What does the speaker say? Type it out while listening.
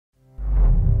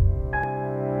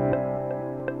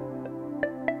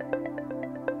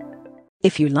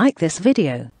If you like this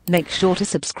video, make sure to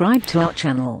subscribe to our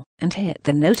channel and hit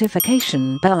the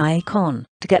notification bell icon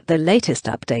to get the latest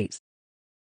updates.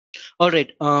 All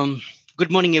right. Good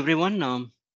morning,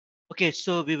 everyone. Okay,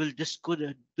 so we will just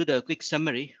do the quick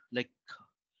summary like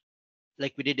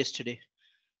we did yesterday.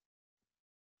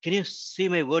 Can you see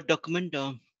my Word document?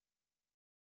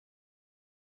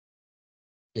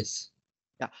 Yes.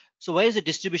 Yeah. So why is the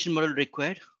distribution model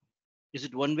required? Is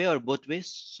it one way or both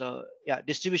ways? So yeah,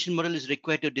 distribution model is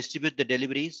required to distribute the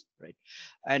deliveries, right?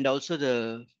 And also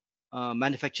the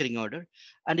manufacturing order.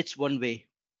 And it's one way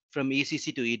from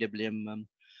ECC to EWM.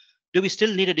 Do we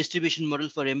still need a distribution model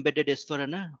for embedded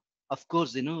S/4HANA? Of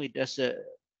course, it has a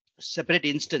separate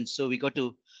instance. So we got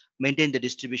to maintain the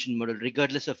distribution model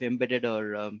regardless of embedded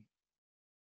or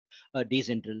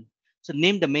decentral. So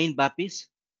name the main BAPIs,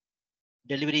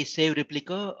 delivery save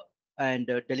replica and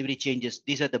delivery changes.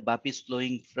 These are the BAPIs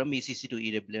flowing from ECC to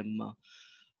EWM.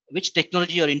 Which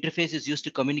technology or interface is used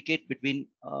to communicate between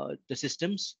the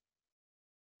systems?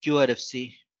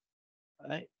 QRFC,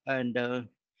 right? And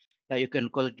you can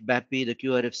call it BAPI, the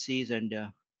QRFCs,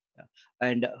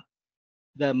 and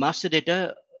the master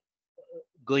data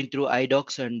going through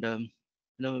iDocs, and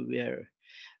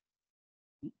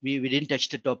we didn't touch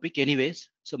the topic anyways.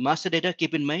 So master data,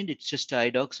 keep in mind, it's just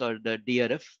iDocs or the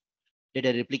DRF,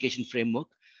 data replication framework,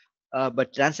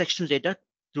 but transactional data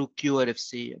through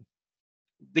QRFC.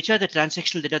 Which are the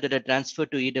transactional data that are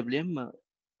transferred to EWM?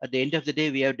 At the end of the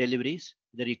day, we have deliveries,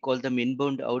 whether you call them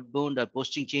inbound, outbound, or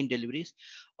posting chain deliveries,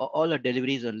 or all are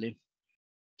deliveries only.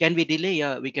 Can we delay?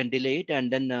 Yeah, we can delay it,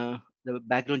 and then the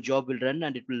background job will run,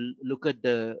 and it will look at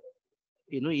the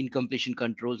incompletion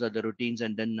controls or the routines,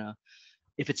 and then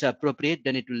if it's appropriate,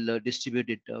 then it will distribute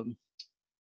it.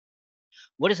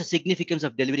 What is the significance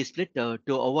of delivery split to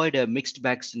avoid a mixed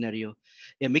bag scenario?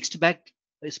 A mixed bag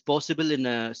is possible in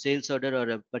a sales order or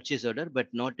a purchase order, but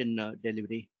not in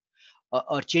delivery.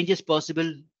 Or changes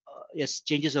possible? Yes,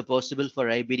 changes are possible for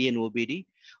IBD and OBD.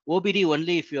 OBD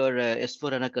only if you're a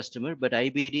S4HANA customer, but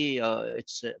IBD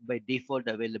it's by default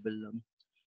available.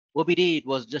 OBD, it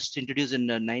was just introduced in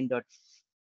 9.0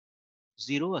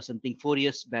 or something 4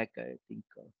 years back, I think,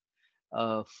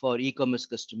 for e-commerce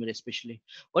customer especially.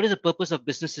 What is the purpose of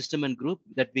business system and group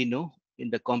that we know in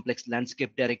the complex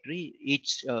landscape directory?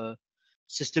 Each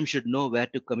system should know where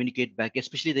to communicate back,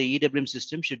 especially the EWM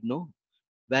system should know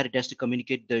where it has to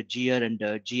communicate the GR and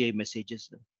GA messages.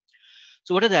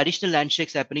 So what are the additional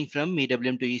handshakes happening from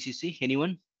EWM to ECC?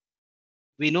 Anyone?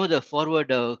 We know the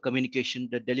forward communication,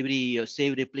 the delivery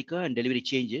save replica and delivery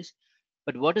changes,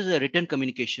 but what is the return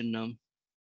communication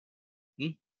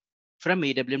from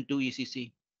EWM to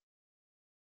ECC?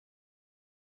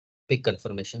 Pick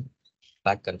confirmation,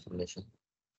 pack confirmation.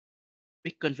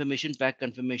 Pick confirmation, pack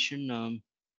confirmation.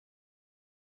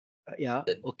 Yeah,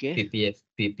 okay.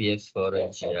 PPF for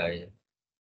GI.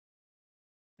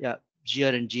 Yeah, GR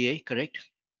and GA, correct.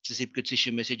 Certificates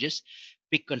issue messages.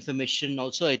 Pick confirmation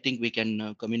also, I think we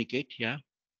can communicate. Yeah.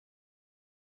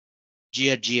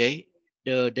 GR, GA,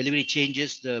 the delivery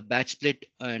changes, the batch split,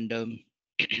 and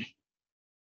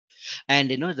and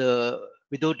the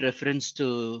without reference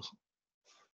to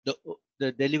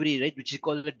the delivery, right, which is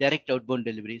called the direct outbound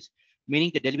deliveries,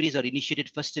 meaning the deliveries are initiated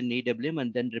first in EWM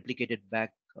and then replicated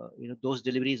back. Those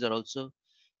deliveries are also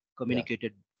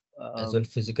communicated. As well,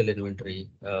 physical inventory,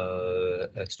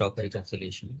 stock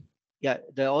reconciliation. Yeah,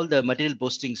 all the material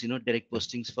postings, direct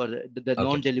postings for the Okay.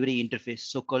 non-delivery interface,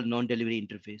 so-called non-delivery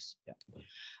interface. Yeah,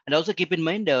 and also keep in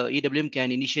mind EWM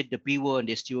can initiate the PO and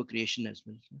STO creation as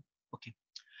well. Okay.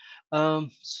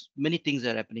 Many things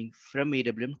are happening from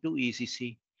EWM to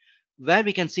ECC. Where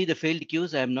we can see the failed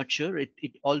queues, I am not sure.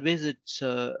 It's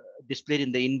displayed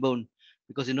in the inbound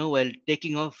because while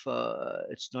taking off,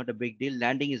 it's not a big deal.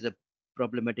 Landing is a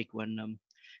problematic one,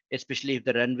 especially if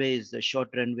the runway is a short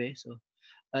runway. So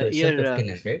here,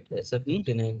 SM59, right?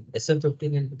 SM59,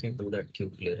 SM59, we can do that queue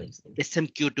clearance.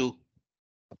 SMQ2.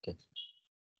 Okay.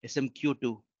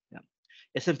 SMQ2. Yeah.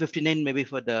 SM59 maybe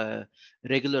for the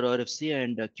regular RFC,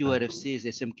 and QRFC is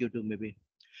SMQ2 maybe.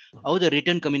 How the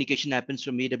return communication happens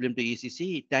from EWM to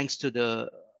ECC, thanks to the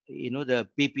the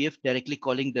PPF directly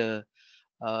calling the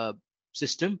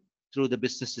system through the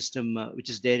business system, which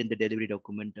is there in the delivery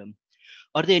document.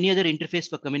 Are there any other interface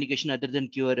for communication other than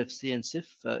QRFC and SIF?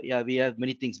 Yeah, we have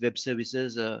many things: web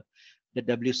services, the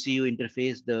WCU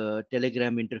interface, the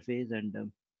Telegram interface,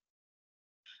 and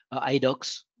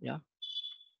iDocs. Yeah.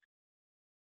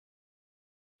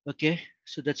 Okay,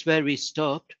 so that's where we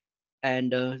stopped.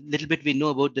 And a little bit we know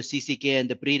about the CCK, and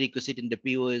the prerequisite in the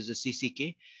PO is the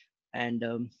CCK. And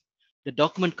the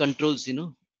document controls,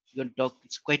 you're going to talk,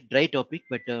 it's quite dry topic,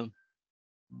 but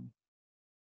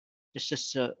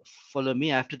Just follow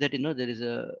me. After that, there is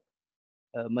a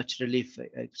much relief.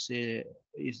 I'd say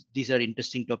these are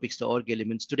interesting topics, the org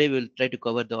elements. Today we'll try to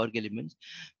cover the org elements,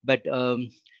 but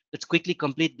let's quickly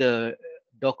complete the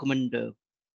document,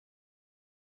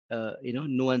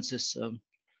 nuances.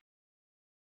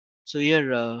 So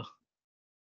here,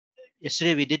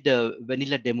 yesterday we did the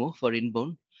vanilla demo for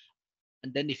inbound,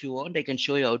 and then if you want, I can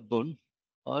show you outbound,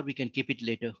 or we can keep it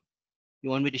later. You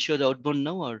want me to show the outbound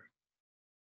now, or?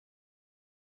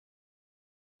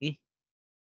 Hmm?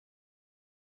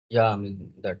 Yeah, I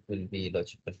mean, that will be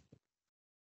logical.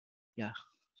 Yeah,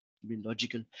 be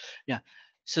logical. Yeah.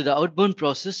 So the outbound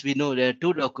process, we know there are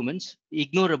two documents.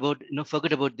 Ignore about,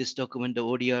 forget about this document, the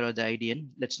ODR or the IDN.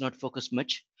 Let's not focus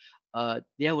much.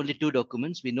 There are only two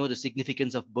documents. We know the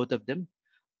significance of both of them.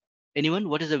 Anyone?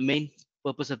 What is the main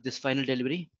purpose of this final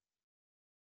delivery?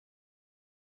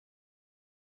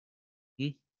 Hmm?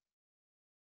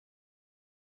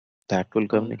 That will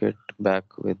communicate back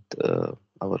with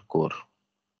our core.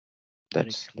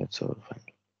 Correct. That's our final.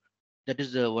 That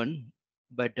is the one,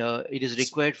 but it is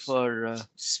required for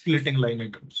Splitting line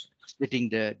items. splitting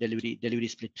the delivery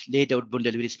split, late outbound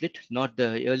delivery split, not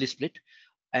the early split,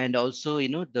 and also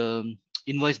the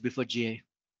invoice before GA,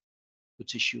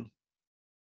 which issue.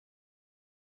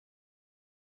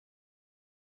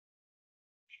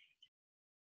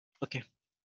 Okay.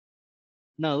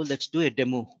 Now let's do a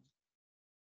demo.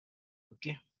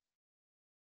 Okay.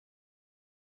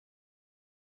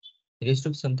 There used to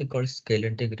be something called scale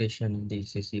integration in the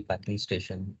ECC packing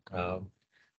station.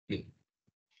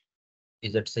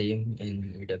 Is that same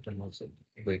in EWM also?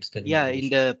 Weight scale Yeah, in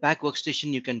integration? the pack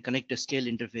workstation, you can connect a scale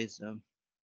interface.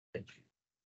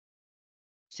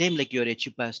 Same like your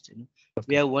HU past. We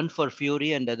Okay. have one for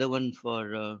Fiori and the other one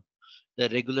for the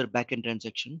regular backend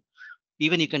transaction.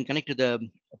 Even you can connect to the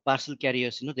parcel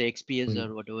carriers, the XPS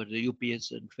or whatever, the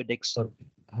UPS and FedEx. Or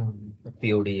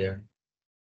POD, yeah.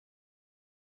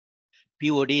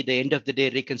 POD, the end of the day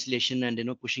reconciliation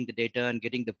and pushing the data and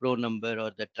getting the pro number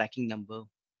or the tracking number.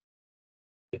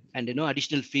 And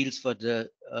additional fields for the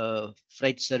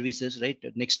freight services, right?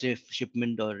 Next day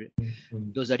shipment or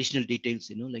those additional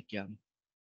details, like yeah.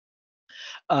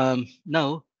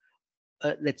 Now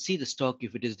let's see the stock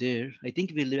if it is there. I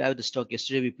think we'll have the stock.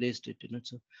 Yesterday we placed it,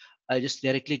 so I just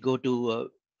directly go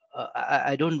to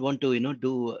I don't want to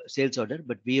do sales order,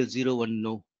 but VL01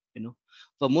 no.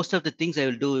 For most of the things I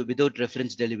will do without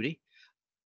reference delivery,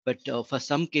 but for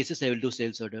some cases I will do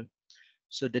sales order.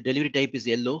 So the delivery type is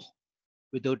yellow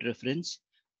without reference,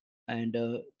 and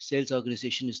sales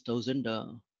organization is 1000,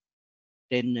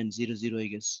 10 and 00, I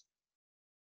guess.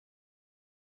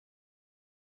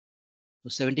 So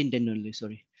 1710 only,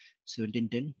 sorry,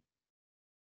 1710.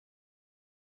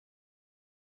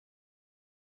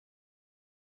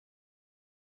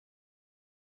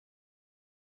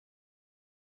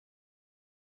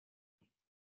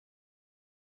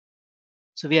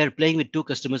 So we are playing with two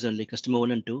customers only, customer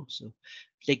 1 and 2. So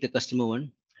take the customer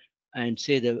 1 and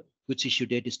say the goods issue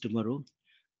date is tomorrow,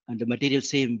 and the material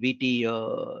same VT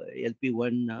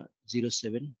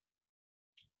LP107.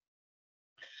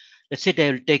 Let's say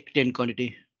I will take 10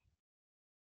 quantity.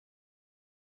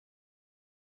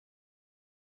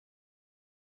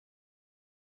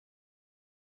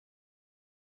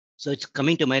 So it's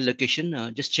coming to my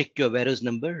location. Just check your warehouse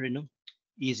number,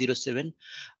 E07,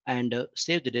 and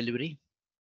save the delivery.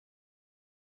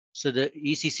 So the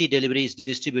ECC delivery is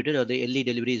distributed, or the LE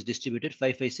delivery is distributed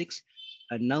 556,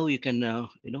 and now you can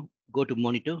go to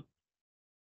monitor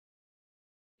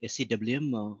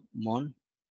SEWM mon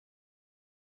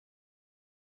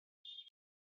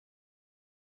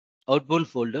outbound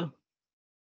folder.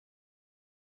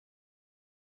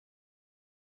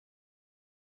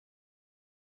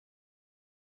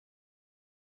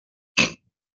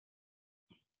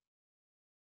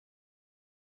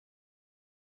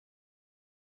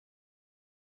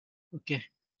 Okay,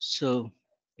 so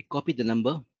I copy the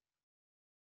number.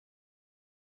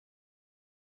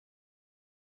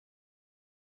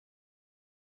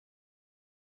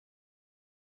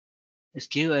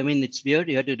 SKU, I mean, it's weird.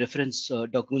 You have to reference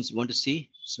documents you want to see.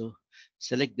 So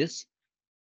select this.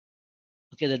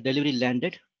 Okay, the delivery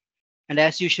landed. And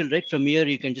as usual, right from here,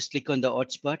 you can just click on the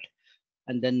hotspot,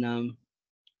 and then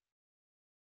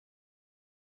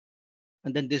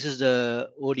this is the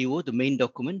ODO, the main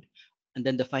document. And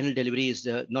then the final delivery is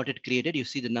not yet created. You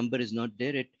see the number is not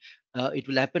there. It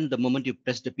will happen the moment you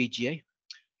press the PGI.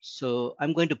 So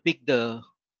I'm going to pick I'll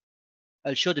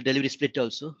show the delivery split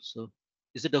also. So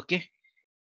is it okay?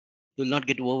 You will not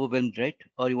get overwhelmed, right?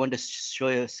 Or you want to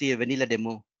see a vanilla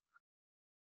demo?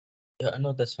 Yeah,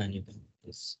 no, that's fine. You can.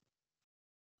 Yes.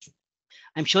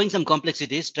 I'm showing some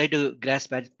complexities. Try to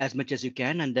grasp as much as you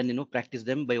can, and then practice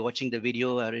them by watching the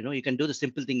video, or you can do the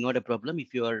simple thing, not a problem.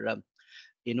 If you are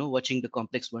watching the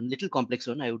complex one, little complex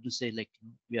one, I wouldn't say like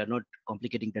we are not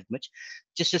complicating that much.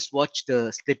 Just watch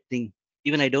the split thing.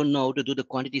 Even I don't know how to do the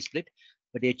quantity split,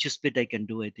 but the HU split I can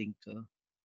do, I think.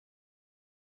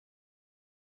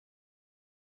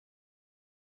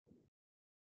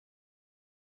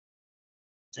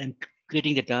 So I'm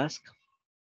creating the task.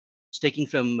 It's taking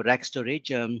from rack storage.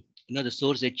 The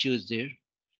source HU is there.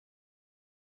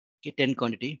 Okay, 10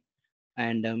 quantity,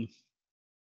 and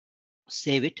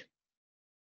save it.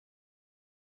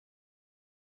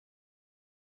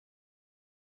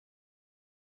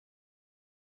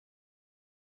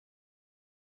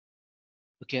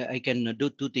 Okay, I can do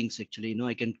two things actually.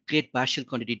 I can create partial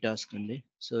quantity task only.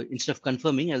 So instead of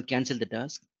confirming, I'll cancel the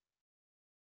task.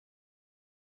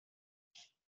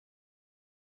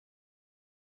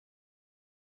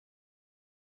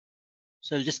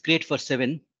 So I'll just create for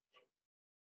 7.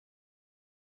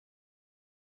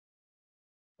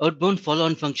 Outbound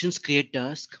follow-on functions create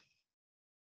task.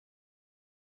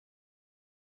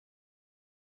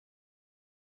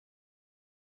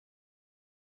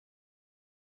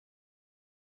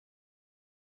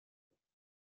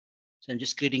 So I'm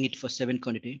just creating it for 7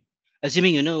 quantity.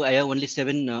 Assuming, I have only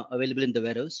 7 available in the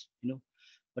warehouse,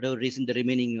 whatever reason the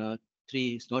remaining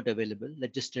 3 is not available.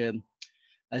 Let's just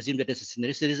assume that as a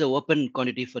scenario. So there is an open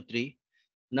quantity for 3.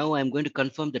 Now I'm going to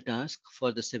confirm the task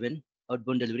for the 7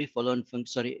 outbound delivery follow-on function.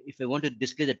 Sorry, if I want to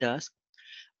display the task,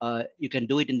 you can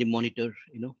do it in the monitor,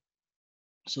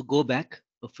 So go back,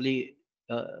 hopefully,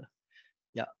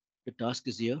 yeah, the task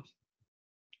is here.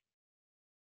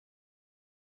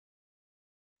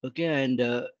 Okay, and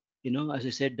as I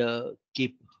said,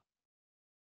 keep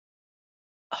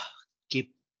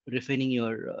refining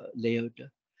your layout.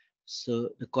 So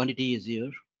the quantity is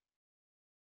here.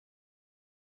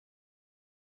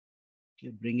 Okay,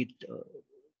 bring it.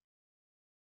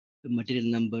 The material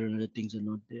number and other things are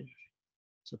not there.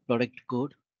 So product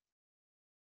code,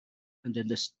 and then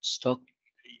the stock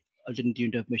alternate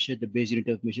unit of measure, the base unit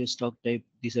of measure, stock type.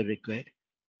 These are required.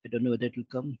 I don't know whether it will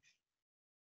come.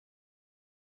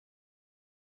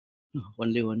 No,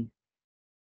 only one.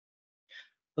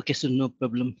 Okay, so no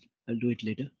problem. I'll do it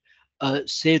later.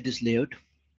 Save this layout.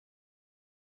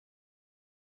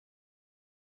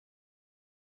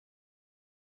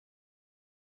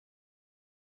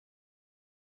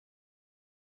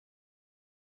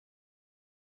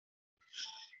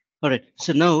 All right,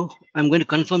 so now I'm going to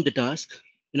confirm the task.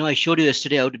 I showed you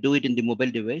yesterday how to do it in the mobile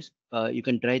device. You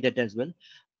can try that as well.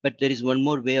 But there is one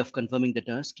more way of confirming the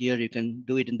task. Here you can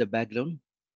do it in the background.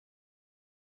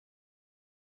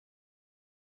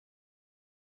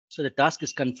 So the task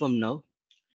is confirmed now.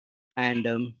 And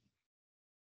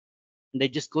I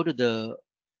just go to the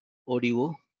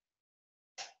ODO.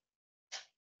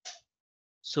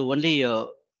 So only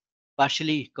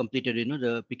partially completed,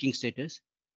 the picking status.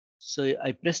 So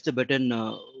I press the button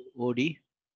OD.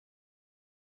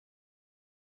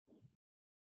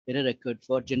 Error occurred.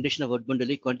 For generation of outbound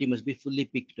delivery, quantity must be fully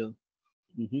picked.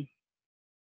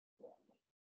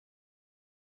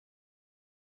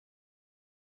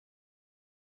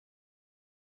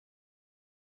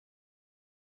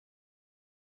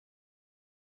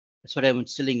 That's what I'm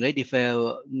selling, right? If I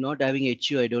have not having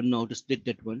HU, I don't know how to split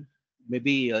that one.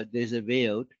 Maybe there's a way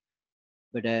out,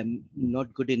 but I'm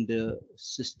not good in the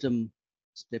system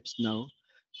steps now.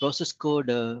 Process code,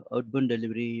 outbound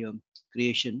delivery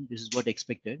creation. This is what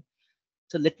expected.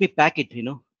 So let me pack it.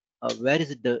 Where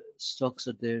is it? The stocks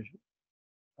are there.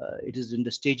 It is in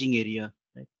the staging area,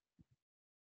 right?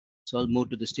 So I'll move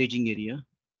to the staging area.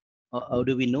 How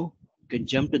do we know? You can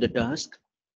jump to the task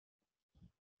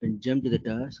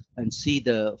and see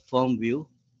the form view.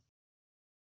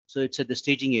 So it's at the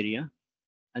staging area,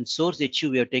 and source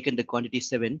HU, we have taken the quantity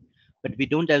 7, but we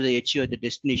don't have the HU at the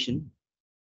destination.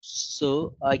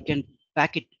 So I can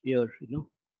pack it here,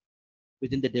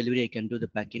 within the delivery, I can do the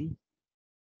packing.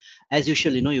 As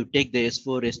usual, you take the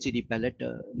S4 STD pallet,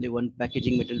 the one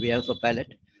packaging material we have for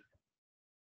pallet.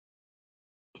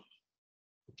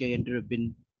 Okay, enter a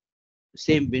bin,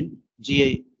 same bin,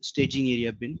 GI staging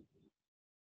area bin.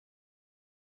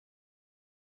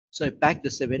 So I pack the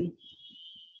 7.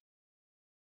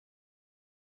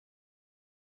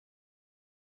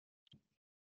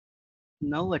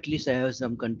 Now at least I have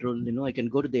some control. I can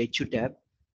go to the HU tab,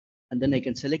 and then I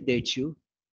can select the HU,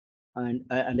 and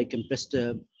I can press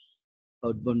the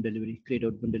outbound delivery, create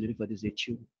outbound delivery for this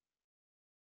HU.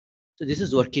 So this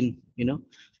is working,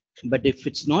 but if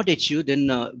it's not HU, then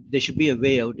there should be a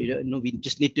way out. We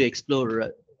just need to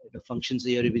explore the functions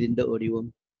here within the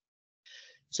ODO.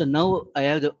 So now I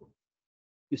have the,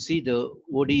 you see the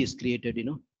OD is created,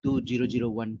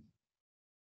 2001.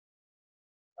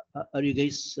 Are you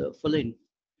guys following?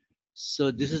 So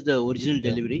this is the original Yeah.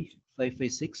 delivery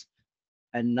 556.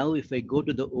 And now if I go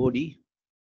to the OD,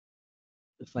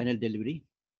 the final delivery,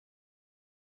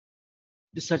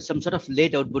 this is some sort of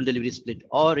late outbound delivery split,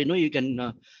 or you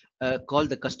can call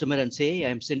the customer and say, hey,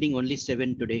 I'm sending only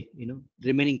 7 today,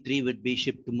 remaining 3 would be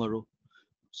shipped tomorrow.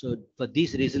 So for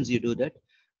these reasons you do that.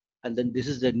 And then this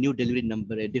is the new delivery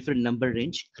number, a different number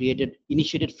range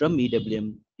initiated from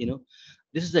EWM.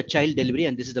 This is the child delivery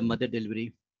and this is the mother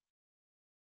delivery.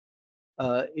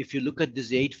 If you look at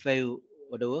this 85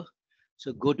 whatever,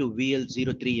 so go to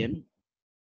VL03N.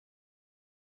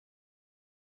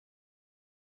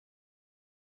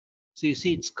 So you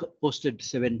see it's posted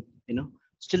 7,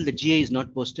 still the GA is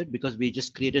not posted because we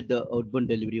just created the outbound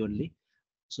delivery only.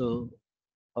 So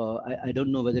I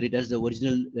don't know whether it has the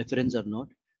original reference or not.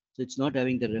 So it's not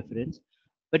having the reference.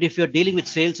 But if you're dealing with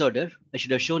sales order, I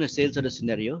should have shown a sales order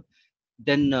scenario.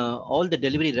 Then all the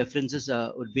delivery references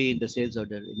would be in the sales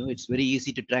order. It's very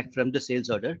easy to track from the sales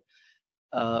order.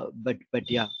 But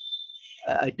yeah,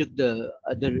 I took the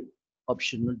other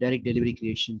option, direct delivery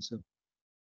creation. So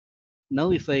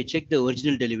now if I check the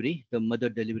original delivery, the mother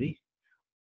delivery,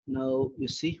 now you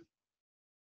see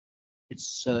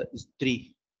it's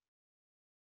 3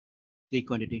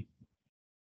 quantity.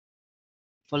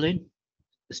 Following,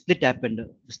 the split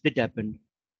happened.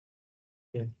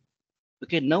 Yeah.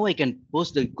 Okay, now I can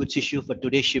post the goods issue for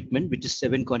today's shipment, which is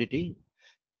 7 quantity.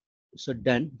 So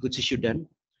done, goods issue done.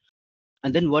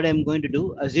 And then what I'm going to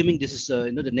do, assuming this is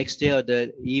the next day or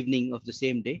the evening of the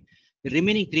same day, the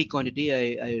remaining 3 quantity,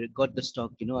 I got the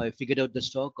stock. I figured out the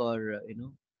stock, or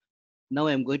now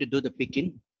I'm going to do the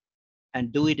pick-in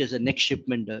and do it as a next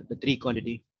shipment, the 3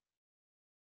 quantity.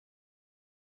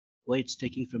 Why it's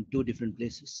taking from 2 different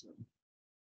places.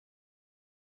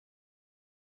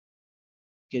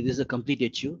 Okay, this is a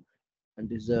complete HU, and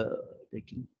this is a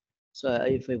taking. So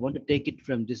if I want to take it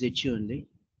from this HU only,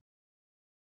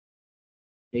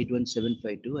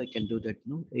 81752, I can do that.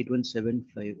 No,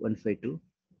 817152.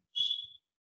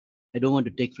 I don't want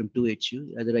to take from 2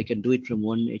 HU, either I can do it from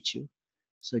 1 HU.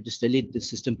 So I just delete the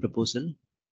system proposal.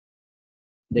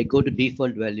 They go to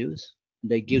default values.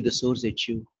 They give the source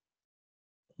HU.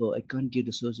 Oh, I can't give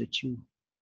the source HU.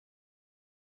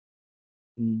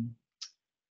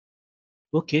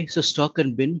 Okay, so stock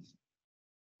and bin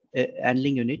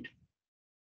handling unit.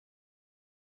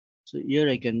 So here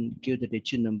I can give the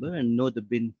HU number and know the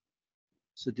bin.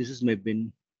 So this is my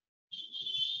bin.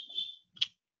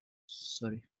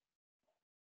 Sorry.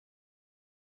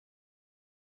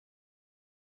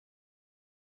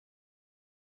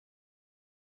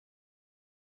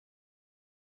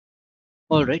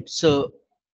 All right. So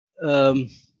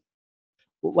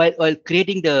while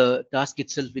creating the task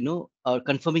itself, or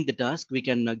confirming the task, we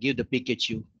can give the peak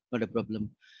HU, not a problem.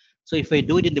 So if I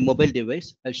do it in the mobile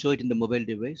device, I'll show it in the mobile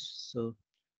device. So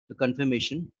the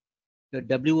confirmation, the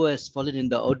WO has fallen in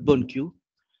the outbound queue.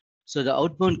 So the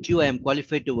outbound queue, I am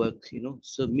qualified to work,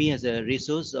 So me as a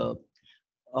resource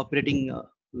operating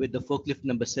with the forklift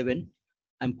number 7,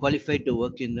 I'm qualified to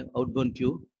work in the outbound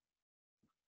queue.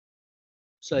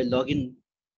 So I log in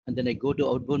and then I go to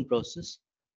outbound process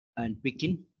and pick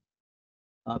in.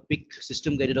 Pick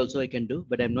system guided also I can do,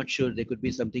 but I'm not sure, there could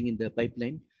be something in the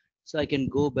pipeline. So I can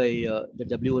go by the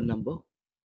WO number,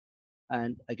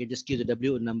 and I can just give the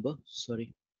WO number,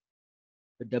 sorry,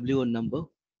 the WO number.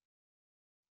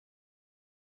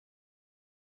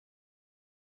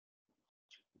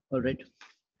 All right.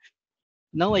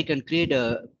 Now I can create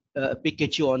a pick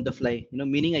HU on the fly,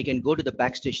 meaning I can go to the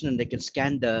backstation and I can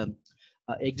scan the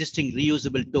existing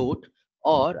reusable tote,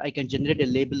 or I can generate a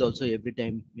label also every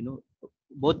time,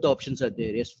 both the options are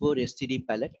there, S4, STD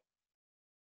pallet,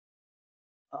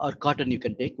 or cotton you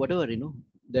can take, whatever,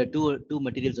 there are two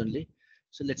materials only.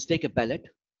 So let's take a pallet,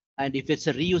 and if it's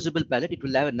a reusable pallet, it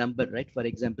will have a number, right? For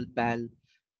example, PAL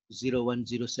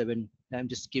 0107, I'm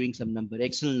just giving some number,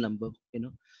 external number,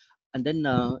 and then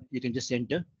you can just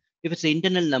enter. If it's an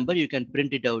internal number, you can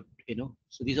print it out,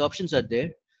 So these options are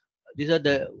there. These are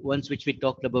the ones which we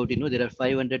talked about, there are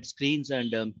 500 screens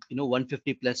and,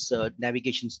 150 plus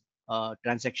navigations,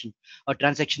 transaction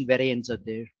variants are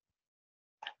there.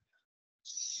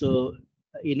 So,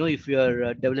 if you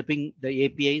are developing the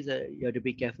APIs, you have to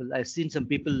be careful. I've seen some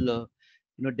people,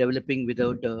 developing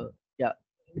without, yeah,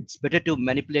 it's better to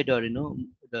manipulate or,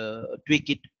 tweak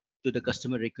it to the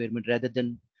customer requirement rather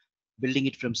than building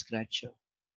it from scratch.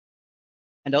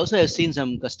 And also I've seen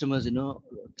some customers,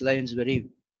 clients very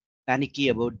panicky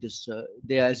about this.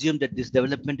 They assume that this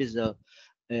development is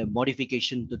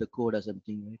modification to the code or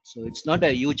something, right? So it's not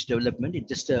a huge development. It's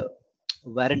just a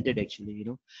warranted actually.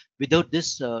 Without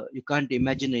this, you can't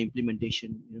imagine the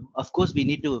implementation. Of course, we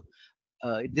need to.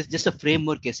 This is just a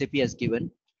framework SAP has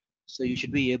given, so you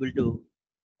should be able to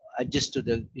adjust to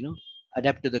the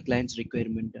adapt to the client's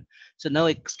requirement. So now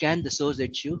I scan the source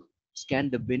HU, scan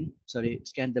the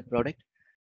scan the product,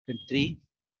 then 3,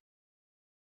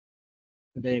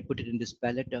 and then I put it in this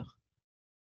palette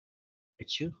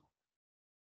HU,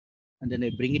 and then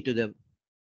I bring it to the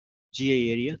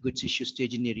GA area, goods issue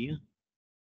staging area.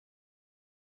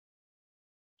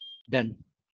 Done.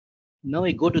 Now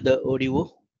I go to the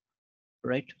ODO,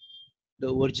 right?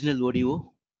 The original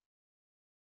ODO.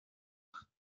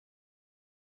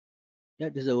 Yeah,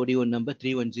 this is the ODO number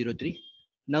 3103.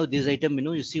 Now this item,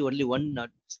 you see only one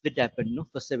split happened,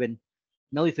 for 7.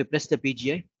 Now if I press the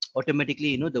PGI,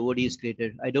 automatically, the OD is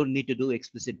created. I don't need to do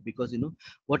explicit because,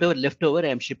 whatever left over, I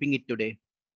am shipping it today,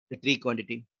 the 3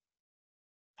 quantity.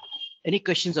 Any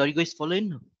questions? Are you guys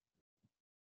following?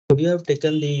 Could you have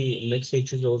taken the mix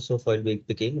issues also for week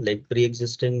picking, like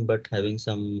pre-existing, but having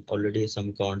already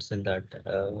some counts in that?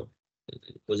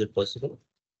 Was it possible?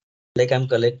 Like I'm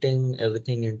collecting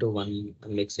everything into one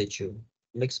mix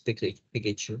pick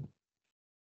issue.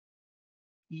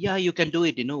 Yeah, you can do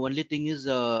it. Only thing is,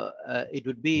 it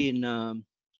would be in,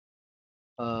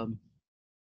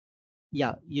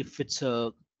 yeah, if it's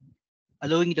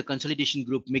allowing the consolidation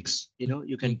group mix,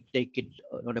 you can take it,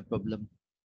 not a problem.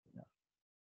 Yeah.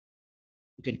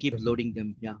 You can keep loading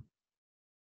them. Yeah.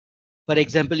 For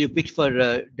example, you picked for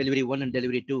delivery 1 and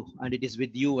delivery 2, and it is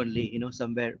with you only,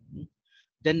 somewhere.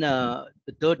 Then the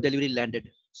third delivery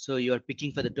landed. So you are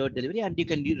picking for the third delivery, and you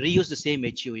can reuse the same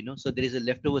HU, so there is a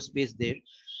leftover space there.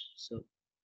 So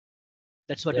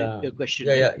that's what your question.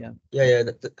 Yeah.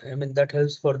 I mean, that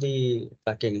helps for the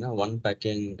packing. One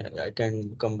packing, I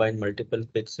can combine multiple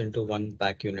picks into one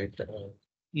pack unit.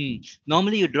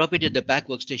 Normally, you drop it at the pack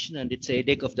workstation, and it's a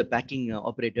headache of the packing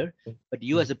operator. But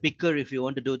you, as a picker, if you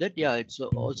want to do that, yeah, it's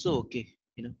also okay.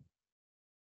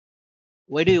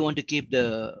 Why do you want to keep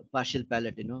the partial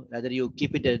palette? Rather you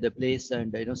keep it at the place,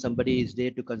 and somebody is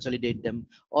there to consolidate them,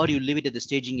 or you leave it at the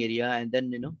staging area, and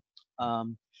then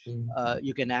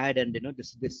you can add, and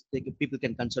people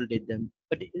can consolidate them.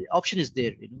 But the option is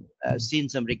there. I've seen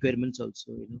some requirements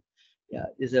also. Yeah,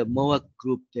 there's a MOA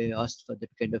group, they asked for that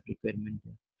kind of requirement.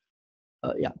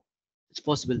 Yeah, it's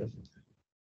possible.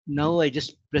 Now I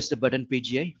just press the button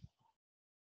PGI.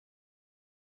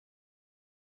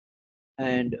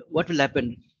 And what will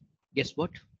happen? Guess what?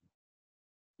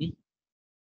 In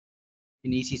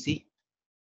ECC?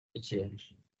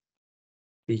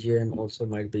 PGM also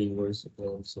might be invoice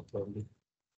also probably.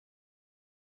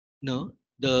 No,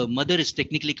 the mother is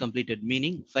technically completed,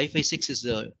 meaning 556 is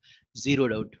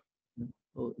zeroed out.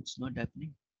 Oh, it's not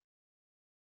happening.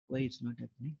 Why it's not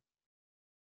happening?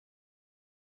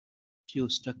 Q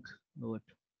stuck. What?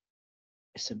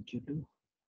 SMQ2.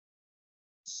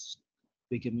 It's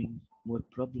becoming more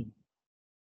problem.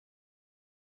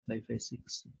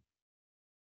 556.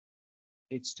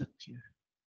 It's stuck here.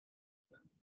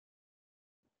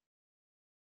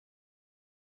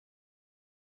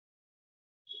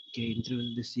 Okay,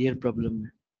 interval this year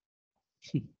problem.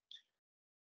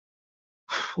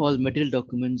 All material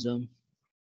documents.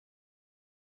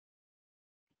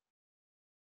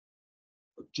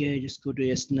 Okay, I just go to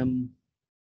SNUM.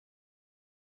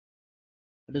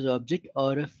 What is the object?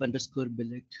 RF underscore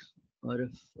billet.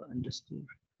 RF underscore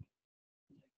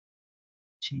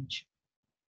change.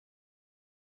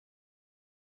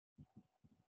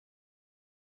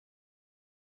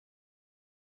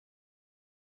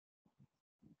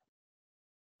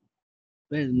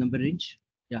 Where is the number range?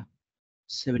 Yeah,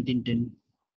 1710.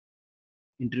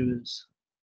 Intervals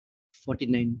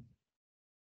 49.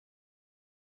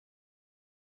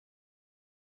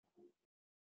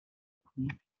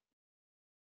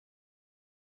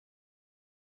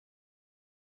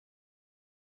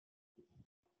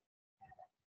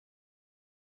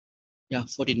 Yeah,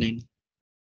 49.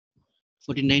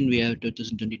 49 we have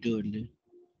 2022 earlier.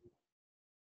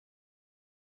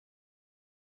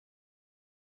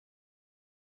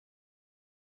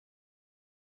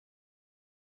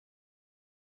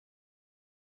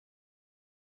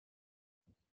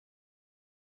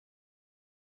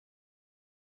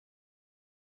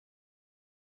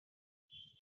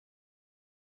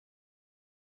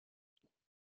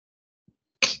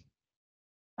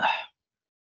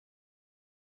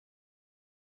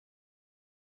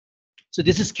 So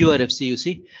this is QRFC. You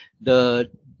see, the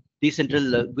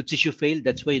decentral goods issue failed.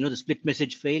 That's why the split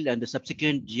message failed and the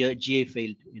subsequent GA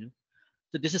failed.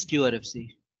 So this is QRFC.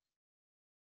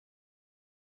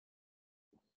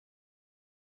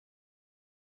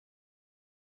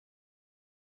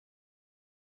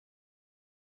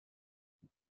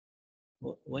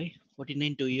 Why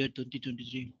 49 to year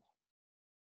 2023?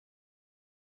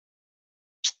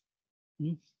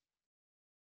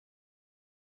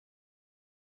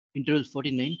 Interval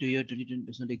 49 to year 2020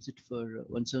 does not exist for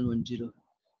 1710.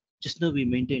 Just now we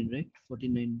maintained, right?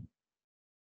 49.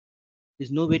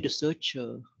 There's no way to search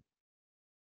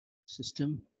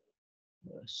system.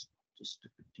 Just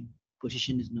repeating.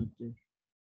 Position is not there.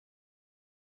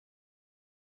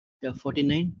 Yeah,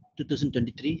 49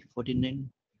 2023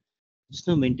 49. Just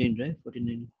now maintained, right?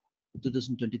 49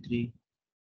 2023.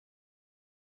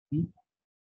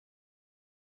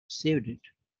 Saved it.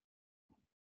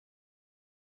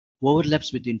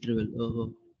 Overlaps with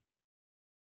interval.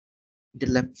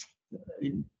 Interval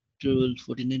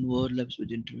 49 overlaps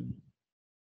with interval.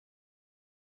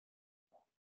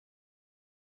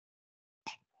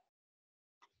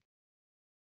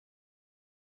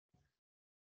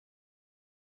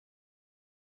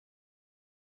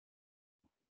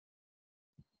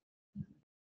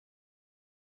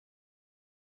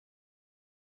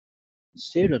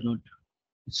 Saved or not?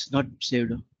 It's not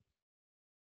saved.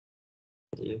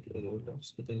 I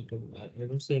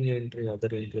don't see any entry, other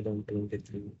entry than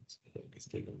 23.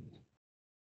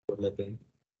 Overlapping.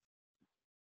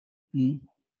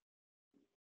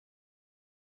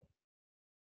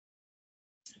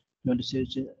 Not to say,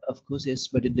 of course, yes,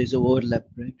 but there's a overlap,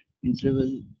 right?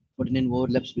 Interval 49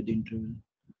 overlaps with the interval.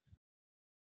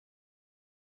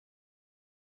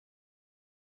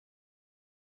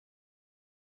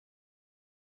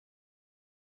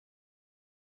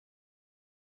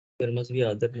 There must be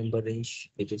other number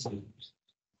range which is other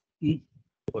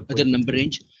number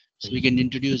range, so we can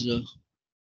introduce it's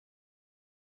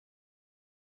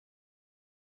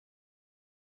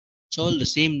all the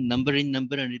same number range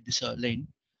number and this line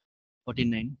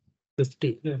 49.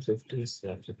 50. Yeah, 50 is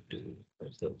 50. I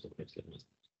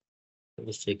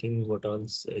was checking what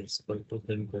else is equal to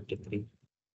 23.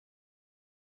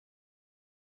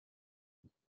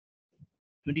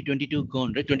 2022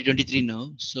 gone, right? 2023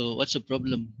 now. So what's the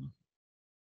problem?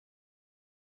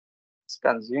 It's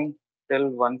consumed till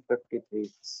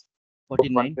 153.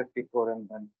 49. 154 and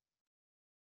then.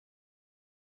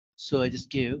 So I just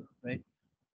gave, right?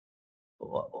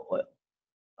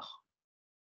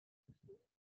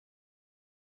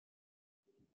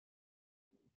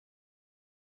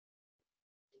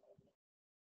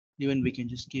 Even we can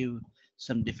just give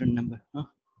some different number, huh?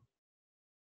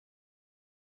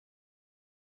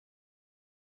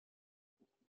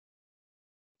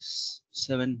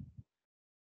 Seven.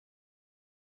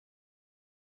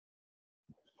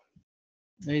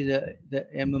 The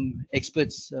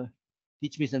experts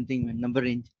teach me something, man. Number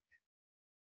range.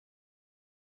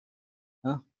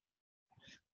 Huh?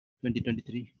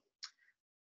 2023.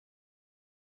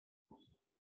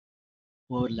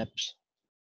 Overlaps.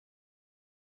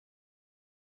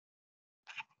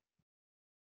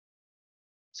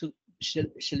 So shall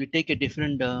we take a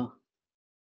different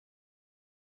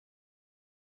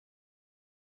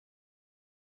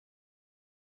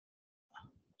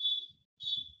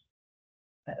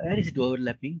where is it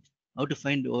overlapping? How to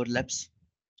find overlaps?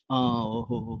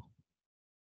 Oh.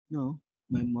 No,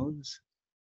 my mouse.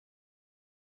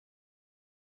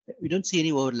 We don't see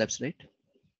any overlaps, right?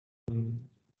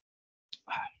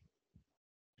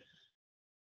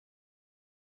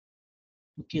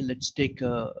 Okay, let's take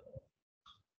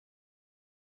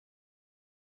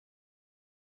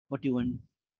 41.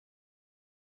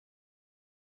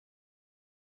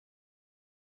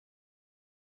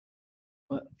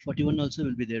 Uh, 41 also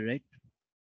will be there, right?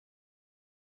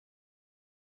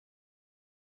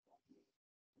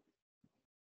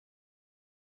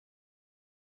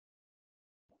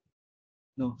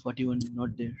 No, 41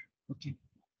 not there. Okay.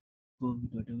 Go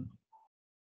with whatever.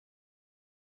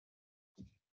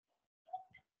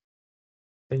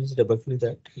 I just double click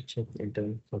that, check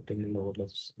enter 49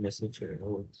 overlaps message.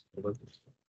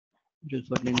 Just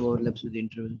 49 overlaps with the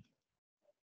interval.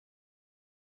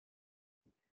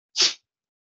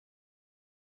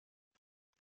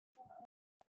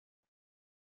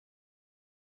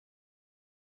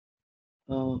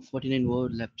 Uh, 49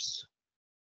 overlaps.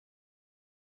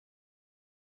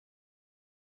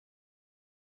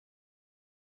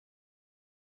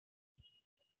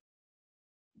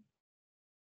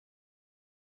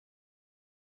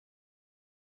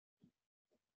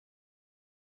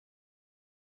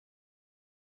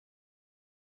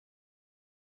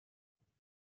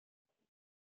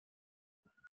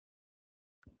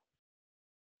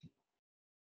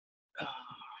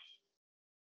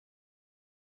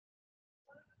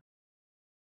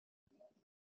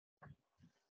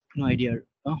 No idea.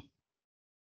 Oh,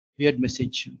 weird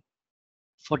message.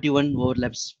 41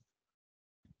 overlaps.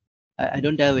 I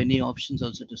don't have any options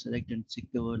also to select and check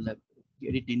the overlap.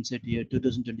 Edit insert here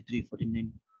 2023-49.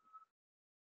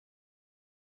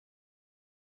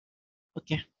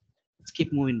 Okay, let's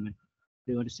keep moving, man.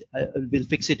 They want to say, we'll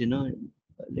fix it,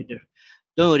 later.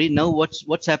 Don't worry. Now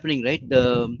what's happening, right?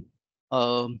 The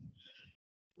um,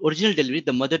 original delivery,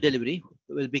 the mother delivery,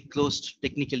 will be closed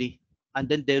technically, and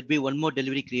then there'll be one more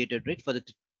delivery created, right, for the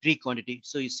three quantity.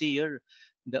 So you see here,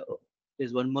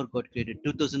 there's one more got created,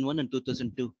 2001 and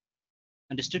 2002.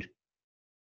 Understood?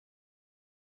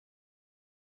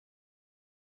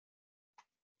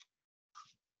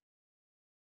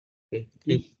 Okay,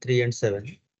 3 and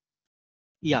 7.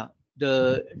 Yeah,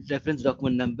 the reference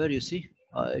document number, you see,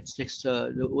 it's just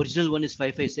the original one is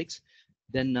 556.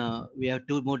 Then we have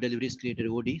two more deliveries created,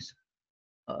 ODs.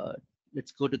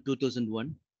 Let's go to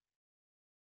 2001.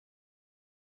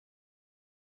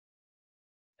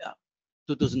 Yeah,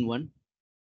 2001.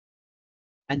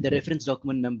 And the reference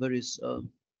document number is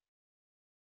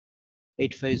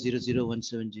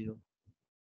 8500170.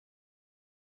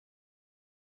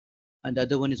 And the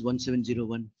other one is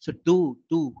 1701. So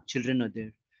two children are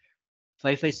there.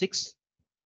 556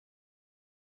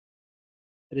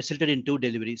 resulted in two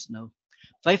deliveries now.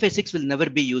 556 will never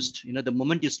be used. The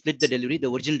moment you split the delivery,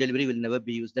 the original delivery will never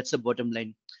be used. That's the bottom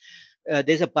line.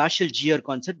 There's a partial GR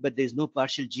concept, but there's no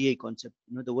partial GA concept.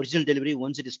 The original delivery,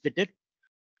 once it is splitted,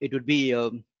 it would be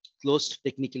closed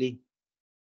technically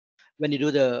when you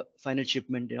do the final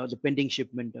shipment, the pending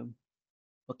shipment.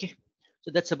 Okay,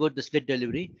 so that's about the split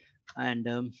delivery.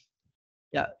 And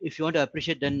yeah, if you want to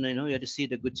appreciate, then you have to see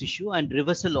the goods issue, and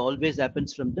reversal always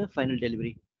happens from the final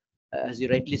delivery. As you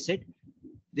rightly said,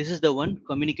 this is the one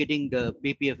communicating the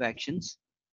PPF actions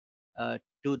to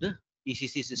the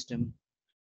ECC system.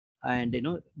 And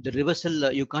the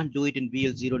reversal, you can't do it in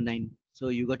BL09. So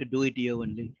you got to do it here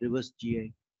only, reverse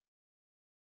GI.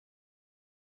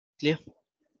 Clear?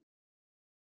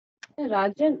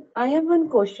 Rajan, I have one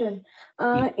question.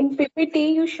 In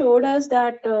PPT, you showed us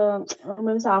that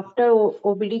means after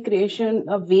OBD creation,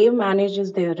 a wave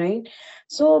manages there, right?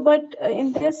 So, but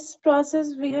in this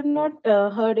process, we have not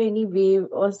heard any wave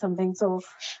or something. So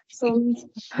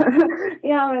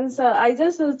yeah, means, I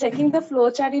just was checking the flow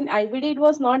chart in IBD. It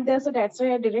was not there, so that's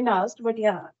why I didn't ask. But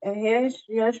yeah, here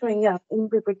you are showing, yeah, in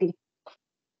PPT.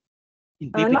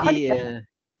 In PPT,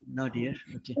 not here.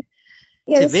 Okay. So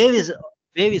Yes.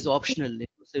 wave is optional.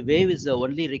 So wave is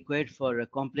only required for a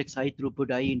complex high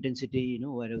throughput, high intensity,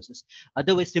 warehouses.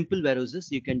 Otherwise, simple warehouses,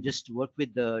 you can just work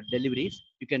with the deliveries.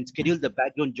 You can schedule the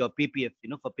background job PPF,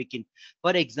 for picking.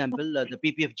 For example, the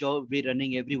PPF job will be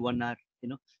running every 1 hour.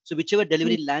 So whichever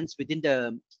delivery lands within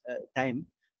the time,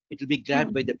 it will be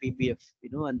grabbed by the PPF,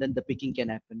 and then the picking can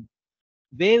happen.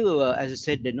 Wave, as I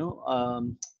said,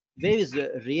 Wave is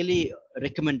really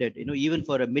recommended, even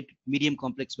for a medium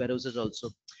complex warehouses also.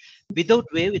 Without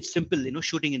Wave, it's simple,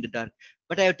 shooting in the dark.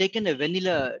 But I have taken a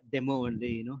vanilla demo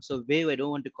only, So Wave, I don't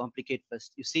want to complicate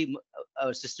first. You see,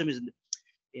 our system is,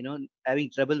 having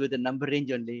trouble with the number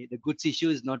range only. The goods issue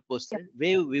is not posted.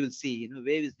 Wave, we will see,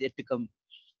 Wave is yet to come.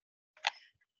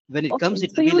 When it comes,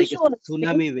 it will be like a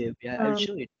tsunami wave. Yeah, I'll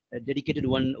show it. A dedicated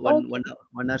one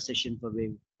hour session for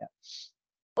Wave. Yeah.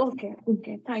 Okay.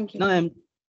 Thank you.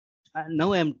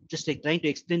 Now I'm just trying to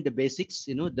explain the basics,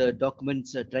 the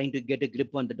documents, trying to get a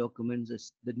grip on the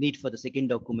documents, the need for the second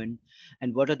document,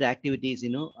 and what are the activities,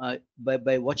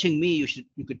 by watching me,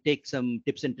 you could take some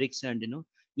tips and tricks, and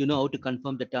how to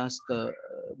confirm the task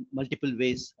multiple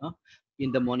ways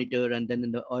in the monitor, and then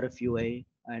in the RFUI,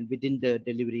 and within the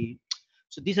delivery.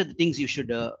 So these are the things you should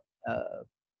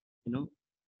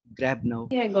grab now.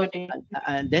 Yeah, I got it.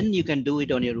 And then you can do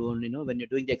it on your own. When you're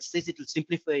doing the exercise, it will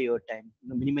simplify your time,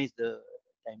 minimize the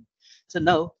time. So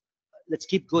now let's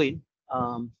keep going.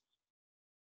 So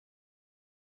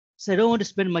I don't want to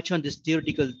spend much on this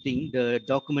theoretical thing, the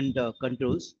document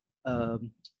controls.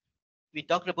 We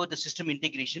talked about the system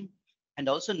integration, and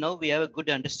also now we have a good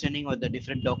understanding of the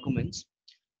different documents.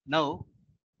 Now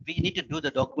we need to do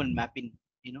the document mapping.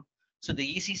 So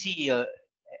the ECC,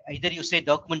 either you say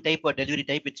document type or delivery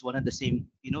type, it's one and the same.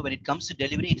 When it comes to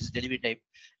delivery, it is delivery type.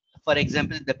 For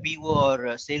example, the PO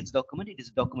or sales document, it is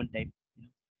document type.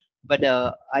 But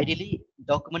ideally,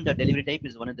 document or delivery type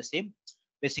is one and the same,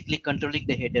 basically controlling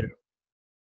the header.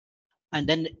 And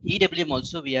then EWM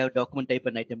also, we have document type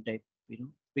and item type,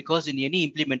 because in any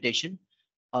implementation,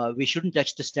 we shouldn't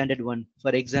touch the standard one.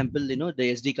 For example, the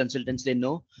SD consultants, they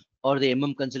know, or the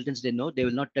MM consultants, they know, they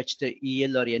will not touch the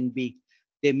EL or NB.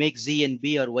 They make Z and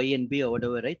B or Y and B or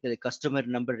whatever, right? The customer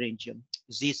number range,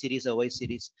 Z series or Y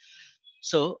series.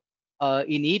 So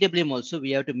in EWM also,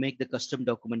 we have to make the custom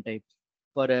document type.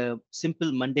 for a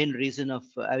simple mundane reason of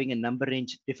having a number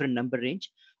range, different number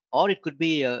range, or it could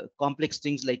be complex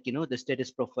things like, the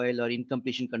status profile or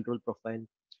incompletion control profile.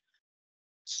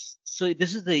 So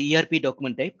this is the ERP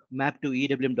document type mapped to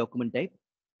EWM document type.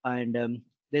 And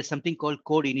there's something called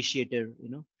code initiator,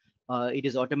 it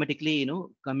is automatically,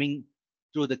 coming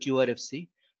through the QRFC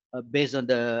based on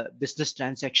the business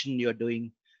transaction you're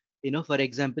doing. For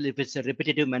example, if it's a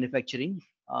repetitive manufacturing,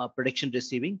 production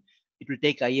receiving, it will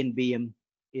take INBM.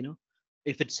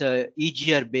 If it's a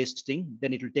EGR based thing,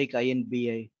 then it will take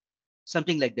INBI,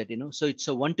 something like that. So it's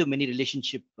a one-to-many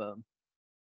relationship.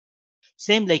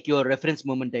 Same like your reference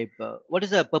moment type. What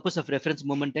is the purpose of reference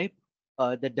moment type?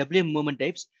 The WM moment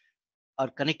types are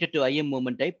connected to IM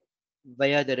moment type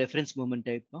via the reference moment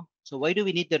type. No? So why do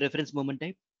we need the reference moment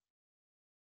type?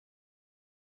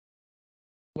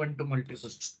 One to multiple.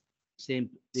 Same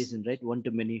reason, right? One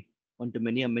to many,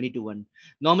 or many to one.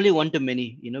 Normally one to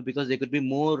many, because there could be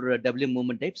more WM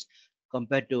moment types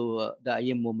compared to the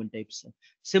IM moment types.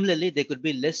 Similarly, there could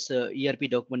be less ERP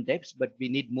document types, but we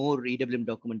need more EWM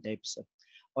document types,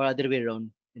 or other way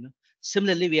around.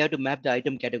 Similarly, we have to map the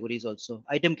item categories also.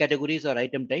 Item categories or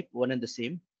item type, one and the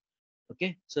same.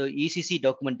 Okay, so ECC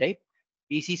document type,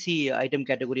 ECC item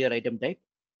category or item type,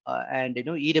 and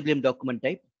EWM document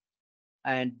type.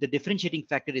 And the differentiating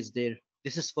factor is there.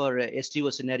 This is for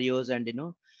STO scenarios and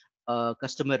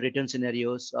customer return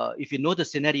scenarios. If you know the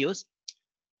scenarios,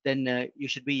 then you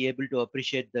should be able to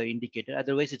appreciate the indicator.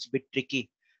 Otherwise, it's a bit tricky.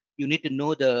 You need to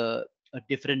know the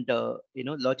different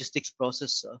logistics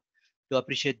process to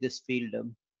appreciate this field.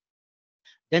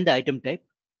 Then the item type.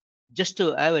 Just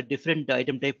to have a different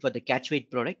item type for the catch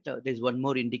weight product, there's one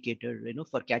more indicator,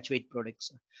 for catch weight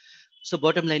products. So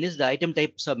bottom line is the item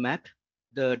types are mapped,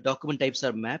 the document types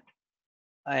are mapped,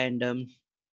 and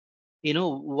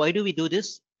why do we do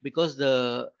this? Because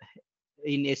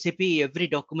in SAP every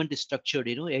document is structured,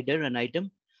 header and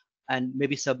item, and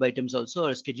maybe sub items also,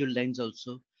 or schedule lines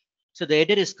also. So the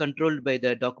header is controlled by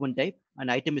the document type,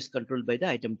 and item is controlled by the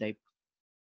item type.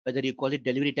 Whether you call it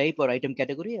delivery type or item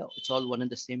category, it's all one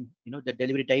and the same. The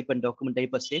delivery type and document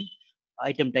type are same,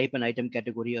 item type and item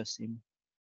category are same.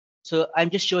 So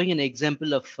I'm just showing an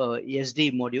example of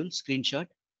SD module screenshot.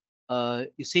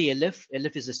 You see LF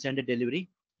is the standard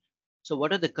delivery. So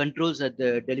what are the controls at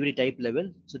the delivery type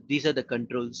level? So these are the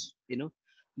controls. Now,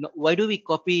 why do we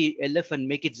copy LF and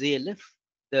make it ZLF?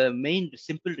 The main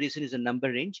simple reason is a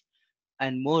number range,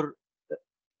 and more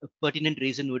pertinent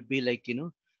reason would be like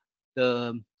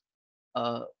the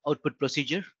output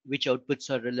procedure, which outputs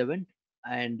are relevant,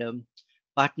 and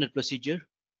partner procedure,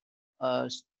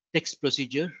 text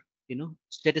procedure,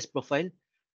 status profile,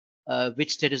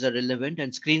 which status are relevant,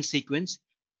 and screen sequence,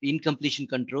 incompletion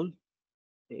control,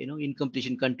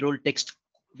 incompletion control text,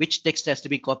 which text has to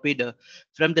be copied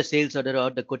from the sales order or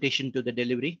the quotation to the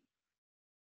delivery.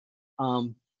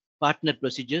 Partner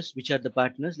procedures, which are the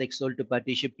partners like sold to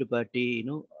party, ship to party,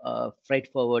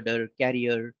 freight forwarder,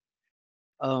 carrier.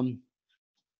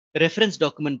 Reference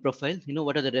document profile,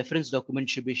 what are the reference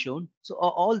documents should be shown. So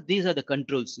all these are the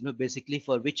controls, basically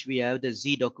for which we have the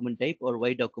Z document type or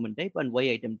Y document type and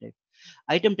Y item type.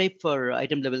 Item type for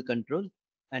item level control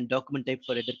and document type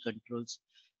for other controls.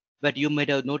 But you might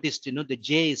have noticed, the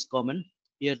J is common.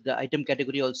 Here the item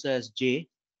category also has J,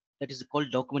 that is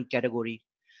called document category.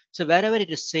 So wherever it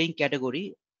is saying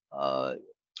category, you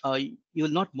will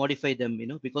not modify them,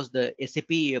 because the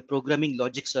SAP programming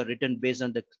logics are written based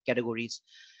on the categories.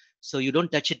 So you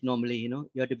don't touch it normally, you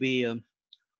have to be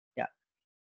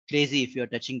crazy if you're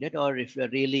touching that, or if you're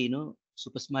really,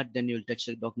 super smart, then you'll touch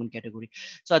the document category.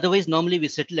 So otherwise, normally we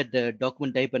settle at the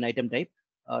document type and item type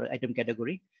or item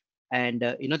category. And,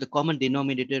 the common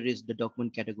denominator is the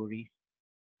document category.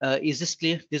 Is this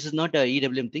clear? This is not a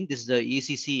EWM thing. This is a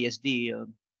ECC SD.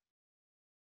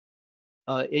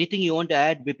 Anything you want to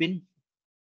add, Bipin?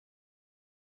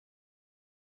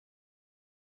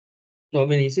 No, I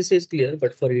mean, ECC is clear,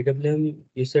 but for EWM,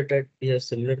 you said that we have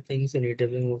similar things in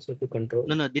EWM also to control.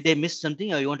 No, did I miss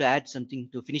something, or you want to add something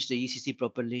to finish the ECC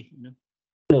properly?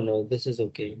 No, this is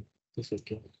okay. This is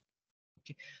okay.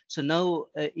 Okay. So now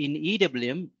in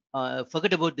EWM,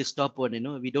 forget about this top one.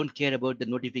 We don't care about the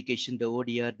notification, the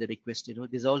ODR, the request.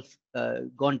 These are all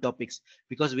gone topics,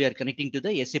 because we are connecting to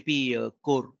the SAP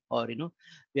core, or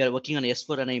we are working on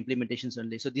S4HANA implementations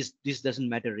only. So this doesn't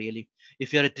matter really.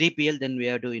 If you are a 3PL, then we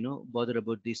have to bother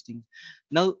about these things.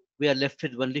 Now we are left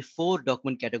with only 4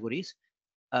 document categories.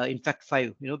 In fact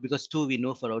 5. Because 2 we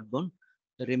know for outbound.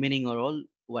 The remaining are all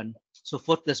 1. So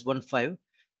 4 plus 1, 5.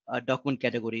 Document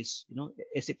categories.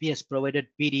 SAP has provided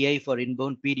PDI for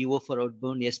inbound, PDO for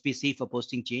outbound, SPC for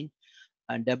posting change,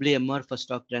 and WMR for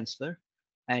stock transfer.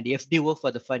 and FDO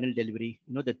for the final delivery,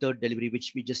 the third delivery,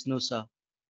 which we just now saw.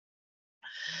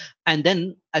 And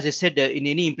then, as I said, in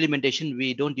any implementation,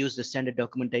 we don't use the standard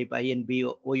document type INB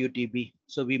or OUTB.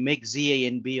 So we make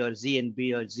ZANB or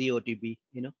ZNB or ZOTB,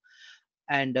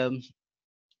 and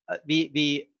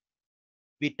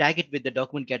we tag it with the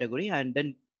document category and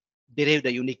then derive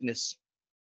the uniqueness.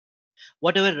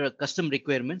 Whatever custom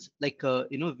requirements, like,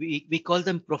 we call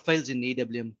them profiles in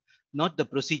EWM, not the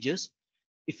procedures.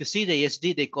 If you see the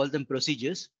SD, they call them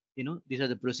procedures. These are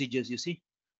the procedures you see: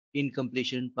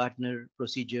 incompletion, partner,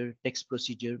 procedure, text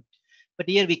procedure. But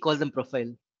here we call them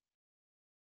profile.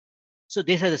 So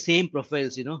these are the same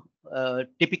profiles.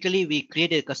 Typically we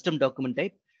create a custom document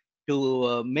type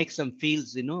to make some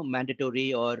fields,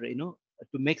 mandatory, or to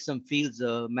make some fields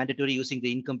mandatory using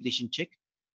the incompletion check.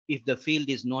 If the field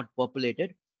is not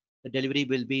populated, the delivery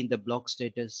will be in the block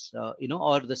status,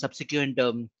 or the subsequent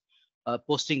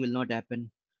posting will not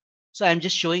happen. So I'm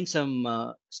just showing some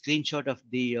screenshot of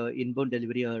the inbound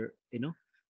delivery, or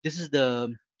this is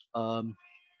the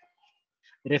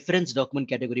reference document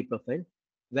category profile,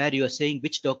 where you are saying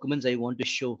which documents I want to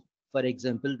show. For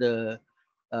example, the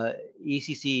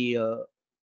ECC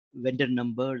vendor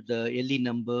number, the LE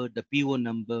number, the PO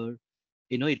number.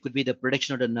 It could be the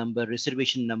production order number,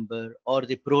 reservation number, or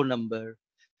the pro number.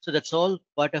 So that's all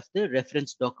part of the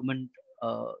reference document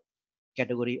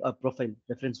category or profile,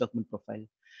 reference document profile.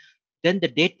 Then the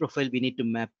date profile we need to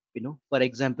map. For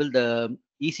example, the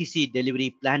ECC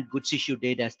delivery planned goods issue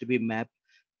date has to be mapped,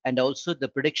 and also the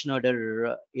production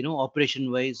order,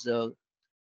 operation wise,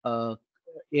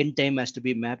 end time has to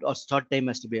be mapped, or start time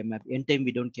has to be mapped. End time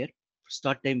we don't care.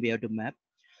 Start time we have to map.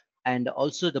 And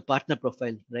also the partner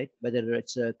profile, right? Whether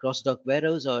it's a cross-dock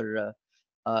warehouse or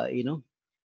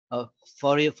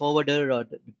forwarder, or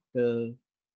the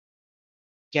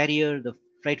carrier, the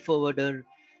freight forwarder,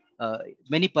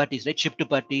 many parties, right? Ship to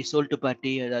party, sold to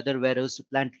party, other warehouse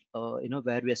plant,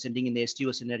 where we are sending in the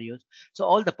STO scenarios. So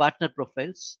all the partner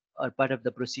profiles are part of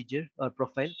the procedure or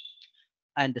profile.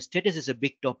 And the status is a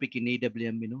big topic in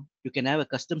EWM. You can have a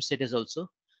custom status also.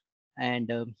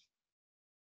 And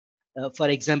for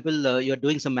example, you're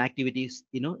doing some activities,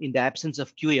 in the absence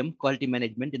of QM, quality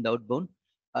management, in the outbound,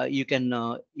 you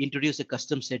can introduce a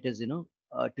custom status,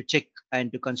 to check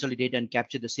and to consolidate and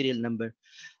capture the serial number,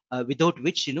 without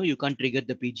which, you can't trigger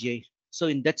the PGI. So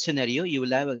in that scenario, you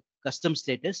will have a custom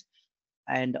status,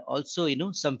 and also,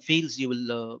 some fields you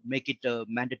will make it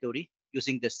mandatory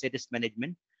using the status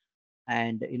management,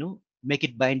 and, make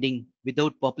it binding.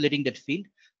 Without populating that field,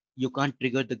 you can't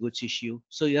trigger the goods issue.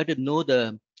 So you have to know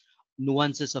the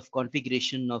nuances of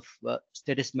configuration of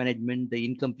status management, the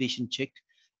incompletion check,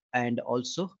 and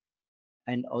also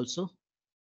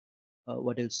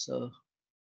what else?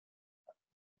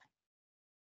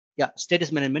 Yeah,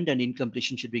 status management and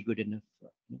incompletion should be good enough.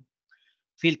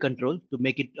 Field control to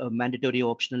make it mandatory,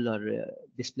 optional, or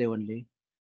display only.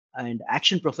 And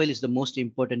action profile is the most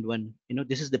important one.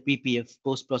 This is the PPF,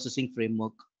 post processing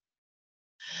framework.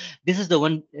 This is the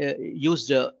one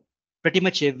used pretty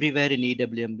much everywhere in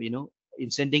EWM.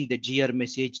 In sending the GR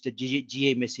message, the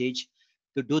GA message,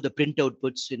 to do the print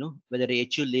outputs, whether a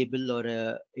HU label or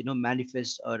a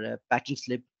manifest or a packing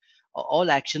slip,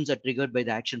 all actions are triggered by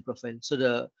the action profile.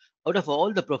 So out of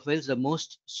all the profiles, the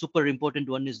most super important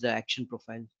one is the action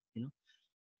profile.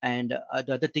 And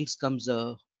the other things comes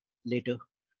later.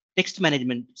 Text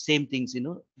management, same things.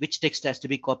 Which text has to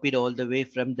be copied all the way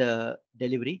from the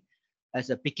delivery as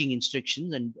a picking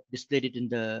instructions and displayed it in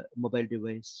the mobile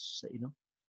device.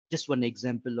 Just one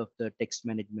example of the text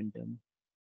management.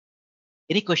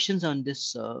 Any questions on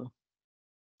this?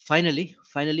 Finally,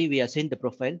 we assign the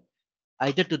profile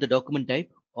either to the document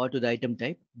type or to the item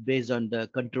type based on the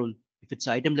control. If it's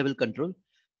item level control,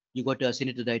 you got to assign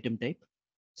it to the item type.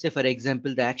 Say, for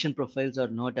example, the action profiles are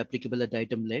not applicable at the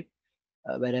item level,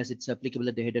 whereas it's applicable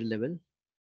at the header level.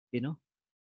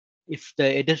 If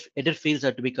the header fields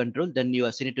are to be controlled, then you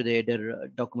assign it to the header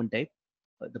document type,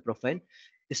 the profile.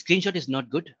 The screenshot is not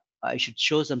good. I should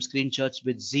show some screenshots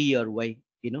with Z or Y,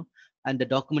 and the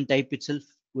document type itself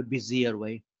would be Z or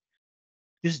Y.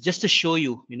 This is just to show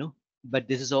you, but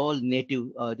this is all native.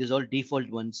 This is all default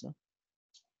ones.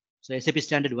 So SAP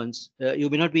standard ones. You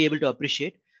may not be able to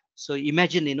appreciate. So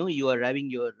imagine, you are having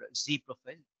your Z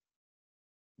profile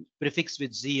prefix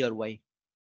with Z or Y.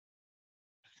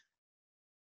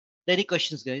 Any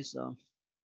questions, guys?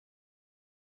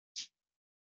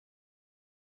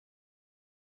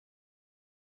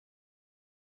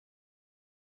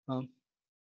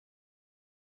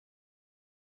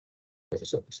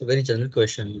 So very general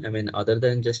question. I mean, other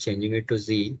than just changing it to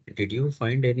Z, did you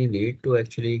find any need to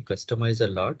actually customize a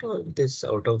lot, or this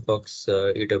out of box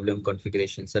EWM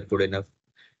configurations are good enough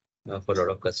for a lot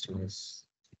of customers?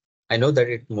 I know that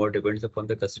it more depends upon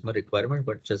the customer requirement,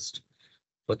 but just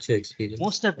what's your experience?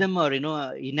 Most of them are,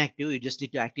 inactive. You just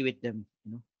need to activate them.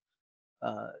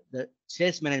 The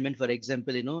sales management, for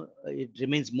example, it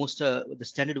remains the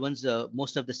standard ones.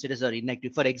 Most of the status are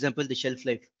inactive. For example, the shelf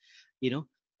life, you know,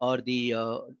 or the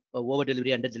over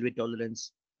delivery, under delivery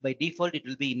tolerance. By default, it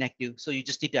will be inactive. So you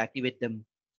just need to activate them.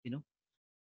 You know,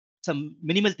 some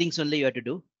minimal things only you have to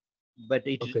do, but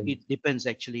it depends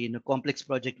actually. In a complex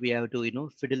project, we have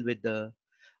to fiddle with the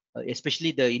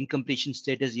especially the incompletion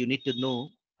status. You need to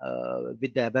know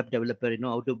with the ABAP developer,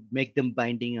 how to make them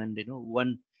binding and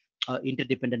one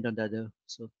interdependent on the other.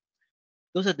 So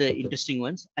those are the interesting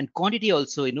ones. And quantity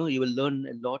also, you will learn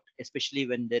a lot, especially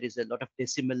when there is a lot of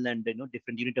decimal and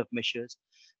different unit of measures.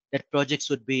 That projects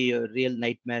would be a real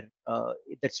nightmare.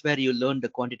 That's where you learn the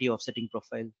quantity offsetting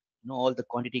profile, all the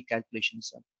quantity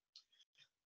calculations.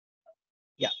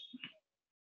 Yeah.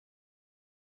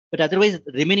 But otherwise,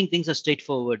 remaining things are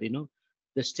straightforward.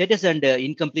 The status and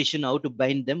incompletion, how to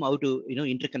bind them, how to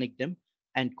interconnect them,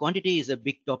 and quantity is a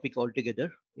big topic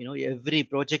altogether. Every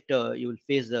project you will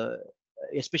face,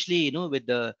 especially with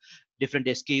the different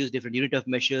SKUs, different unit of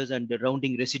measures, and the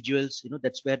rounding residuals.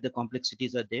 That's where the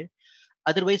complexities are there.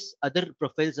 Otherwise, other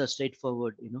profiles are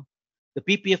straightforward. The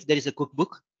PPF, there is a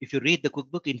cookbook. If you read the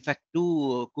cookbook, in fact,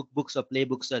 two cookbooks or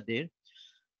playbooks are there.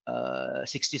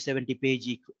 60-70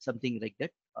 page, something like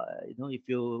that. If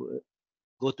you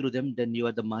go through them, then you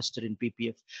are the master in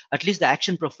PPF. At least the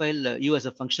action profile, you as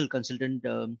a functional consultant,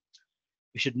 you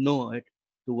should know it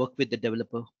to work with the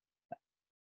developer.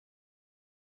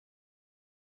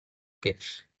 Okay.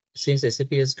 Since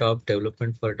SAP has stopped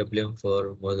development for WM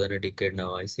for more than a decade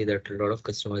now, I see that a lot of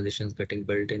customizations getting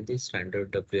built in the standard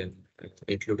WM,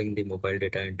 including the mobile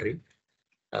data entry.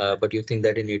 But you think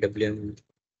that in EWM,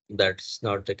 that's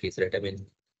not the case, right? I mean,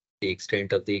 the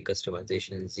extent of the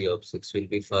customizations, the objects will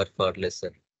be far, far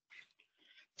lesser.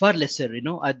 Far lesser,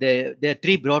 there are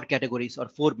three broad categories, or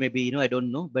four maybe, I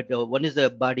don't know. But one is the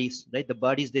bodies, right? The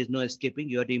bodies, there's no escaping.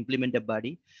 You have to implement a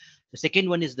body. The second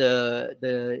one is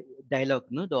the dialogue,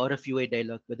 the RFUI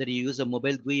dialogue. Whether you use a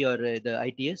mobile GUI or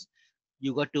the ITS,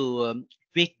 you got to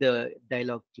tweak the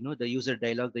dialogue, the user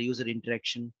dialogue, the user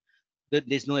interaction.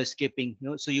 There's no escaping.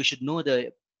 So you should know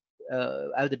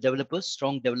have the developers,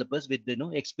 strong developers with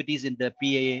expertise in the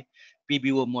PAA,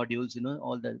 PBO modules,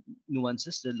 all the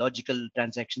nuances, the logical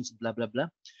transactions, blah blah blah.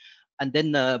 And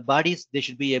then bodies, they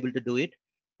should be able to do it.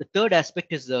 The third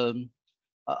aspect is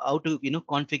how to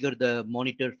configure the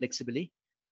monitor flexibly,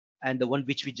 and the one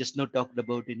which we just now talked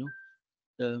about,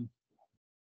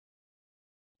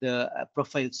 the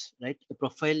profiles, right? The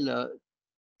profile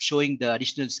showing the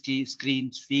additional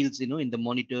screens, fields, in the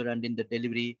monitor and in the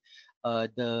delivery.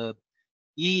 The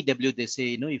EW, they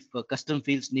say, if custom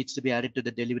fields needs to be added to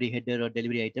the delivery header or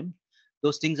delivery item,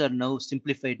 those things are now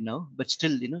simplified now, but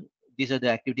still, these are the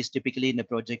activities typically in a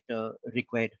project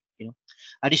required,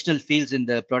 additional fields in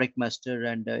the product master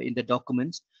and in the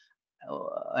documents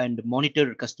and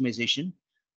monitor customization,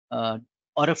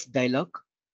 RF dialogue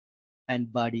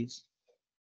and bodies.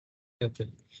 Okay.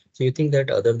 So you think that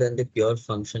other than the pure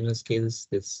functional skills,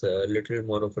 it's a little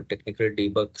more of a technical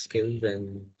debug skill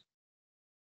and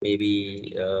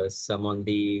maybe some on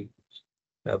the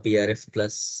BRF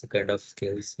plus kind of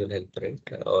skills will help, right?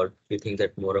 Or do you think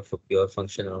that more of a pure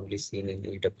function only seen in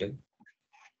EWM?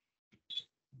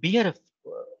 BRF,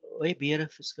 why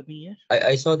BRF is coming here?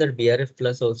 I saw that BRF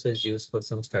plus also is used for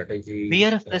some strategy.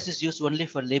 BRF plus is used only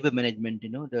for labor management,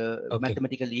 the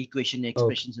mathematical equation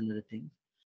expressions and other things.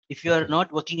 If you are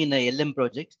not working in a LM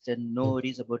project, then no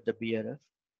worries about the BRF.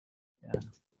 Yeah.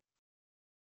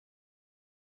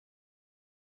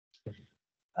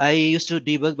 I used to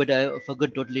debug, but I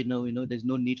forgot totally now. There's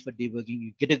no need for debugging.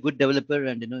 You get a good developer,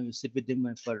 and you sit with him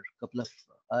for a couple of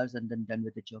hours, and then done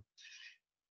with the job.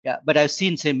 Yeah, but I've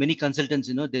seen, say, many consultants.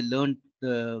 They learned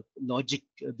the logic,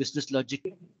 business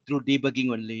logic through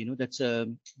debugging only. That's a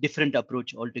different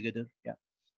approach altogether. Yeah.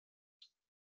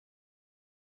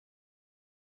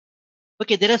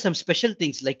 Okay, there are some special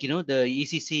things like the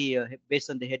ECC based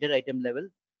on the header item level.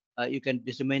 You can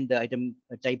determine the item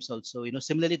types also.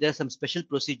 Similarly, there are some special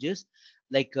procedures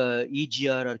like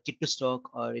EGR or kit to stock,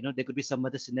 or there could be some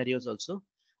other scenarios also.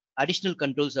 Additional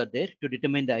controls are there to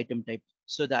determine the item type.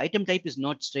 So the item type is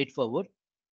not straightforward,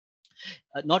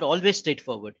 not always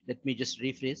straightforward. Let me just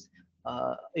rephrase.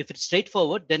 If it's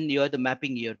straightforward, then you are the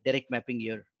mapping year, direct mapping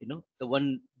year. The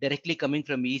one directly coming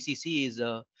from ECC is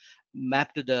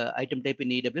map to the item type in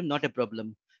EWM, not a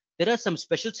problem. There are some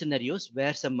special scenarios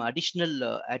where some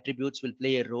additional attributes will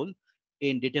play a role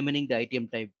in determining the item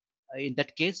type. In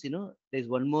that case, there's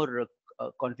one more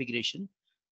configuration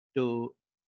to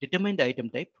determine the item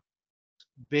type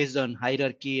based on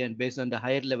hierarchy and based on the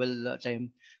higher level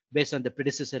time, based on the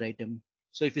predecessor item.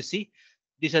 So if you see,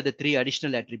 these are the three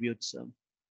additional attributes.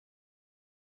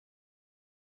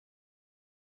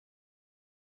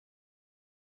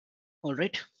 All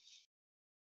right.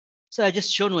 So I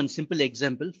just shown one simple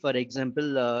example. For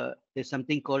example, there's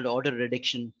something called order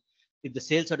reduction. If the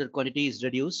sales order quantity is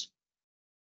reduced,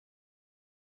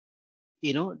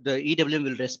 the EWM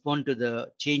will respond to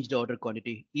the changed order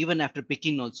quantity. Even after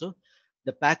picking also,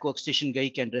 the pack workstation guy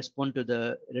can respond to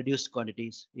the reduced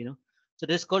quantities, So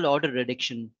this is called order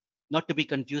reduction, not to be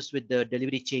confused with the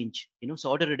delivery change, So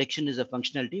order reduction is a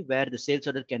functionality where the sales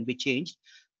order can be changed,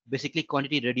 basically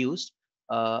quantity reduced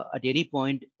at any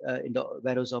point in the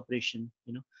warehouse operation,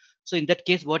 So in that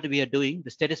case, what we are doing,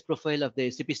 the status profile of the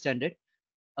SAP standard,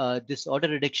 this order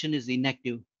reduction is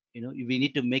inactive, we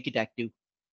need to make it active.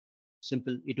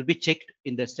 Simple. It will be checked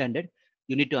in the standard.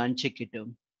 You need to uncheck it.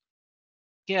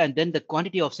 Okay, and then the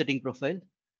quantity offsetting profile.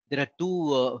 There are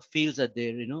two fields are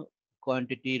there.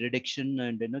 Quantity reduction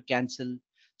and cancel.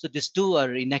 So these two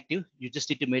are inactive. You just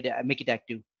need to make it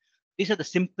active. These are the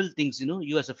simple things.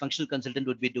 You as a functional consultant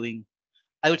would be doing.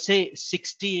 I would say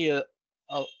 40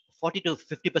 to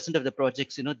 50% of the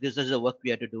projects. This is the work we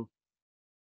have to do.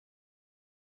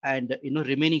 And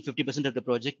remaining 50% of the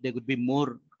project, there could be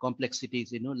more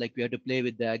complexities, like we have to play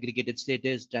with the aggregated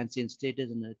status, transient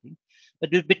status, and everything.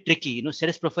 But it's a bit tricky.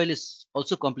 Status profile is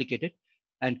also complicated,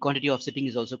 and quantity offsetting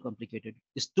is also complicated.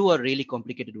 These two are really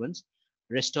complicated ones.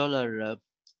 Rest all are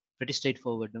pretty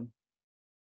straightforward.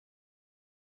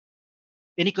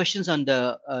 Any questions on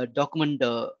the document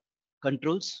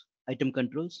controls, item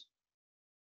controls?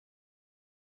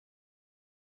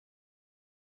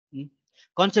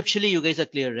 Conceptually, you guys are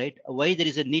clear, right? Why there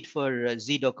is a need for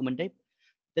Z document type?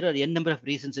 There are n number of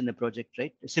reasons in the project,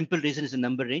 right? A simple reason is a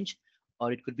number range,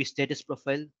 or it could be status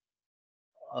profile,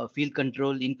 field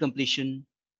control, incompletion.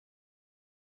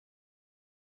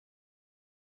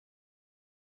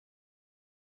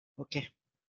 Okay.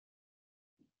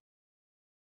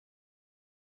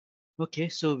 Okay,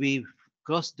 so we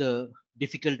crossed the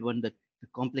difficult one, the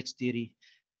complex theory.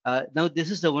 Now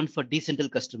this is the one for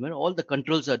decentral customer. All the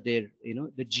controls are there,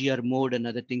 the GR mode and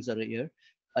other things are here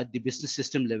at the business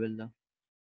system level now.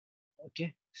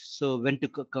 Okay, so when to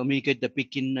communicate the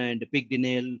pick in and the pick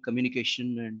denial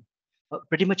communication and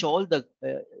pretty much all the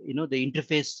the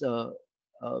interface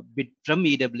bit from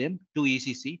EWM to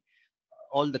ECC,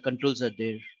 all the controls are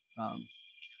there.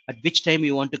 At which time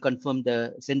you want to confirm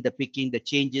send the picking, the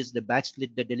changes, the batch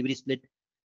split, the delivery split,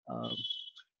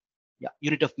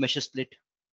 unit of measure split.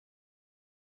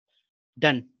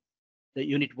 Done. The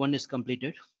unit 1 is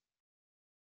completed.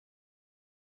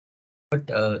 But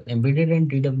embedded and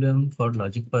DWM for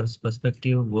logic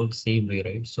perspective works same way,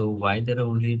 right? So why there are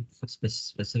only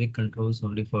specific controls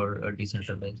only for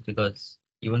decentralized? Because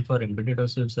even for embedded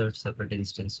also it's a separate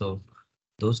instance. So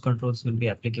those controls will be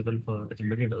applicable for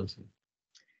embedded also.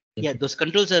 Yeah, those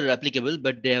controls are applicable,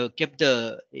 but they have kept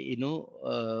the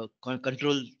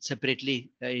control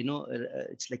separately.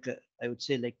 It's like I would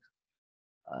say like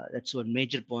that's one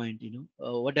major point.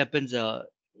 What happens?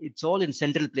 It's all in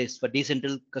central place for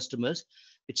decentral customers.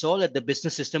 It's all at the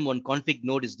business system. One config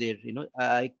node is there.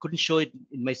 I couldn't show it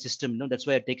in my system. That's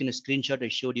why I've taken a screenshot. I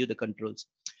showed you the controls.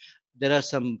 There are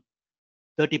some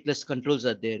 30 plus controls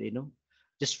are there.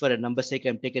 Just for a number sake,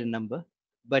 I'm taking a number.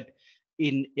 But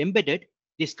in embedded,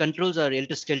 these controls are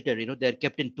helter-skelter. They're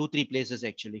kept in 2-3 places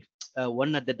actually.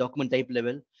 One at the document type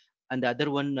level, and the other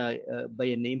one by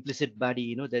an implicit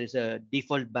body. There is a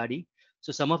default body.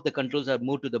 So some of the controls are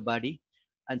moved to the body,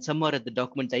 and some are at the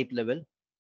document type level.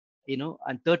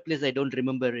 And third place I don't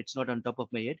remember. It's not on top of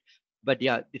my head, but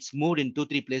yeah, it's moved in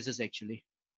 2-3 places actually.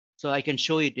 So I can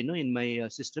show it, in my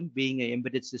system, being an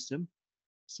embedded system.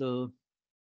 So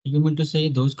you mean to say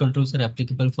those controls are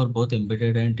applicable for both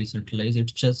embedded and decentralized?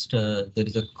 It's just there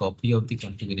is a copy of the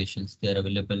configurations. They are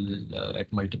available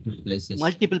at multiple places.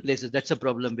 Multiple places. That's a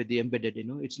problem with the embedded.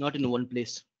 It's not in one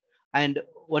place. And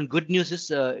one good news is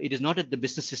it is not at the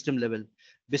business system level.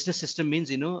 Business system means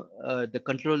the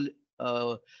control.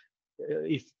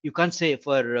 If you can't say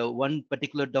for one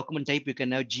particular document type you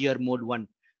can have GR mode 1,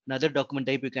 another document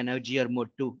type you can have GR mode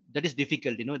 2. That is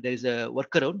difficult. There is a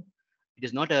workaround. It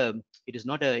is not a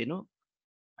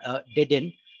dead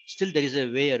end. Still there is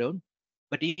a way around,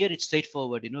 but here it's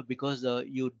straightforward, because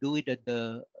you do it at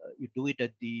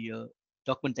the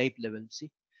document type level.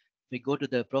 See, we go to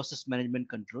the process management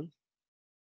control.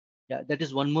 Yeah, that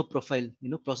is one more profile,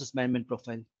 process management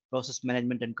profile, process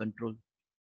management and control.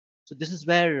 So this is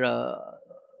where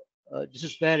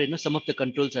some of the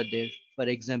controls are there. For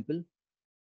example,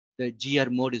 the GR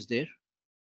mode is there.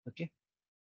 Okay,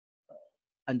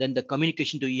 and then the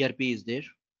communication to ERP is there.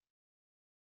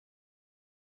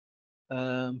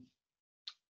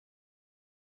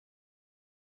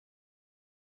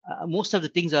 Most of the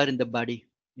things are in the body,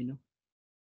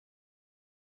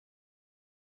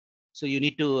 so you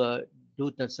need to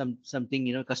do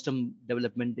something, custom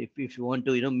development if you want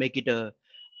to, make it a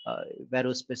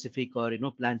warehouse specific or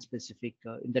plant specific.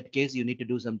 In that case, you need to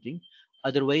do something.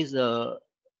 Otherwise,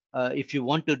 if you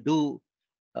want to do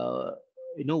uh,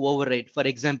 override. For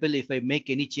example, if I make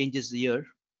any changes here,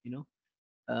 you know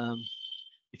um,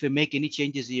 if I make any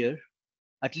changes here,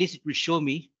 at least it will show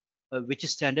me which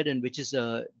is standard and which is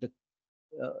the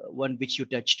one which you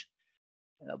touched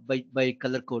by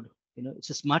color code. It's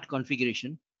a smart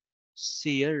configuration.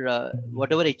 See here,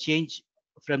 whatever I change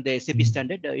from the SAP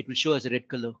standard, it will show as a red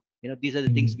color. These are the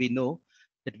things we know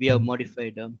that we have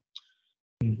modified.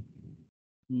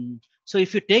 So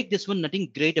if you take this one,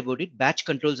 nothing great about it. Batch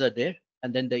controls are there,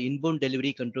 and then the inbound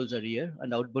delivery controls are here,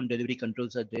 and outbound delivery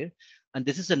controls are there. And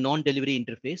this is a non-delivery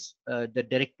interface. The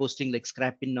direct posting like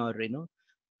scrapping or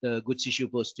the goods issue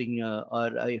posting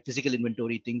or physical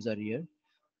inventory things are here.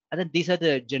 And then these are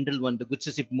the general one. The goods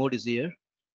receipt mode is here,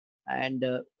 and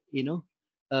the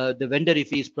vendor, if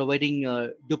he is providing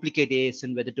duplicate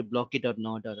ASN, whether to block it or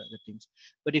not, or other things.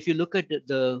 But if you look at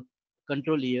the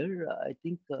control here, I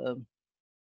think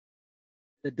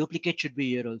the duplicate should be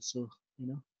here also.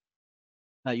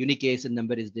 Unique ASN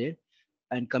number is there,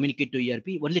 and communicate to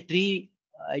ERP. Only 3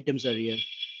 items are here.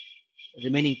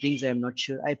 Remaining things I am not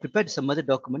sure. I prepared some other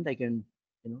document. I can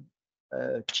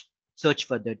search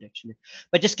for that actually.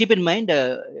 But just keep in mind,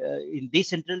 in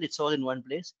decentral, it's all in one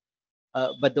place.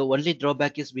 But the only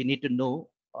drawback is we need to know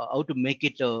how to make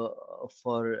it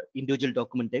for individual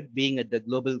document type, being at the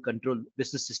global control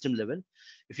business system level.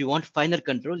 If you want finer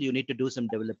control, you need to do some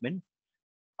development.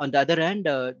 On the other hand,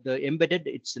 the embedded,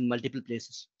 it's in multiple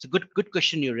places. It's a good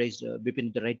question you raised, Bipin,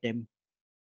 at the right time.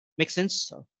 Makes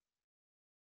sense?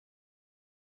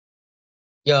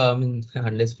 Yeah, I mean,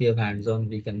 unless we have hands-on,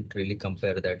 we can really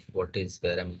compare that what is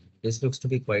where. I mean, this looks to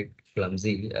be quite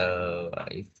clumsy,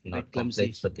 if not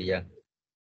complex, but yeah.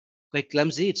 Quite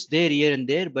clumsy. It's there here and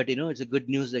there, but it's a good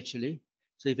news actually.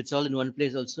 So if it's all in one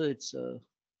place, also it's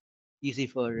easy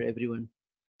for everyone.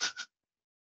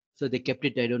 So they kept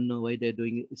it. I don't know why they're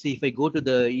doing it. See, if I go to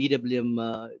the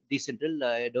EWM decentral,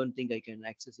 I don't think I can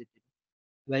access it.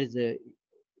 Where is the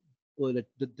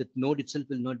that node itself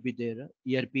will not be there.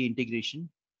 ERP integration.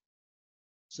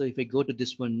 So if I go to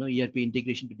this one, no ERP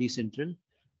integration to decentral,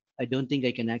 I don't think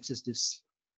I can access this.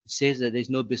 It says that there's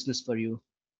no business for you.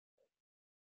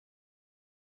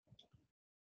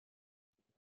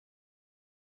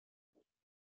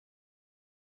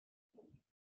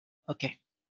 Okay.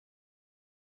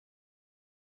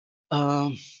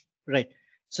 Right.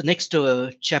 So next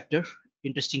chapter,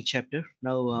 interesting chapter.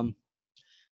 Now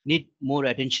need more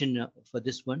attention for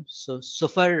this one. So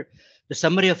far, the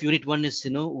summary of unit 1 is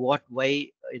what, why,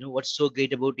 what's so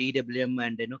great about EWM,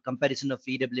 and comparison of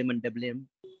EWM and WM.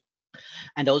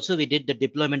 And also we did the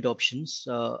deployment options,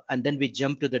 and then we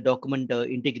jumped to the document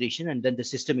integration, and then the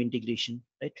system integration.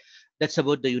 Right. That's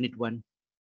about the unit 1.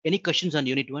 Any questions on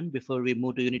unit 1 before we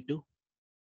move to unit 2?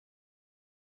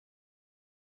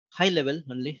 High level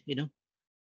only,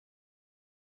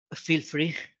 feel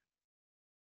free.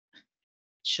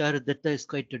 Sharadatta is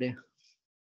quiet today.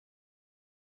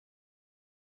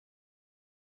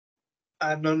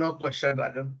 No question,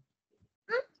 Rajan.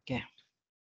 Okay.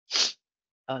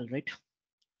 All right.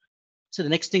 So the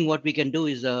next thing what we can do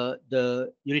is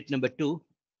the unit number 2,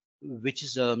 which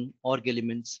is org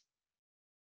elements.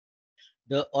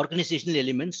 The organizational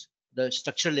elements, the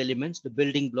structural elements, the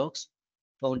building blocks,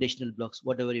 foundational blocks,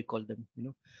 whatever you call them,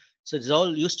 So it's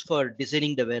all used for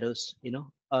designing the warehouse,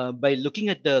 by looking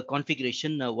at the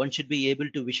configuration, one should be able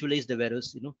to visualize the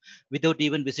warehouse, without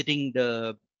even visiting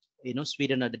the,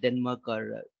 Sweden or the Denmark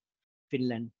or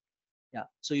Finland. Yeah.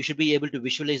 So you should be able to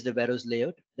visualize the warehouse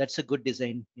layout. That's a good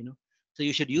design, So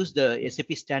you should use the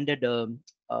SAP standard,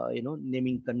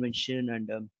 naming convention,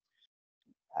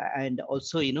 and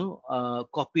also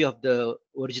copy of the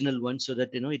original one, so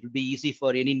that it will be easy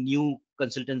for any new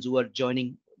consultants who are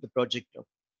joining the project.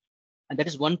 And that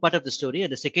is one part of the story.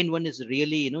 And the second one is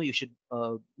really you should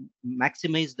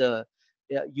maximize the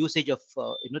usage of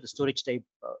the storage type,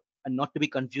 and not to be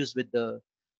confused with the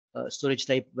storage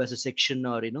type versus section,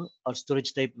 or or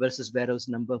storage type versus warehouse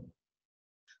number.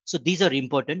 So these are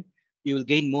important. You will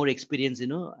gain more experience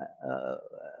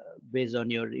based on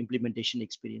your implementation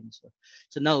experience.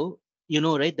 So now,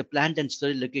 right, the plant and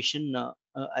storage location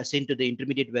assigned to the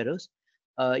intermediate warehouse.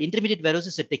 Intermediate warehouse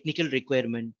is a technical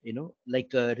requirement,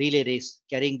 like a relay race,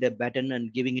 carrying the baton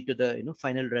and giving it to the,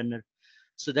 final runner.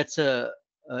 So that's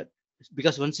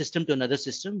because one system to another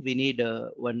system, we need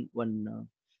one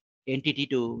entity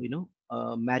to,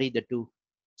 marry the two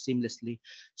seamlessly.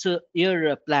 So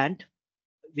your plant,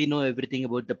 we know everything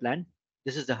about the plant.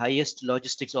 This is the highest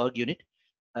logistics org unit,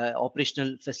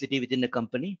 operational facility within the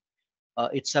company.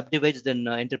 It subdivides the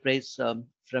enterprise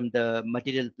from the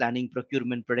material planning,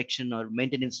 procurement, production, or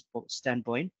maintenance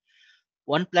standpoint.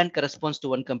 One plant corresponds to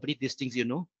one company. These things,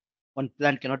 one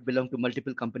plant cannot belong to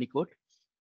multiple company code.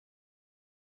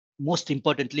 Most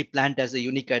importantly, plant has a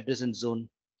unique address and zone.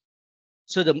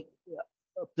 So the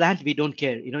plant, we don't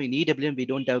care. In EWM, we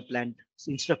don't have plant.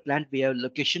 So instead of plant, we have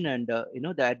location, and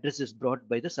the address is brought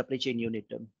by the supply chain unit.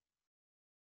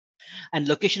 And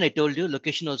location, I told you,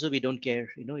 location also we don't care.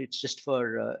 It's just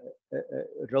for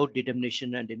route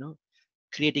determination and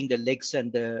creating the legs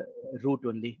and the route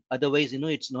only. Otherwise,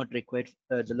 it's not required.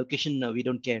 The location we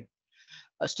don't care.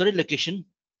 Storage location,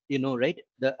 right?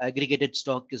 The aggregated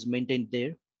stock is maintained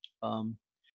there,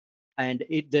 and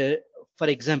for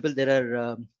example, there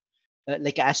are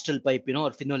like Astral pipe,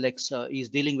 or Finolex is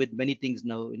dealing with many things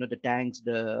now. The tanks,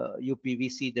 the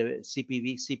UPVC, the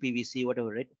CPVC, whatever,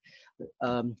 right?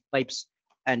 Pipes,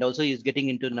 and also is getting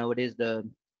into nowadays the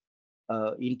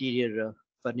interior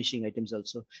furnishing items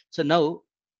also. So now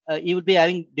you would be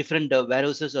having different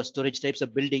warehouses or storage types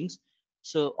of buildings.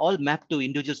 So all mapped to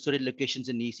individual storage locations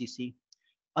in ECC.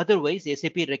 Otherwise,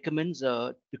 SAP recommends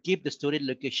to keep the storage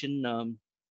location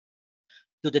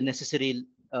to the necessary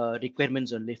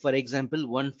requirements only. For example,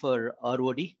 one for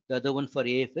ROD, the other one for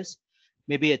AFS,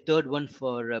 maybe a third one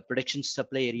for production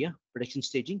supply area, production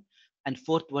staging, and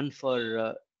fourth one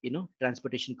for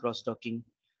transportation cross-docking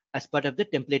as part of the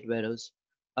template warehouse.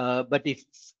 But if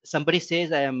somebody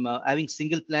says I am having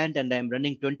single plant and I am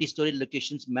running 20 storage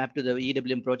locations mapped to the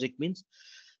EWM project, means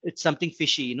it's something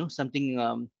fishy,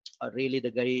 something really the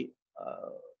guy,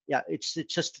 yeah, it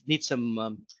just needs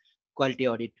some quality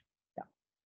audit.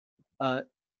 Yeah.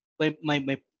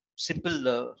 My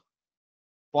simple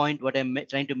point, what I'm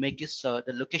trying to make is the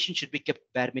location should be kept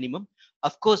bare minimum.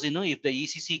 Of course, if the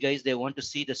ECC guys, they want to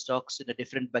see the stocks in a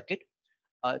different bucket,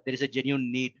 there is a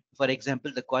genuine need. For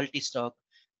example, the quality stock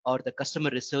or the customer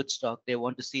research stock, they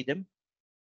want to see them.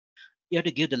 You have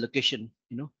to give the location,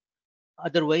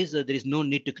 Otherwise, there is no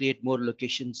need to create more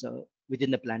locations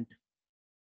within the plant.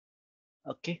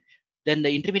 Okay. Then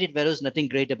the intermediate warehouse, nothing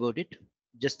great about it.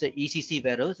 Just the ECC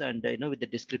warehouse and, with the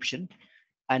description.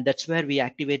 And that's where we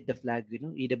activate the flag,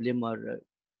 EWM or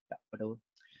whatever.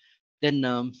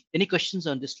 Then any questions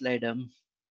on this slide?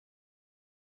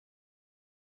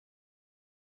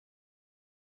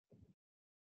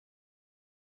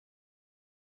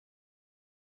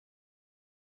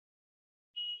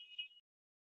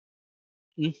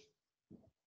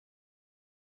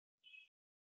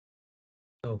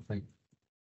 Oh, fine.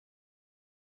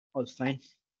 All fine.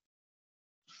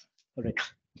 All right.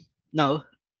 Now,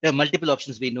 there are multiple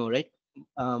options we know, right?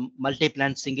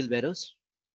 Multi-plant single warehouse.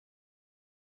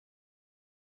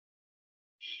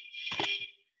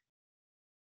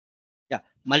 Yeah,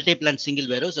 multi-plant single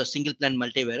warehouse or single plant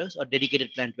multi-warehouse or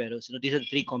dedicated plant warehouse. These are the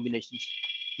three combinations.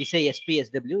 We say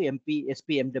SPSW,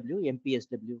 SPMW,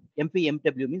 MPSW.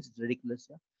 MPMW means it's ridiculous.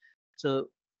 Yeah? So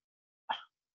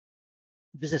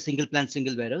this is a single plant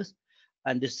single warehouse,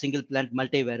 and this single plant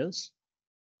multi-warehouse.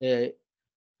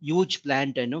 Huge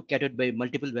plant, catered by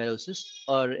multiple warehouses,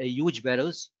 or a huge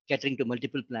warehouse catering to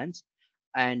multiple plants,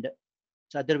 and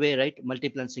it's other way, right?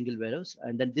 Multi-plant single warehouse,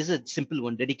 and then this is a simple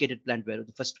one, dedicated plant warehouse,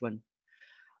 the first one.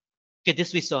 Okay,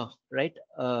 this we saw, right?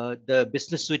 The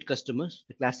business suite customers,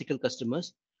 the classical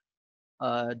customers,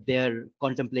 they are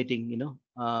contemplating,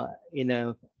 in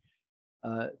a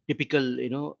typical,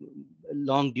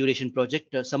 long duration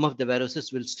project. Some of the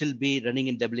warehouses will still be running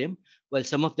in WM, while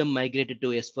some of them migrated to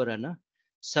S4HANA.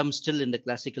 Some still in the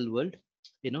classical world,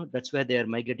 that's where they are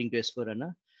migrating to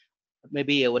S4HANA.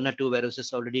 Maybe one or two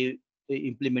warehouses already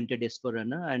implemented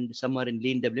S4HANA, and some are in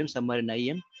lean WM, some are in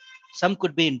IM, some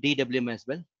could be in DWM as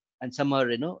well, and some are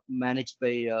managed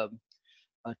by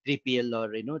 3PL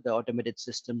or the automated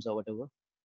systems or whatever.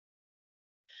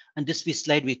 And this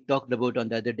slide we talked about on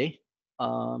the other day.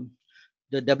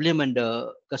 The WM and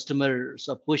customers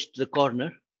are pushed to the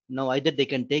corner. Now either they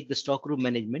can take the stockroom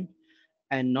management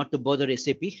and not to bother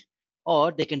SAP,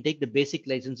 or they can take the basic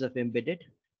license of embedded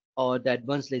or the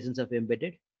advanced license of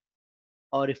embedded,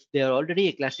 or if they are already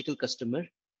a classical customer,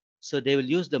 so they will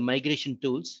use the migration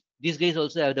tools. These guys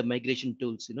also have the migration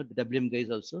tools, the WM guys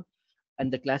also.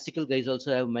 And the classical guys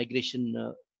also have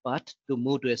migration path to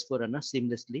move to S4HANA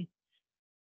seamlessly.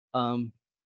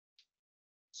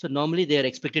 So normally they are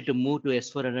expected to move to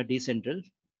S4HANA decentral,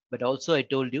 but also I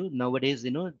told you nowadays,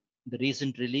 the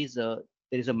recent release, there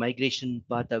is a migration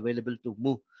path available to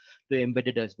move to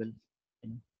embedded as well,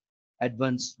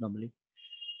 advanced normally.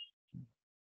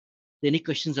 Any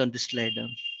questions on this slide?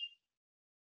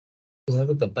 You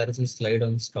have a comparison slide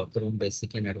on stockroom,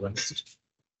 basic and advanced.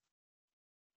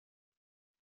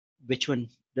 Which one?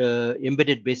 The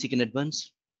embedded, basic, and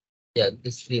advanced? Yeah,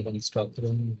 this three one: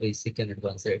 stockroom, basic, and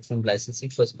advanced. Right? From licensing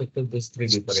perspective, these three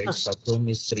different. Stockroom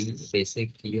is free,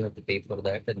 basic you have to pay for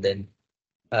that, and then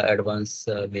advanced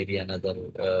maybe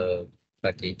another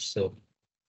package. So,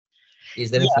 is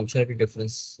there a functionality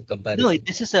difference comparison? No,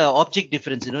 this is a object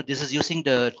difference. This is using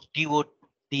the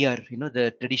TOTR.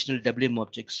 The traditional WM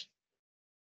objects.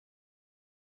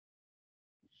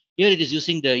 Here it is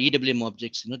using the EWM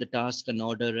objects. The task and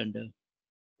order, and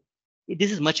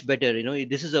this is much better.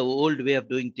 This is an old way of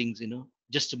doing things.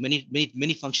 Just many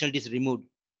functionalities removed,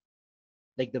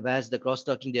 like the VAS, the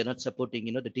cross-docking, they are not supporting.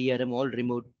 The TRM all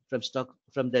removed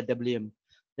from the WM.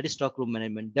 That is stockroom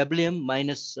management. WM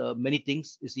minus many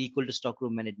things is equal to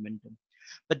stockroom management.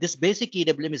 But this basic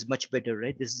EWM is much better,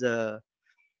 right? This is a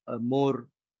more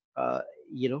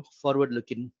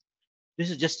forward-looking.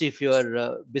 This is just if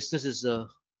your business is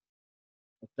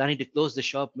planning to close the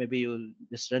shop, maybe you'll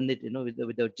just run it,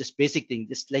 with just basic thing,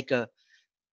 just like a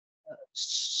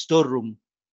storeroom.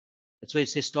 That's why it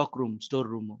says stockroom,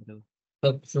 storeroom, or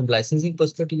whatever. From licensing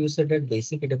perspective, you said that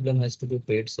basic EWM has to be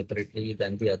paid separately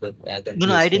than the other.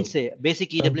 No, I didn't say.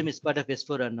 Basic EWM is part of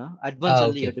S4HANA. Advanced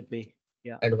only you have to pay.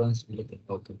 Yeah. Advanced.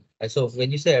 Okay. So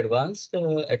when you say advanced,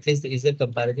 at least is there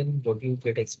comparison? What do you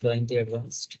get extra in the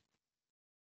advanced?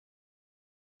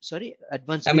 Sorry,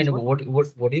 advanced. I mean, what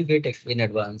do you get in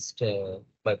advanced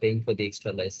by paying for the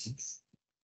extra license?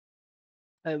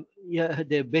 Yeah,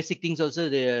 the basic things also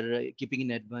they are keeping in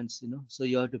advance. So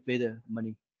you have to pay the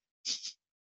money.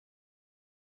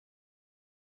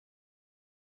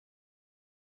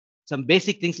 Some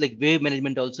basic things like wave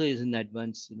management also is in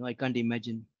advance. I can't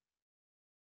imagine.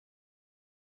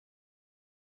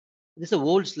 This is a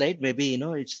old slide. Maybe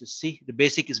it's see the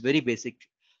basic is very basic.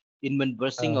 Inbound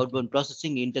processing, outbound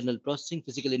processing, internal processing,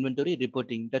 physical inventory,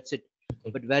 reporting. That's it.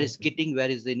 But where is kitting? Where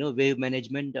is wave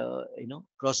management?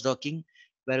 Cross docking.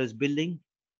 Where is building?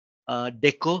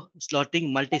 Deco,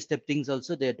 slotting, multi-step things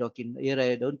also they are talking here.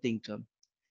 I don't think.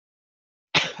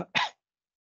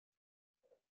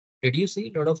 Did you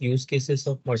see a lot of use cases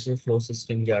of material flow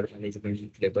system, yard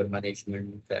management, labor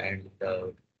management, and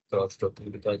cross-docking?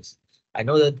 Because I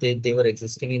know that they were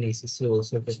existing in ECC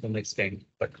also to some extent,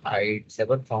 but I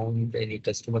never found any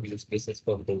customer use cases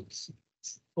for those.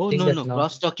 Oh, no.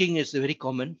 Cross-docking is very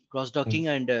common. Cross-docking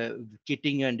and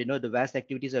kitting and the vast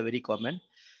activities are very common.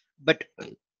 But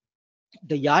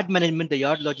the yard management, the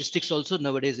yard logistics also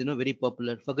nowadays, very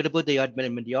popular. Forget about the yard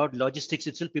management. Yard logistics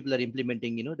itself, people are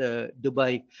implementing, the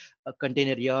Dubai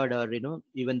container yard, or,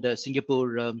 even the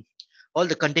Singapore, all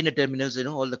the container terminals,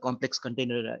 all the complex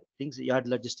container things, yard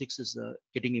logistics is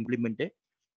getting implemented.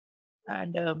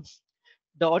 And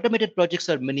the automated projects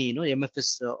are many,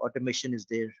 MFS automation is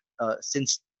there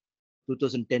since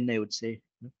 2010, I would say.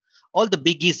 All the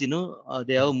biggies,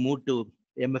 they have moved to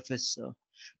MFS.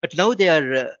 But now they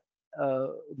are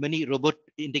many robot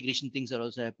integration things are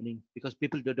also happening because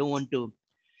people don't want to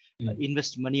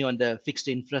invest money on the fixed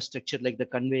infrastructure like the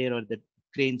conveyor or the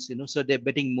cranes, so they're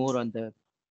betting more on the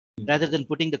rather than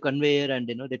putting the conveyor and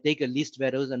they take a leased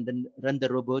warehouse and then run the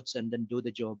robots and then do the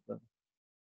job.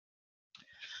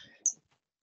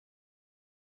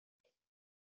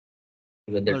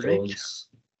 Even the drones.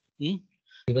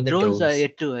 Even the drones are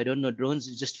yet to. I don't know. Drones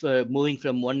is just for moving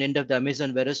from one end of the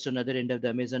Amazon warehouse to another end of the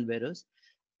Amazon warehouse.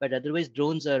 But otherwise,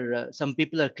 drones are. Some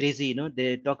people are crazy.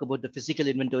 They talk about the physical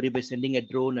inventory by sending a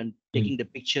drone and taking the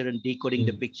picture and decoding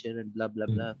the picture and blah blah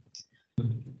blah.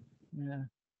 Yeah.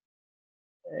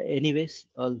 Anyways,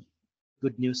 all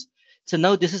good news. So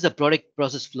now this is a product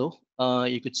process flow.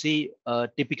 You could see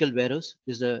typical warehouse.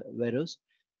 This is a warehouse.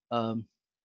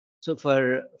 So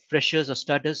for freshers or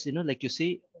starters, like you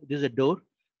see, this is a door,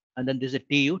 and then there's a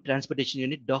TU, transportation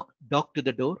unit, dock to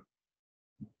the door.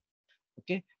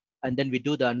 Okay, and then we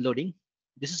do the unloading.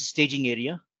 This is a staging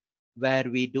area where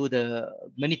we do the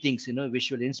many things,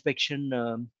 visual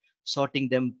inspection, sorting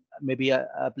them, maybe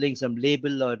applying some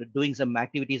label or doing some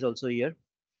activities also here.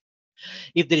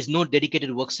 If there is no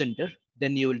dedicated work center,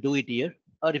 then you will do it here.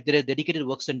 Or if there are dedicated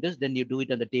work centers, then you do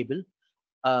it on the table.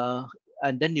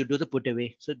 And then you do the put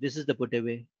away. So this is the put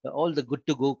away. All the good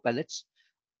to go pallets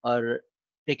are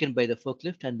taken by the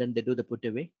forklift and then they do the put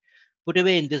away. put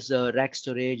away in this rack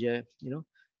storage.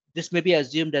 This may be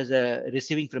assumed as a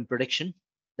receiving from production.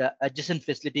 The adjacent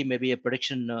facility may be a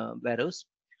production warehouse,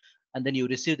 and then you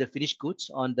receive the finished goods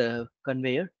on the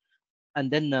conveyor,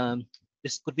 and then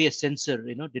this could be a sensor,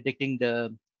 detecting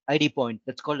the ID point.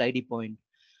 That's called ID point.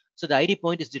 So the ID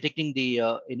point is detecting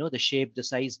the the shape, the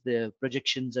size, the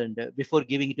projections, and before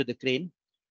giving it to the crane.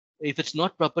 If it's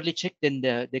not properly checked, then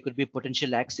there could be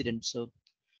potential accident. So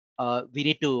we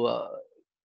need to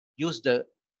use the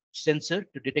sensor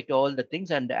to detect all the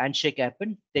things, and the handshake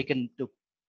happen, taken to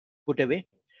put away.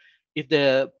 If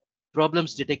the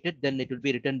problems detected, then it will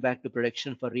be returned back to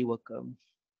production for rework.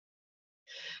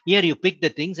 Here you pick the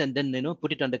things and then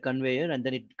put it on the conveyor, and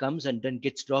then it comes and then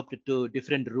gets dropped to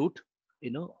different route,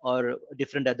 or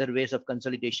different other ways of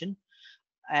consolidation.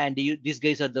 And these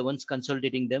guys are the ones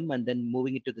consolidating them and then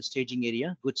moving it to the staging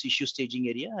area, goods issue staging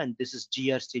area, and this is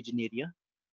GR staging area.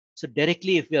 So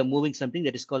directly, if we are moving something,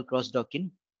 that is called cross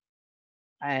docking,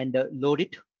 and load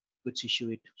it, goods issue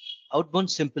it. Outbound,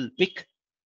 simple: pick,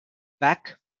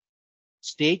 pack,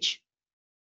 stage,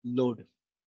 load.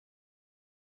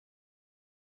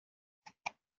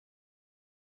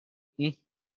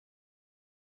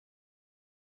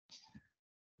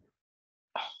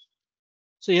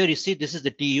 So here you see, this is the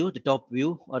TU, the top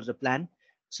view or the plan.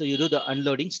 So you do the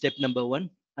unloading, step number 1,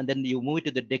 and then you move it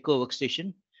to the deco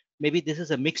workstation. Maybe this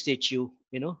is a mixed HU,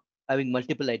 having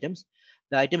multiple items.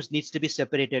 The items needs to be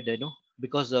separated,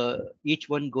 because each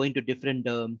one going to different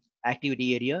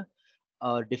activity area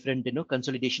or different,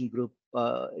 consolidation group.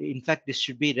 In fact, this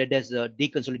should be read as a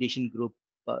deconsolidation group.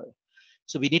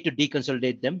 So we need to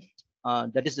deconsolidate them.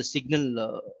 That is the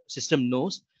signal system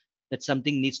knows that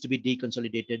something needs to be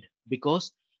deconsolidated,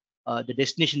 because the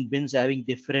destination bins having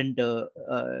different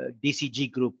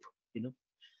DCG group,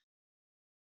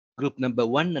 group number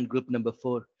 1 and group number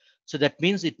 4. So that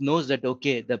means it knows that,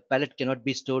 okay, the pallet cannot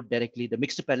be stored directly. The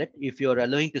mixed pallet, if you're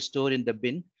allowing to store in the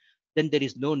bin, then there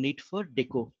is no need for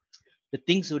deco. The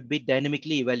things would be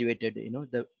dynamically evaluated.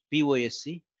 The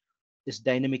POSC is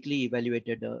dynamically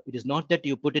evaluated. It is not that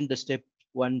you put in the step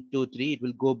 1, 2, 3, it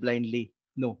will go blindly.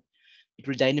 No, it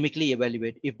will dynamically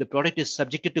evaluate. If the product is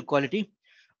subjected to quality,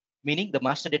 meaning the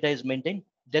master data is maintained,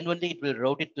 then only it will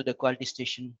route it to the quality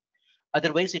station.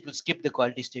 Otherwise, it will skip the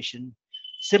quality station.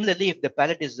 Similarly, if the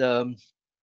pallet is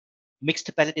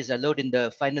mixed pallet is allowed in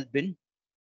the final bin,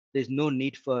 there is no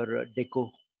need for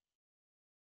deco.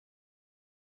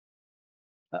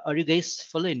 Are you guys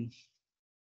following?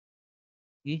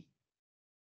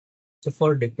 So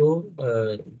for deco,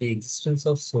 the existence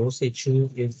of source HU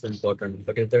is important,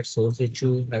 but if that source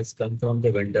HU has come from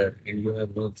the vendor and you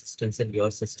have no existence in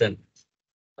your system,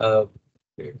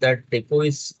 that deco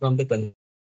is from the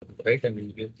right? I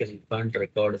mean, you can't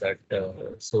record that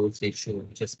source HU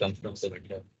which has come from the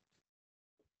vendor.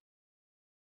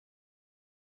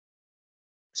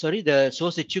 Sorry, the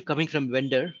source HU coming from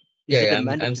vendor.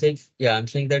 I'm saying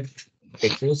that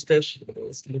deco step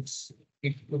looks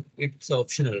it's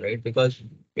optional, right? Because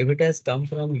if it has come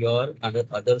from your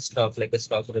other stock, like a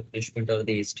stock replenishment or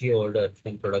the STO order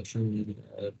from production,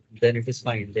 then it is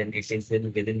fine. Then it is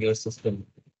within your system.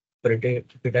 But if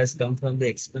it has come from the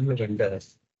external vendor,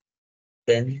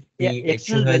 then the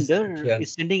external vendor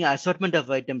is sending assortment of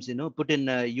items, put in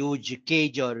a huge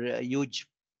cage or a huge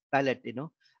pallet,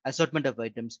 assortment of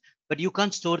items, but you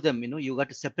can't store them, you got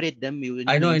to separate them.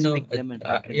 I know.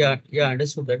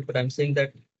 Understood that, but I'm saying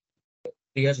that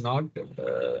we are not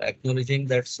acknowledging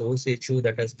that source issue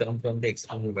that has come from the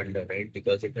external vendor, right?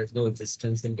 Because it has no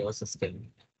existence in your system.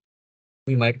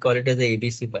 We might call it as a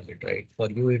ABC pallet, right?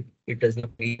 For you, it does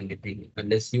not mean anything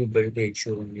unless you build the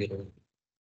issue on your own.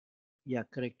 Yeah,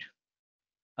 correct.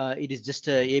 It is just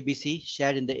a ABC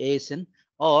shared in the ASN,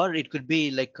 or it could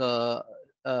be like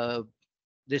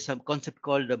there's some concept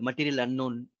called material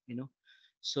unknown,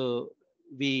 so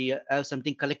we have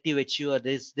something collective HU, or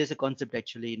there's a concept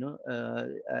actually,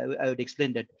 I would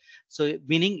explain that. So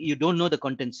meaning you don't know the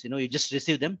contents, you just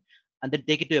receive them and then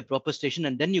take it to a proper station,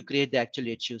 and then you create the actual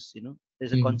HUs,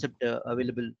 there's a concept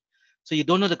available. So you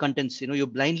don't know the contents, you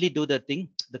blindly do the thing,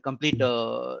 the complete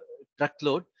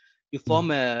truckload. You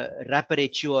form a wrapper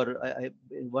HU, or I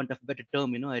want a better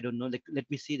term, I don't know. Like, let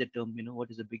me see the term, what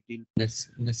is the big deal?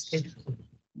 Nested.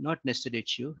 Not nested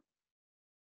HU.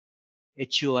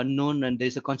 HU unknown, and there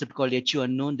is a concept called HU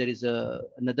unknown. There is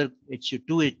another HU,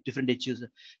 two different HUs.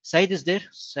 Syed is there.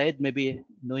 Syed may be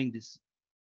knowing this.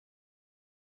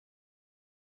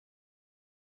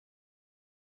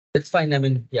 That's fine. I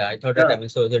mean, I thought that. I mean,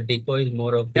 so the deco is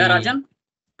more of the.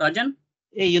 Rajan.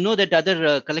 Hey, you know that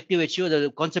other collective HU,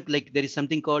 the concept, like there is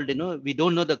something called, we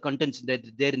don't know the contents that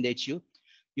there in the HU.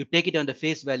 You take it on the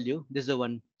face value. This is the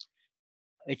one.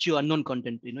 HU unknown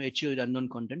content, HU is unknown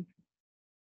content.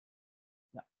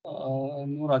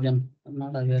 No, Rajan, I'm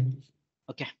not aware.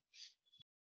 Okay.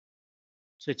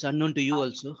 So it's unknown to you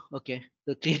also. Okay.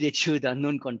 So create HU with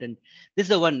unknown content. This is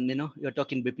the one, you're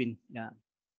talking Bipin. Yeah.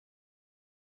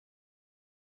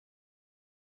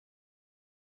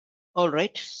 All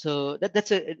right, so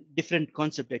that's a different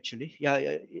concept actually.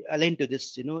 Yeah, aligned to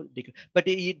this, But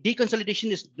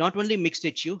deconsolidation is not only mixed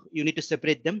HU. You need to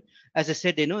separate them. As I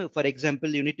said, for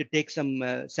example, you need to take some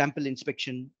sample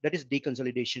inspection. That is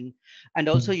deconsolidation, and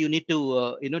also you need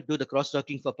to, do the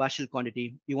cross-docking for partial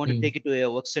quantity. You want to take it to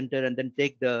a work center and then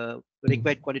take the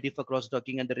required quantity for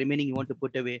cross-docking, and the remaining you want to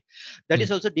put away. That is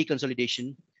also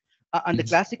deconsolidation. And the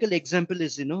classical example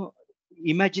is,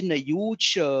 imagine a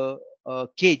huge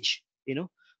cage,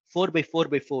 4 by 4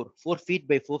 by 4, 4 feet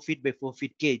by 4 feet by 4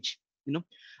 feet cage,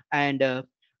 and I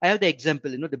have the example,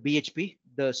 the BHP,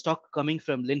 the stock coming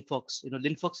from Linfox.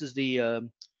 Linfox is the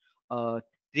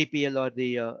 3PL or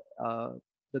the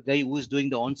guy who is doing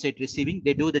the on-site receiving.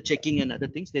 They do the checking and other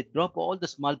things. They drop all the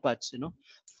small parts,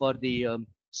 for the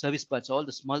service parts, all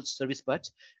the small service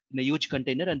parts in a huge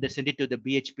container, and they send it to the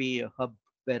BHP hub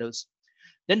warehouse.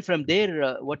 Then from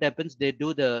there, what happens? They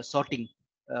do the sorting,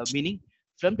 meaning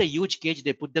from the huge cage,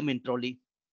 they put them in trolley,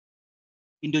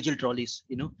 individual trolleys.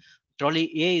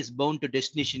 Trolley A is bound to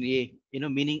destination A,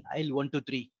 meaning aisle 1 to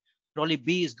 3. Trolley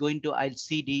B is going to aisle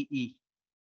C, D, E.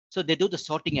 So they do the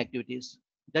sorting activities.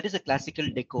 That is a classical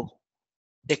deco.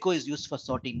 Deco is used for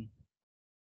sorting.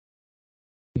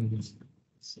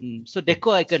 So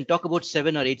deco, I can talk about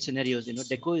 7 or 8 scenarios.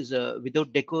 Deco is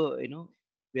without deco,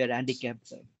 we are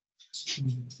handicapped.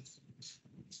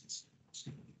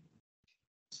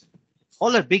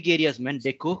 All are big areas, man.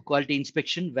 Deco, quality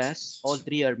inspection, VAS, all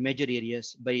three are major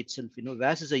areas by itself.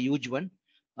 VAS is a huge one.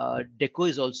 Deco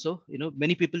is also,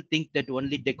 many people think that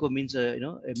only deco means a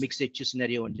mixed HU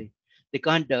scenario only. They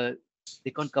can't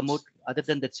come out other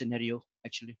than that scenario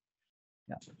actually.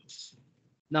 Yeah.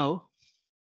 Now,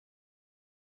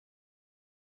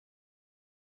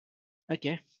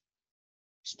 okay,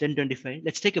 it's 10:25.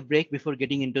 Let's take a break before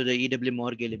getting into the EWM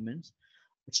org elements.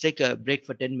 Let's take a break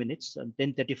for 10 minutes. On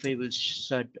 10:35, we'll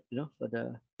start, for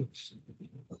the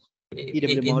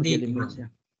EWM org elements. Yeah.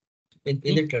 In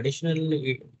the traditional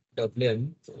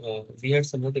EWM, we had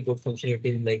some of the good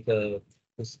functionalities like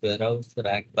this warehouse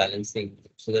rack balancing,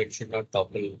 so that it should not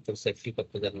topple for safety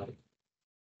purpose or not.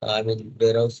 I mean,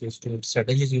 warehouse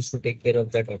strategies used to take care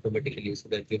of that automatically, so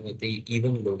that you have the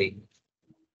even loading.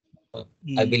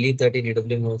 I believe that in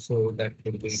EWM also that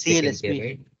would be taken care,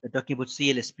 right? We're talking about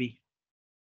CLSP.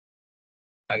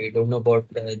 I don't know about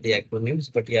the acronyms,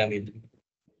 but yeah, I mean,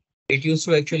 it used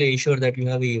to actually ensure that you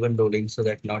have even loading, so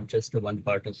that not just the one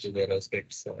part of the warehouse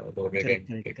gets loaded,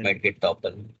 and it might get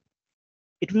toppled.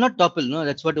 It will not topple, no.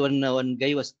 That's what one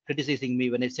guy was criticizing me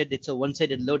when I said it's a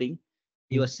one-sided loading.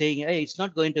 He was saying, hey, it's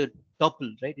not going to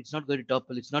topple, right? It's not going to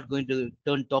topple. It's not going to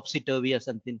turn topsy-turvy or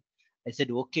something. I said,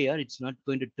 okay, it's not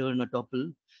going to turn or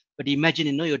topple. But imagine,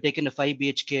 you're taking a 5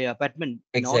 BHK apartment,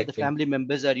 and all the family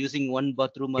members are using one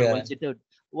bathroom or one sit-out.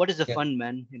 What is the fun,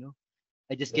 man?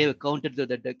 I just gave a counter to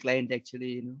the client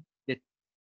actually, But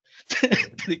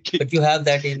you have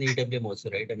that in EWM also,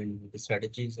 right? I mean, the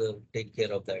strategies take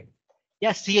care of that.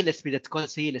 Yeah, CLSP. That's called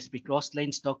CLSP,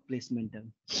 cross-line stock placement.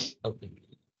 Okay.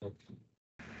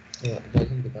 Yeah,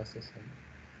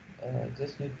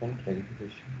 just need one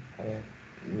clarification.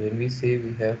 When we say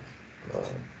we have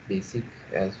basic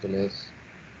as well as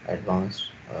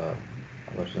advanced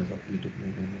versions of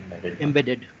EWM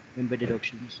and embedded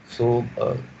options. So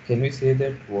can we say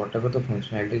that whatever the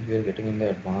functionalities we are getting in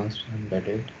the advanced and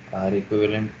embedded are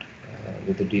equivalent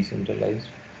with the decentralized,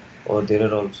 or there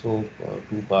are also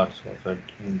two parts of it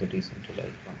in the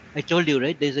decentralized one? I told you,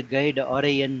 right? There's a guide,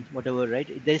 RIN, whatever,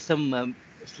 right? There's some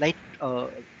slight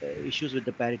issues with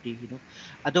the parity,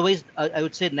 Otherwise, I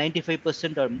would say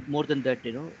 95% or more than that,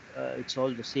 it's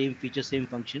all the same features, same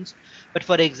functions. But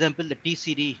for example, the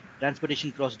TCD,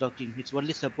 transportation cross-docking, it's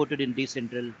only supported in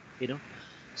decentral,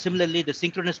 Similarly, the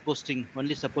synchronous posting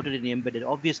only supported in embedded,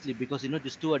 obviously, because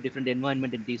these two are different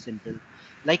environment in decentral.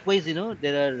 Likewise,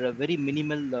 there are very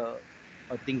minimal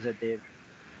things are there.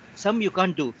 Some you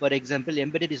can't do. For example,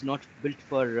 embedded is not built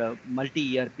for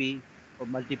multi ERP or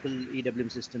multiple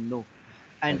EWM system. No,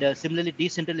 and similarly,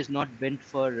 decentral is not meant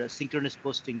for synchronous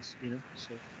postings.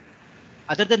 So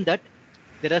other than that,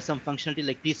 there are some functionality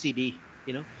like TCD,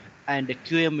 and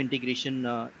QM integration.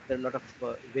 There are a lot of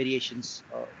variations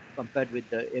compared with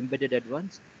the embedded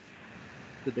advanced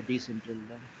to the decentral.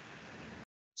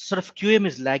 Sort of QM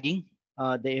is lagging.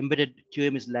 The embedded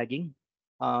QM is lagging,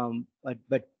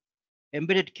 but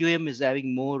embedded QM is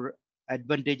having more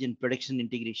advantage in production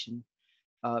integration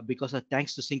because of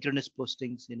thanks to synchronous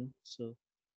postings, so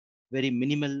very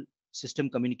minimal system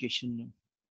communication,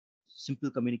 simple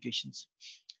communications.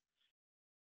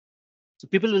 So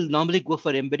people will normally go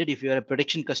for embedded if you are a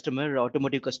production customer,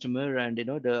 automotive customer, and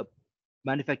the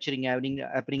manufacturing happening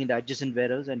in the adjacent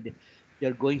warehouse, and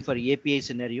you're going for API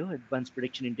scenario, advanced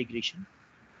production integration,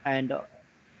 and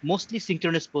mostly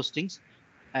synchronous postings,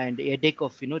 and a deck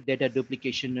of data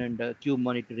duplication and queue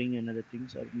monitoring and other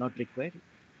things are not required.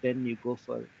 Then you go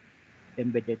for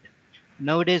embedded.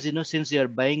 Nowadays, since you are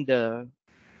buying the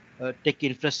tech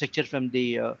infrastructure from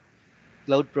the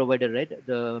cloud provider, right?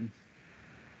 The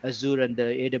Azure and the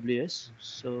AWS.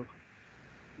 So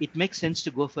it makes sense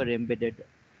to go for embedded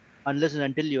unless and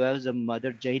until you have some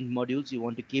other giant modules, you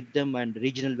want to keep them and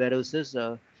regional warehouses,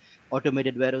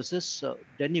 automated warehouses,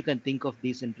 then you can think of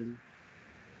decentral.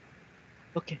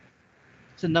 Okay.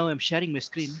 So now I'm sharing my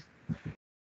screen.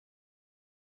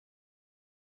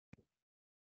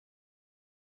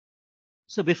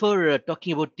 So before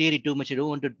talking about theory too much, I don't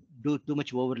want to do too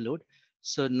much overload.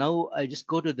 So now I just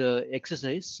go to the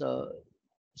exercise.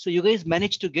 So you guys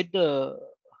managed to get the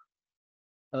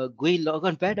GUI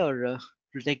logon pad, or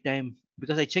it'll take time?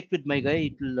 Because I checked with my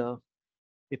guy, it will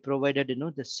be provided,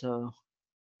 this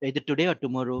either today or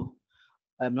tomorrow.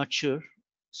 I'm not sure.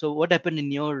 So what happened in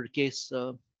your case?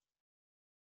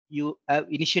 You have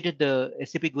initiated the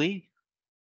SAP GUI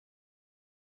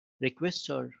request,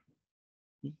 or?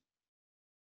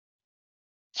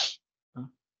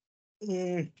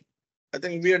 I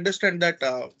think we understand that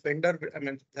vendor,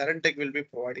 ZaranTech will be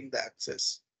providing the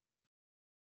access.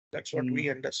 That's what we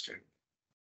understand.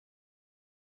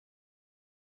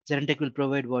 ZaranTech will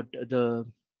provide what? The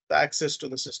access to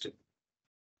the system.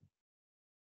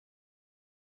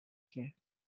 Okay.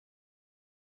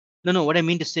 No, what I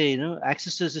mean to say,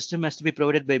 access to the system has to be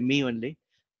provided by me only.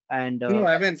 And no,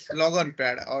 I mean logon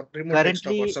pad or remote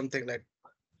desktop or something like.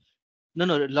 No,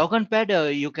 logon pad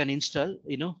you can install,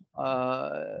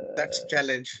 That's a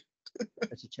challenge.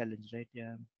 That's a challenge, right?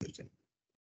 Yeah.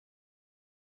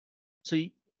 So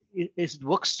is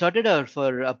work started or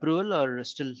for approval or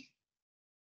still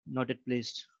not yet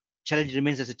placed? Challenge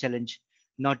remains as a challenge,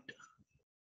 not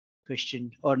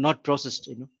questioned or not processed,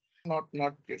 Not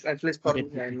at least for me,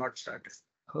 I'm not started.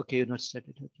 Okay, you're not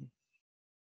started.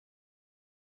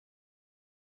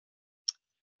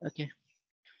 Okay.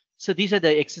 So these are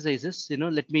the exercises,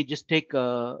 let me just take,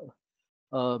 so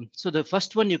the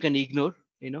first one you can ignore,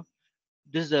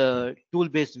 this is a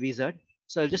tool-based wizard.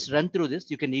 So I'll just run through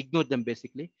this. You can ignore them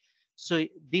basically. So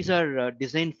these are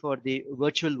designed for the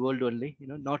virtual world only,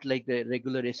 not like the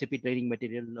regular SAP training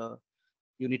material.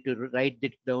 You need to write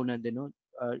it down and,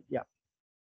 yeah.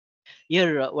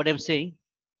 Here, what I'm saying,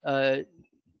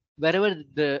 wherever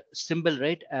the symbol,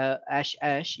 right,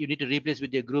 ash, you need to replace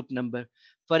with your group number.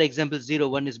 For example,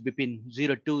 01 is Bipin,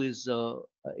 02 is,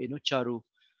 Charu.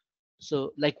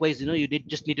 So likewise, you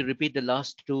just need to repeat the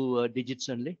last two digits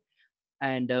only.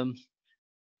 And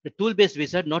the tool-based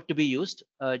wizard not to be used,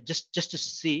 just to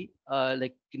see,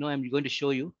 like, I'm going to show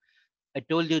you. I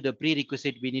told you the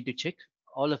prerequisite we need to check.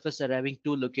 All of us are having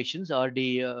two locations,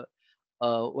 RD,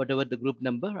 whatever the group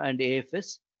number, and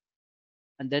AFS.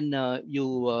 And then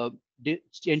you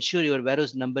ensure your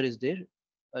warehouse number is there.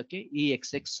 Okay,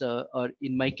 EXX, or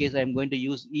in my case, I'm going to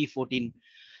use E14.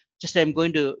 Just I'm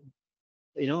going to,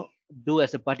 do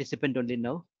as a participant only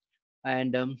now.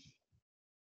 And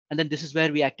then this is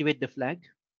where we activate the flag,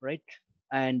 right?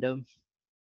 And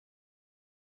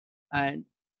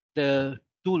the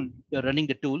tool, you're running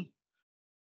the tool,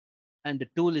 and the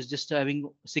tool is just having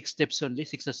 6 steps only,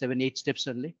 6 or 7, 8 steps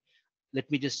only. Let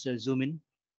me just zoom in.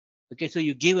 Okay, so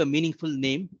you give a meaningful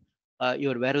name,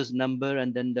 your warehouse number,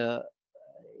 and then the,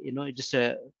 just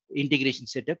a integration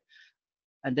setup.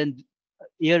 And then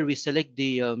here we select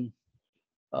the,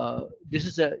 this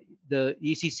is the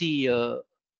ECC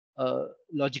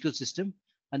logical system,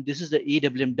 and this is the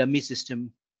EWM dummy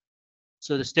system.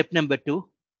 So the step number 2,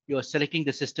 you are selecting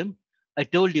the system. I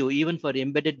told you even for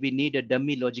embedded, we need a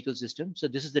dummy logical system. So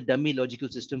this is the dummy logical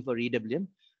system for EWM.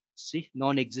 See,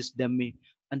 non-exist dummy.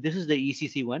 And this is the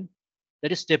ECC one.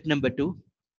 That is step number 2.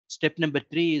 Step number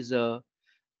 3 is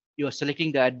you are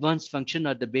selecting the advanced function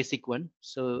or the basic one.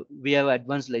 So we have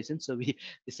advanced license. So we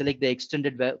select the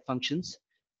extended functions.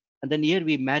 And then here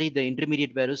we marry the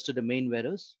intermediate warehouse to the main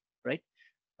warehouse, right?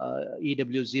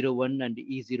 EW01 and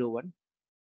E01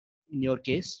 in your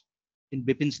case, in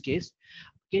Bipin's case.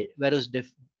 Okay, warehouse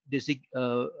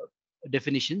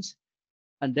definitions.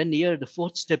 And then here the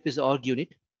 4th step is org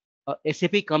unit.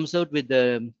 SAP comes out with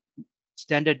the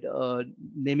standard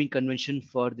naming convention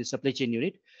for the supply chain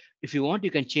unit. If you want, you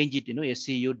can change it,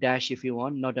 SCU dash if you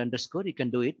want, not underscore, you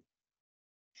can do it.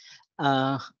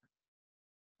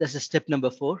 That's a step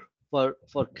number 4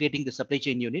 for creating the supply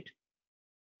chain unit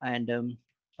and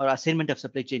or assignment of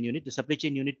supply chain unit. The supply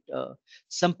chain unit,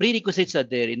 some prerequisites are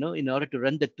there, in order to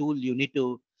run the tool, you need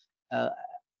to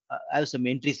have some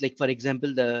entries, like for example,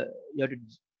 you have to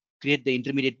create the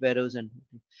intermediate warehouse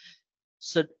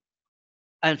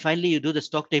and finally you do the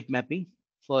stock type mapping.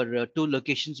 For 2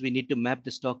 locations, we need to map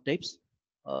the stock types.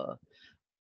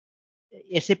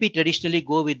 SAP traditionally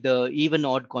go with the even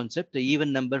odd concept, the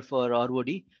even number for ROD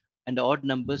and odd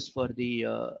numbers for the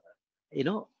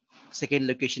second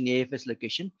location, AFS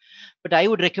location. But I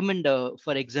would recommend,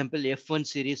 for example, F1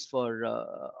 series for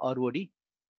ROD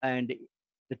and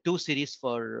the 2 series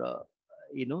for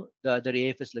the other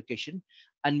AFS location,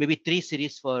 and maybe 3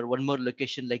 series for one more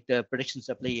location like the production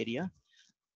supply area.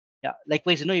 Yeah,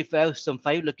 likewise, if you have some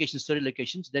 5 locations, storage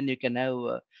locations, then you can have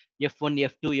F1,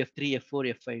 F2, F3,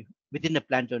 F4, F5 within the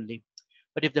plant only.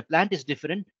 But if the plant is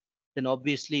different, then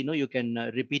obviously, you can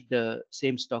repeat the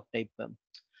same stock type.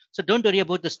 So don't worry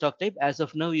about the stock type. As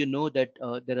of now, you know that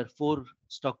there are 4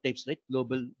 stock types, right?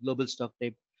 Global stock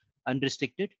type,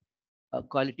 unrestricted,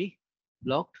 quality,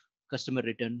 blocked, customer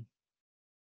return.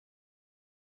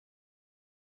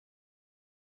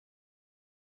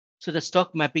 So the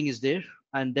stock mapping is there.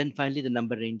 And then finally the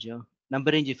number range.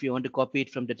 Number range, if you want to copy it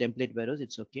from the template warehouse,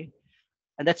 it's okay.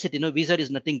 And that's it. Visa is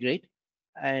nothing great.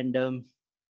 And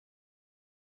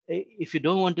if you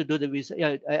don't want to do the visa,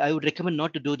 yeah, I would recommend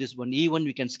not to do this one. E1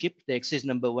 we can skip. The exercise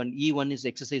number 1. E1 is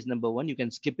exercise number 1. You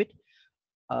can skip it.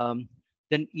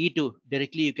 Then E2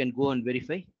 directly you can go and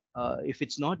verify. If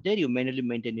it's not there, you manually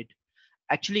maintain it.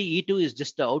 Actually, E2 is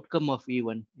just the outcome of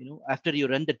E1. After you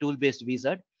run the tool-based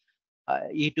wizard,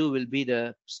 E2 will be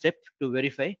the step to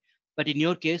verify. But in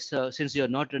your case, since you're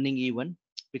not running E1,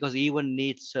 because E1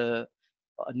 needs a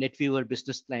NetViewer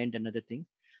business client and other thing.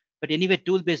 But anyway,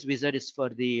 tool-based wizard is for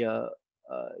the,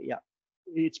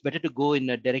 it's better to go in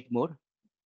a direct mode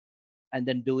and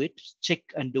then do it, check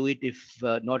and do it if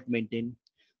not maintained.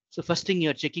 So first thing,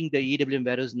 you're checking the EWM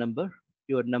warehouse number.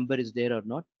 Your number is there or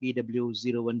not,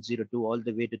 EW0102 all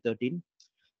the way to 13.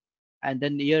 And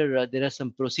then here there are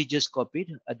some procedures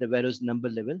copied at the warehouse number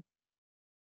level.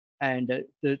 And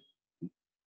the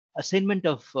assignment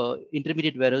of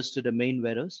intermediate warehouse to the main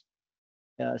warehouse,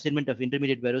 assignment of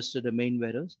intermediate warehouse to the main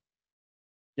warehouse.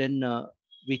 Then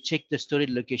we check the storage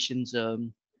locations,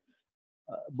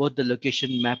 both the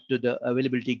location mapped to the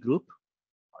availability group.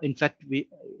 In fact, we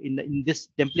in this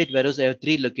template warehouse, I have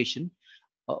 3 locations,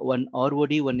 one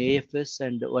ROD, one AFS,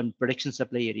 and one production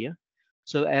supply area.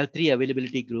 So I have 3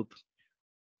 availability group.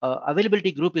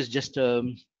 Availability group is just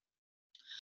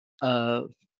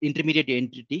intermediate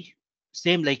entity,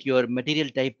 same like your material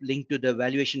type linked to the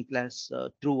valuation class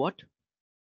through what?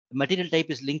 Material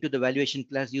type is linked to the valuation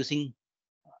class using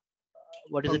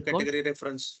what is it called? Category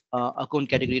reference. Account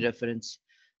category reference.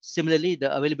 Similarly,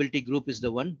 the availability group is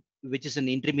the one which is an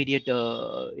intermediate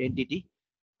entity,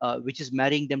 which is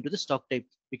marrying them to the stock type,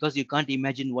 because you can't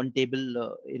imagine one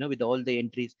table, with all the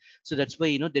entries. So that's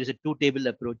why, there is a 2-table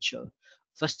approach.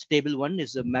 First table 1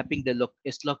 is mapping the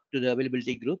SLOC to the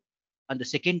availability group, and the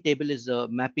second table is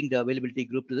mapping the availability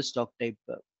group to the stock type.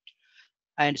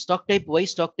 And stock type, why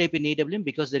stock type in EWM?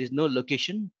 Because there is no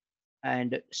location,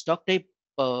 and stock type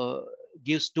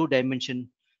gives 2 dimensions.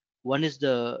 One is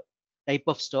the type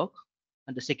of stock,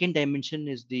 and the second dimension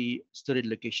is the storage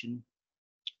location.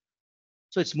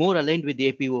 So it's more aligned with the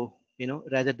APO,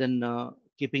 rather than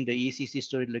keeping the ECC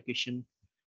storage location.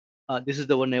 This is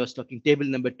the one I was talking, table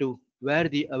number 2, where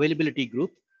the availability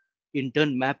group in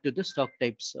turn mapped to the stock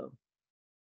types.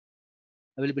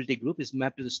 Availability group is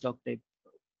mapped to the stock type.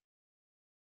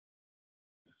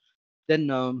 Then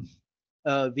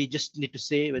we just need to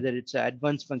say whether it's an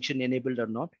advanced function enabled or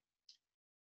not.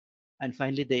 And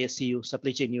finally, the SCU,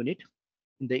 supply chain unit,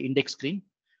 in the index screen.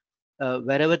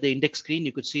 Wherever the index screen,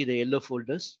 you could see the yellow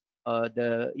folders,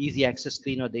 the easy access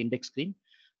screen or the index screen.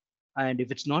 And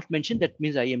if it's not mentioned, that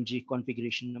means IMG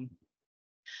configuration.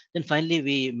 Then finally,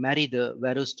 we marry the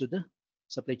warehouse to the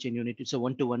supply chain unit. It's a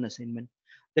 1-to-1 assignment.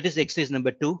 That is exercise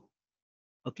number 2.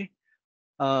 Okay.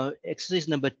 Exercise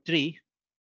number 3,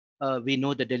 we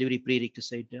know the delivery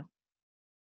prerequisite. Yeah?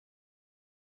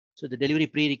 So the delivery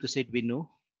prerequisite we know,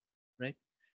 right?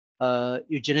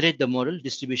 You generate the model,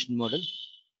 distribution model.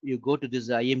 You go to this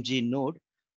IMG node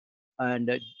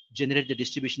and generate the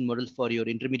distribution model for your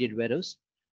intermediate warehouse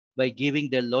by giving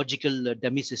the logical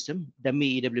dummy system,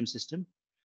 dummy EWM system.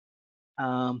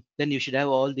 Then you should have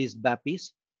all these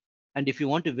BAPIs. And if you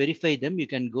want to verify them, you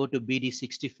can go to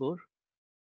BD64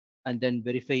 and then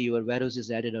verify your warehouse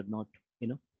is added or not, you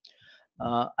know.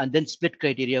 And then split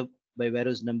criteria by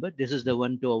warehouse number. This is the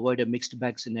one to avoid a mixed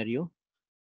bag scenario.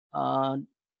 Uh,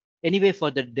 anyway,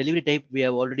 for the delivery type, we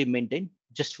have already maintained.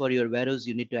 Just for your warehouse,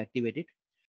 you need to activate it,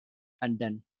 and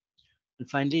then, and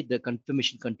finally, the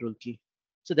confirmation control key.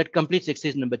 So that completes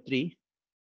exercise number 3.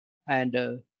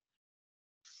 And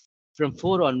from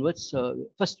 4 onwards,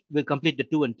 first we'll complete the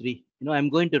 2 and 3. You know, I'm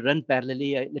going to run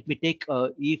parallelly. Let me take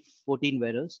E14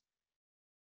 warehouse.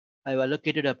 I've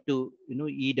allocated up to, you know,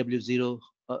 EW0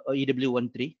 or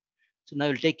EW13. So now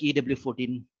I'll take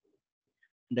EW14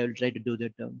 and I will try to do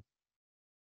that.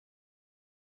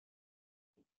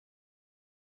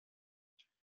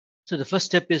 So the first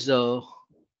step is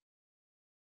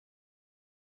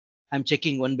I'm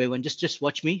checking one by one. Just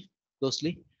watch me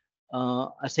closely.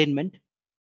 Assignment,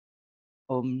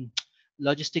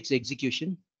 logistics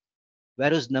execution,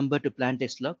 warehouse number to plan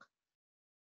test log.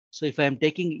 So if I am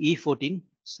taking E14,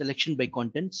 selection by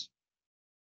contents,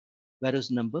 warehouse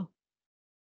number,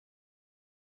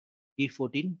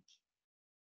 E14,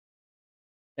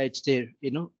 it's there.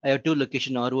 You know, I have 2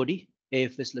 location, ROD,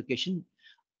 AFS location,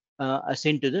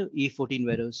 assigned to the E14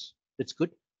 warehouse. That's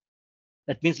good.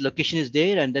 That means location is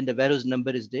there, and then the warehouse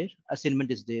number is there,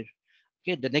 assignment is there.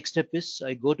 Okay, the next step is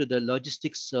I go to the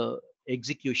logistics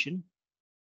execution,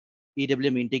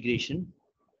 EWM integration,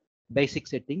 basic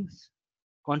settings,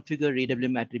 configure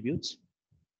EWM attributes.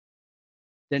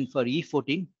 Then for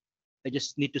E14, I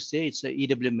just need to say it's a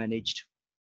EWM managed.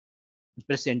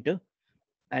 Press enter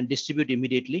and distribute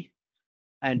immediately,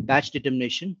 and batch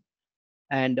determination,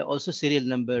 and also serial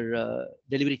number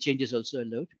delivery changes also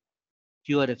allowed.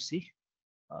 QRFC,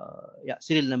 yeah,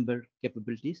 serial number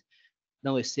capabilities.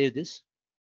 Now I save this.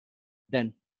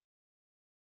 Then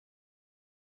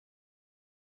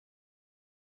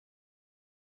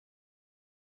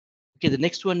okay, the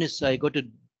next one is I go to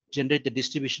generate the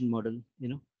distribution model. You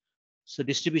know, so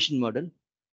distribution model.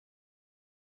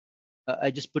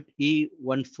 I just put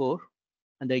E14,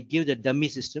 and I give the dummy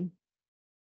system.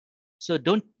 So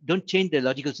don't change the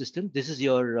logical system. This is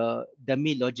your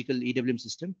dummy logical EWM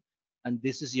system, and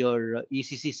this is your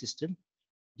ECC system.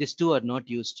 These two are not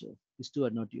used. These two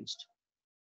are not used.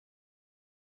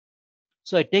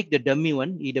 So I take the dummy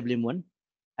one, EWM1,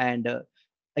 and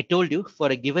I told you for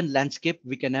a given landscape,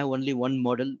 we can have only one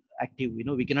model active. You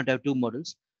know, we cannot have 2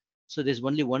 models. So there's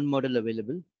only one model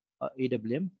available,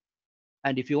 EWM.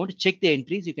 And if you want to check the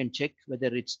entries, you can check whether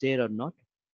it's there or not.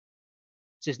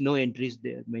 It says no entries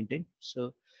there maintained.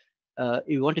 So if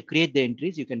you want to create the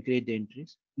entries, you can create the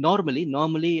entries.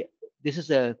 Normally, this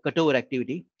is a cutover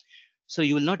activity. So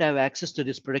you will not have access to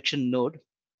this production node.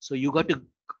 So you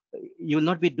will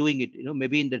not be doing it. You know,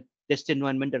 maybe in the test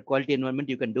environment or quality environment,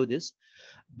 you can do this,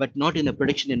 but not in the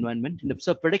production environment. In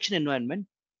the production environment,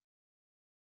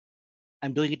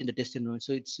 I'm doing it in the test environment.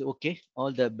 So it's okay.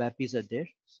 All the BAPIs are there.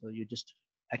 So you just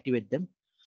activate them.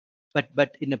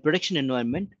 But in a production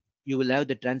environment, you will have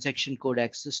the transaction code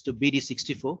access to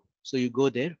BD64. So you go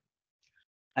there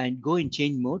and go in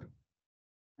change mode.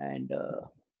 And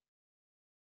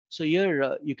so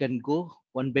here you can go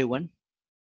one by one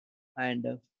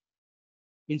and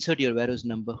insert your warehouse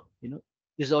number. You know,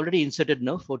 this is already inserted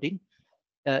now, 14.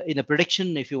 In a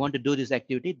production, if you want to do this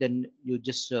activity, then you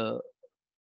just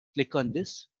click on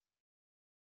this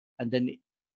and then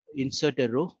insert a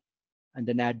row and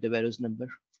then add the warehouse number.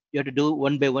 You have to do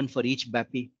one by one for each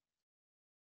BAPI.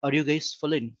 Are you guys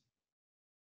following?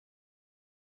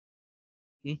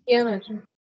 Yeah, Rajan.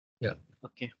 Yeah.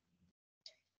 Okay.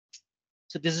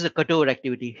 So this is a cutover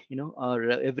activity, you know, or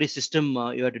every system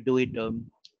you have to do it.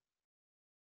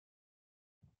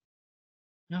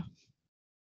 Yeah.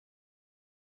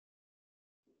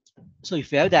 So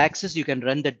if you have the access, you can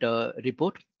run that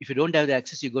report. If you don't have the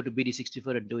access, you go to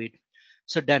BD64 and do it.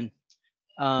 So done.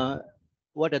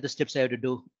 What other steps I have to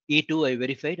do? E2 I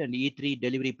verified and E3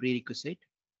 delivery prerequisite.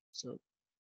 So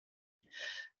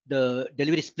the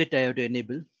delivery split I have to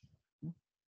enable.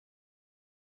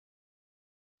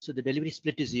 So the delivery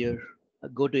split is here.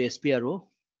 Go to SPRO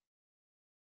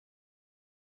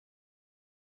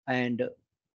and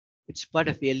it's part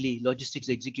of LE, logistics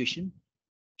execution,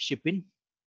 shipping,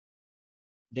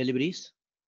 deliveries,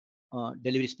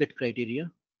 delivery split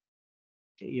criteria.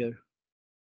 Okay, here.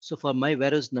 So for my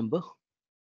warehouse number,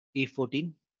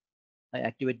 E14, I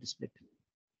activate the split.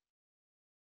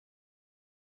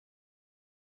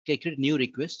 Okay, create a new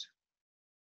request.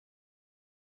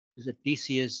 This is a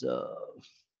TCS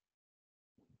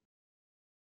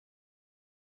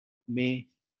May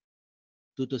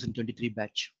 2023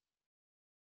 batch.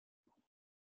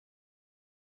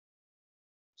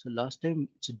 So last time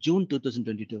it's June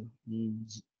 2022.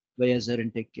 via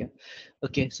ZaranTech. Yeah.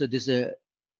 Okay. So this is a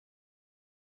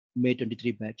May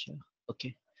 23 batch. Yeah.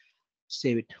 Okay.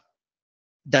 Save it.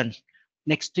 Done.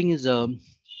 Next thing is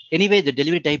anyway the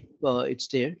delivery type it's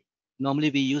there.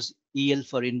 Normally we use EL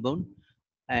for inbound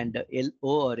and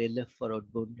LO or LF for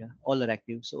outbound. Yeah. All are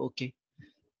active. So okay.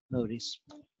 No worries.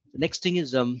 The next thing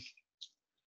is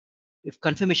if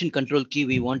confirmation control key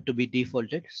we want to be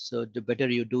defaulted, so the better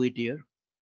you do it here.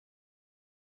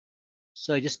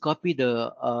 So I just copy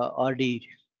the RD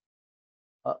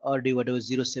whatever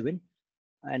 07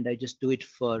 and I just do it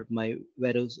for my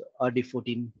warehouse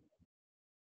RD14.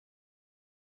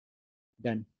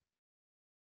 Done.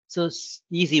 So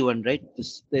easy one, right?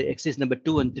 The exercise number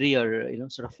 2 and 3 are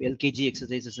sort of LKG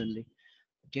exercises only.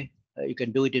 Okay, you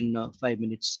can do it in 5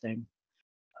 minutes time.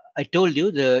 I told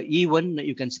you the E1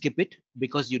 you can skip it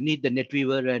because you need the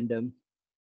NetWeaver and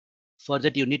for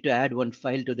that you need to add one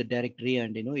file to the directory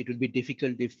and it will be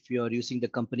difficult if you are using the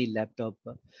company laptop.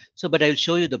 So but I will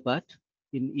show you the part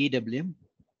in EWM.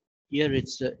 Here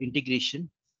it's integration,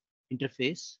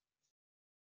 interface,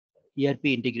 ERP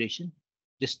integration.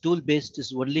 This tool based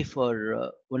is only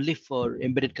for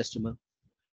embedded customer.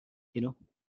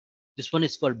 This one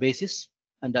is for basis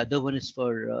and the other one is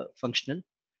for functional.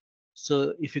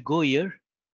 So if you go here,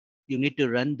 you need to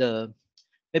run the,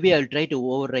 maybe I'll try to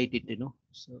overwrite it,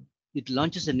 so it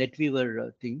launches a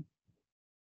NetWeaver thing.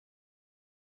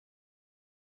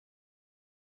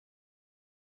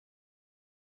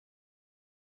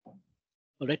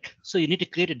 All right, so you need to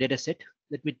create a data set.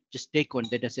 Let me just take one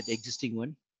data set, existing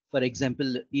one. For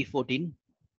example, E14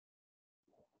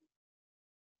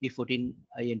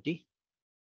 INT.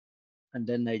 And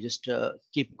then I just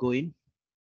keep going.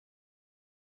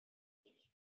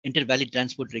 Enter valid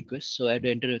transport request. So I have to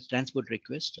enter a transport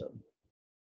request.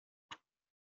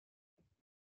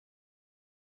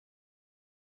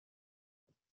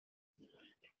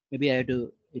 Maybe I have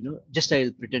to, just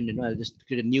I'll pretend, I'll just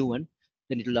create a new one.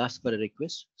 Then it will ask for a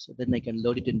request. So then I can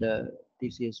load it in the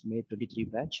TCS May 23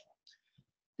 batch.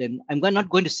 Then I'm not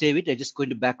going to save it. I'm just going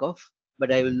to back off,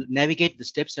 but I will navigate the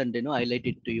steps and highlight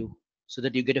it to you so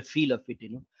that you get a feel of it.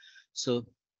 So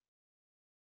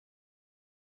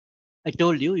I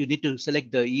told you need to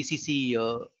select the ECC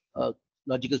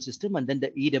logical system and then the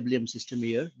EWM system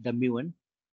here, dummy one,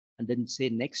 and then say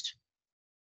next.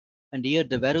 And here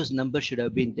the warehouse number should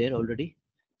have been there already.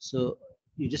 So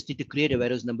you just need to create a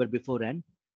warehouse number beforehand.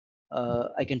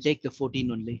 I can take the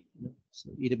 14 only, so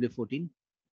EW14.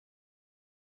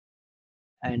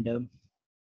 And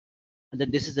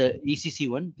then this is the ECC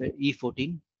one, the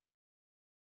E14.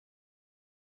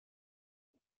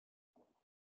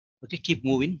 Okay, keep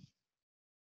moving.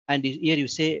 And here you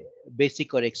say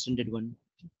basic or extended one.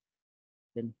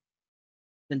 Then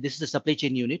this is the supply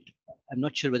chain unit. I'm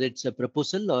not sure whether it's a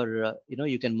proposal or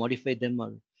you can modify them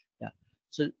or yeah.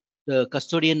 So the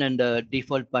custodian and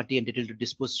default party entitled to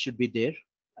dispose should be there,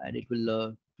 and it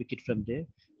will pick it from there.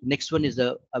 Next one is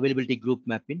the availability group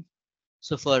mapping.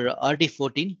 So for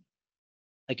RD14,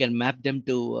 I can map them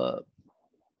to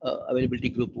availability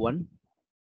group 1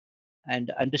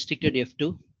 and unrestricted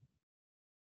F2,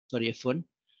 sorry F1.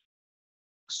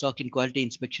 Stock in quality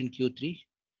inspection Q3,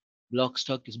 block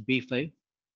stock is B5,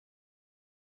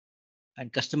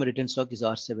 and customer return stock is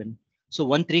R7. So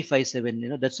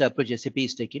 1357, that's the approach SAP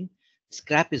is taking.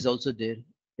 Scrap is also there,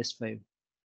 S5.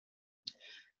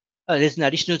 There's an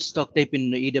additional stock type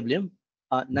in EWM.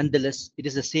 Nonetheless, it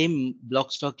is the same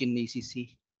block stock in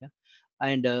ECC. Yeah?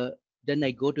 And then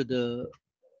I go to the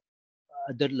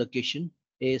other location,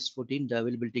 AS14, the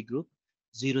availability group,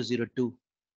 002.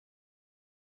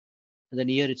 And then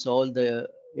here it's all the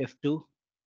F2,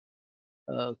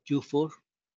 Q4,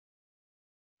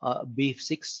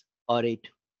 B6, R8.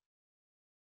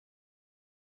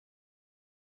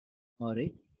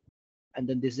 R8. And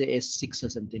then this is S6 or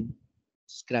something,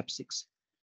 scrap 6.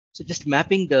 So just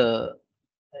mapping the,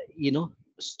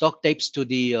 stock types to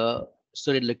the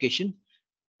storage location,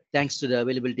 thanks to the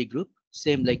availability group,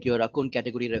 same like your account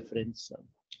category reference.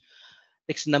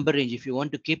 Next number range, if you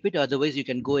want to keep it, otherwise you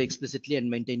can go explicitly and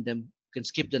maintain them. You can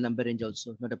skip the number range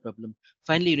also, not a problem.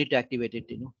 Finally, you need to activate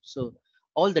it, So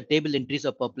all the table entries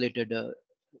are populated.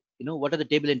 What are the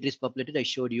table entries populated? I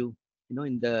showed you,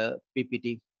 in the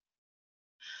PPT.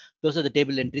 Those are the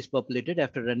table entries populated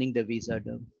after running the visa.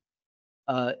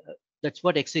 That's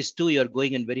what exercise 2, you're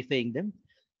going and verifying them.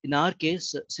 In our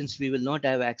case, since we will not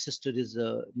have access to this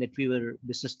NetWeaver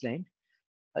business client,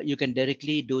 you can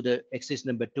directly do the exercise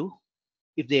number 2.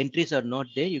 If the entries are not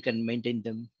there, you can maintain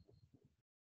them.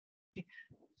 Okay.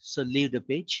 So leave the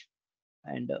page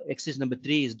and exercise number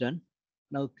 3 is done.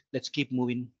 Now let's keep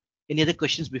moving. Any other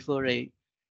questions before I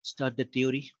start the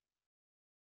theory?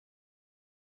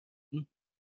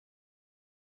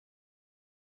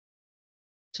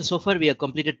 So far we have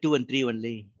completed 2 and 3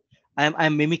 only.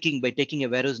 I'm mimicking by taking a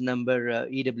warehouse number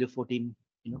EW14.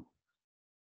 You know,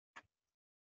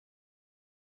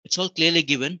 it's all clearly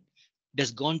given. It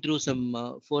has gone through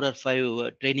some 4 or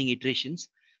 5 training iterations.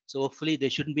 So hopefully there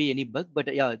shouldn't be any bug,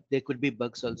 but yeah, there could be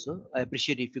bugs also. I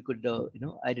appreciate if you could,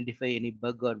 identify any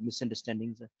bug or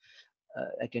misunderstandings.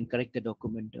 I can correct the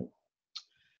document.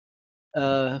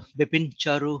 Bipin,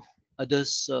 Charu,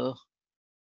 others,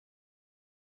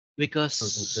 That's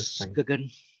Vikas, fine.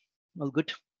 Gagan, all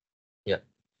good. Yeah.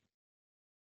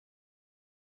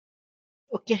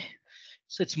 Okay,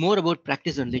 so it's more about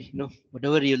practice only.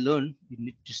 Whatever you learn,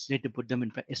 just need to put them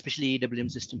in, especially EWM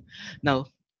system. Now,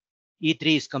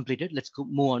 E3 is completed. Let's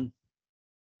move on.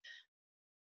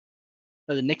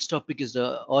 The next topic is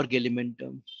the org element.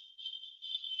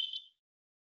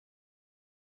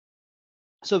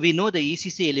 So we know the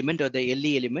ECC element or the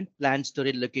LE element, plan,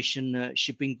 storage, location,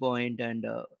 shipping point, and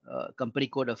company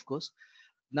code, of course.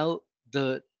 Now,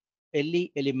 the LE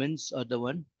elements are the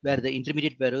one where the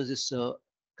intermediate warehouse is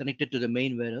connected to the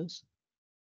main warehouse.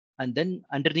 And then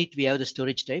underneath, we have the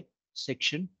storage type,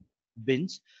 section,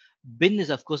 bins. Bin is,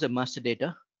 of course, a master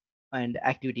data and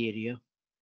activity area.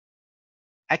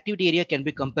 Activity area can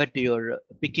be compared to your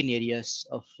pick-in areas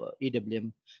of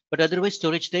EWM. But otherwise,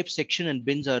 storage type, section, and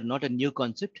bins are not a new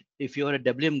concept. If you are a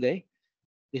WM guy,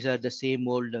 these are the same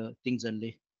old things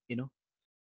only, you know.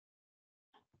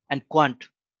 And quant.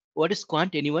 What is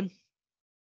quant, anyone?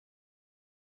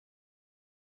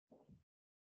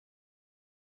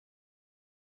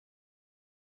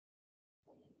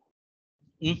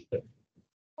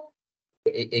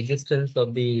 Existence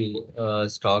of the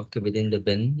stock within the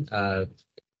bin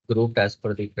grouped as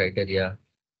per the criteria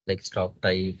like stock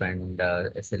type and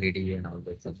SLED and all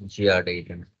that, GR date.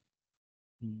 And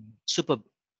Superb.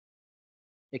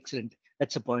 Excellent.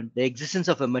 That's the point. The existence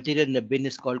of a material in a bin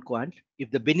is called quant.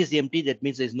 If the bin is empty, that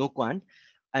means there's no quant.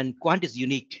 And quant is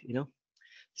unique,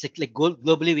 It's like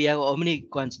globally, we have how many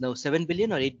quants now? 7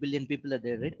 billion or 8 billion people are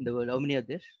there, right? In the world. How many are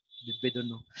there? We don't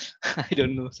know. I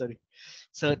don't know. Sorry.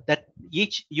 So that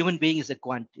each human being is a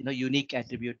quant, unique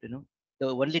attribute. The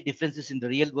only difference is in the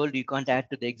real world, you can't add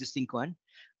to the existing quant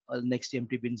or next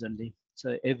empty bins only.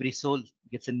 So every soul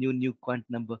gets a new quant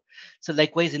number. So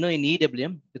likewise, in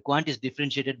EWM, the quant is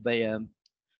differentiated by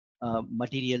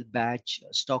material, batch,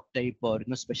 stock type, or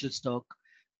special stock,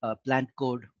 plant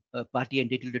code, party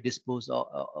entitled to dispose.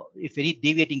 Or if any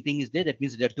deviating thing is there, that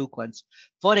means there are two quants.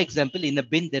 For example, in a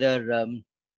bin there are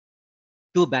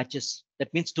two batches.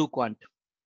 That means two quant.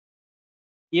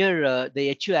 Here,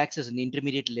 the HU acts as an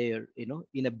intermediate layer.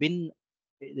 In a bin,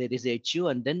 there is a HU,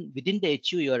 and then within the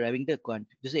HU, you are having the quant.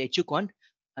 This is a HU quant,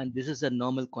 and this is a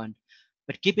normal quant.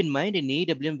 But keep in mind, in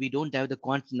EWM, we don't have the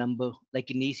quant number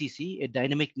like in ECC, a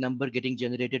dynamic number getting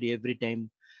generated every time.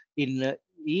 In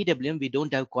EWM, we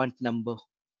don't have quant number.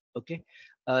 Okay,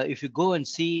 if you go and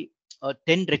see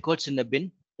 10 records in a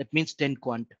bin, that means 10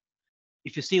 quant.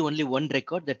 If you see only one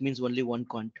record, that means only one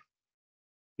quant,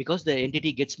 because the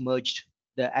entity gets merged.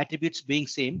 The attributes being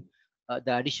same,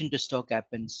 the addition to stock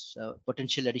happens.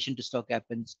 Potential addition to stock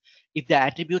happens. If the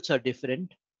attributes are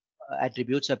different,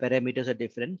 attributes or parameters are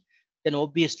different, then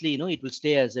obviously it will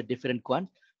stay as a different quant,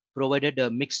 provided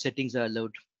mixed settings are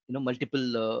allowed.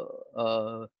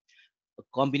 Multiple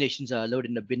combinations are allowed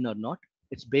in the bin or not.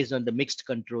 It's based on the mixed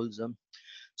controls.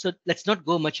 So let's not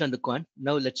go much on the quant.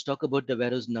 Now let's talk about the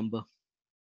warehouse number.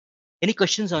 Any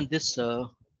questions on this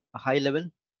high level?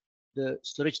 The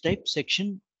storage type,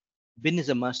 section, bin is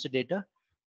a master data,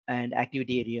 and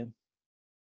activity area.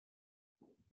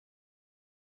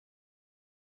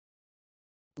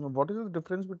 What is the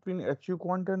difference between HU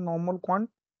quant and normal quant?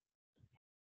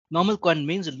 Normal quant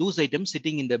means a loose item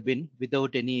sitting in the bin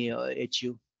without any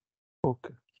HU.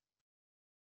 Okay.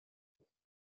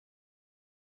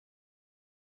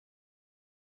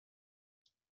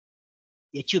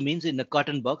 HU means in a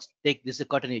cotton box. Take this, a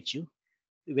cotton HU.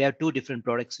 We have two different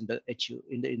products in the HU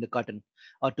in the cotton,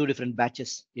 or two different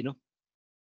batches. Yeah.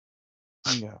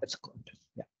 That's a quant.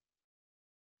 Yeah.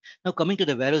 Now coming to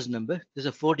the warehouse number, this is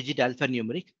a 4-digit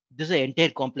alphanumeric. This is an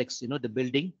entire complex. The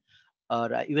building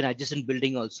or even adjacent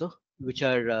building also, which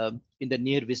are in the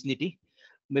near vicinity,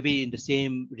 maybe in the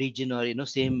same region or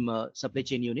same supply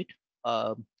chain unit.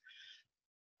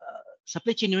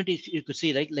 Supply chain unit, if you could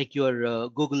see, right, like your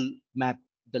Google map,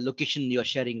 the location you are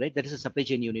sharing, right? That is a supply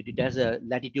chain unit. It has a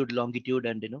latitude, longitude,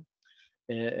 and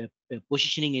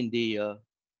positioning in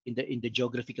the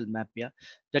geographical map. Yeah,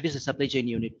 that is a supply chain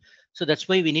unit. So that's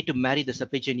why we need to marry the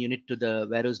supply chain unit to the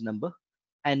warehouse number.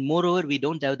 And moreover, we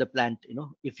don't have the plant.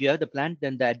 If you have the plant,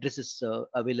 then the address is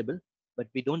available, but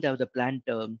we don't have the plant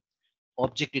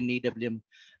object in EWM.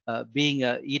 being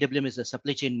EWM is a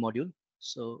supply chain module.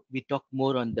 So we talk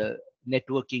more on the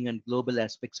networking and global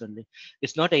aspects only.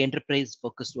 It's not an enterprise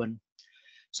focused one.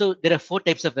 So there are 4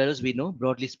 types of warehouse we know,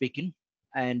 broadly speaking.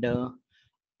 And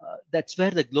that's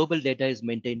where the global data is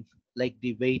maintained, like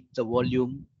the weight, the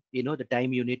volume, the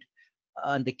time unit,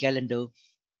 and the calendar.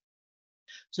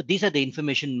 So these are the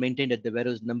information maintained at the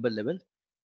warehouse number level.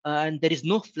 And there is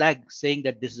no flag saying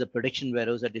that this is a production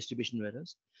warehouse or distribution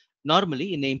warehouse.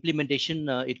 Normally, in the implementation,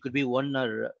 it could be 1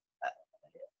 or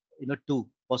 2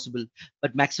 possible,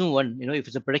 but maximum 1. If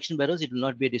it's a production warehouse, it will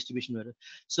not be a distribution warehouse.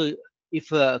 So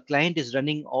if a client is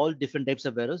running all different types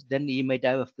of warehouse, then he might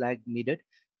have a flag needed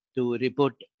to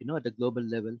report, at the global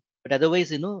level. But otherwise,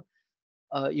 the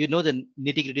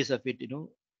nitty-gritties of it.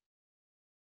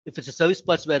 If it's a service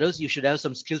parts warehouse, you should have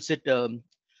some skill set on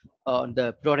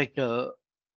the product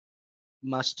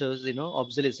masters,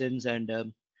 obsolescence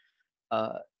and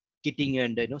kitting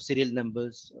and serial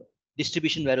numbers.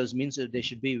 Distribution warehouse means that they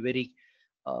should be very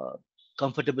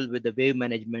comfortable with the wave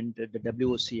management, the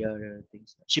WOCR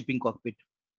things, shipping cockpit.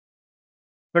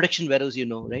 Production warehouse,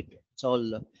 right? It's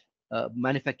all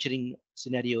manufacturing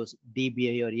scenarios,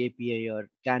 DBA or API or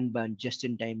Kanban, just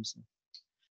in times.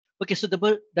 Okay, so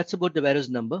that's about the warehouse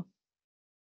number.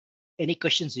 Any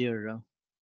questions here?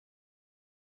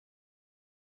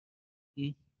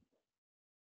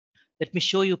 Let me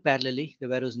show you parallelly the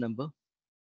warehouse number.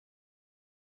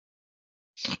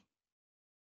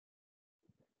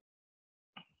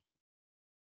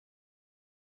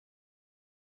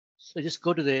 So just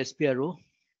go to the SPRO.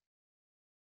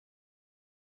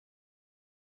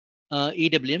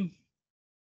 EWM.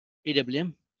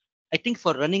 I think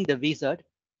for running the wizard,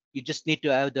 you just need to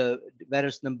have the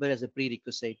warehouse number as a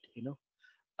prerequisite, to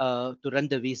run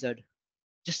the wizard.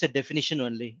 Just a definition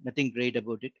only, nothing great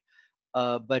about it.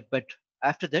 But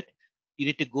after that, you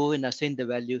need to go and assign the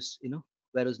values,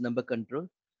 warehouse number control.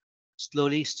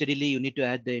 Slowly, steadily, you need to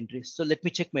add the entries. So let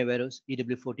me check my warehouse,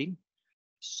 EW14.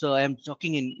 So I am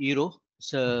talking in Euro.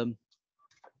 It's a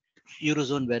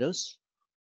Eurozone warehouse.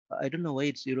 I don't know why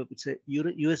it's Europe. It's a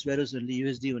US warehouse only,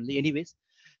 USD only. Anyways,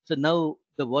 so now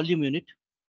the volume unit,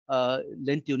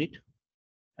 length unit,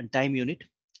 and time unit,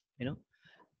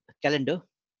 calendar,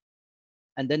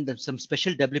 and then some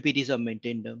special WPTs are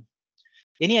maintained.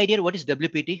 Any idea what is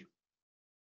WPT?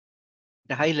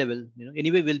 At a high level,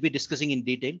 anyway, we'll be discussing in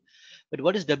detail. But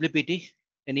what is WPT?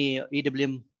 Any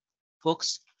EWM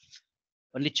folks?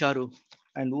 Only Charu.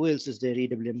 And who else is there?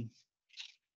 EWM.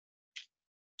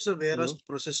 So warehouse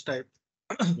process type.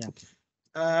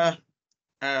 Yeah.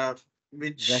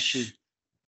 Which Rashi.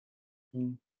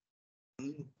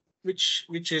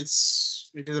 which is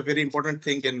a very important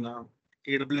thing in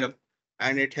EWM,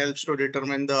 and it helps to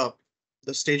determine the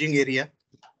staging area,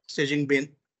 staging bin.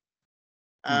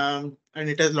 And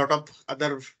it has a lot of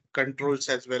other controls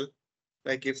as well.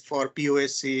 Like if for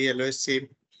POSC, LOSC,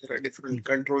 there are different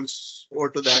controls over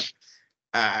to that,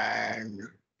 and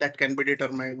that can be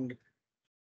determined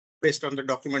based on the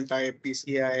document type,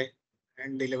 PCI,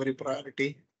 and delivery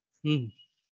priority.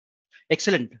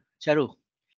 Excellent, Charu.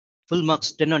 Full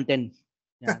marks, 10 on 10.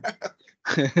 Yeah.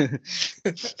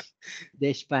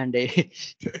 Deshpande,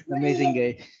 amazing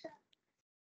guy.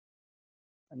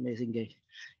 Amazing guy.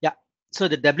 Yeah. So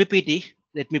the WPT,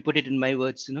 let me put it in my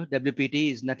words.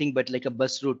 WPT is nothing but like a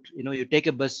bus route. You take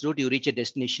a bus route, you reach a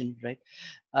destination, right?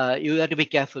 You have to be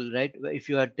careful, right? If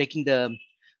you are taking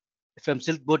from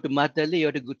Silk Boat to Matali, you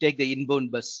have to take the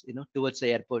inbound bus, towards the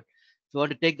airport. If you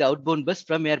want to take the outbound bus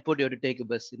from airport, you have to take a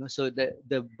bus, So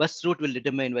the bus route will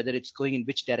determine whether it's going in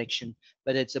which direction,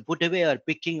 whether it's a put away or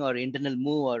picking or internal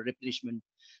move or replenishment.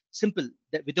 Simple.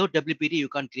 Without WPT, you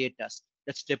can't create tasks.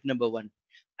 That's step number 1.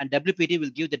 And WPT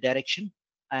will give the direction,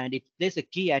 and it plays a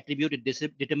key attribute in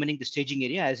determining the staging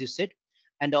area, as you said,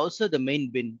 and also the main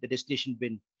bin, the destination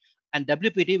bin. And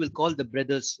WPT will call the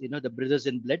brothers, the brothers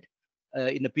in blood.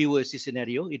 In a POSC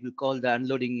scenario, it will call the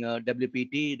unloading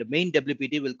WPT. The main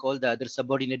WPT will call the other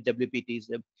subordinate WPTs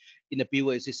in a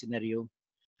POSC scenario.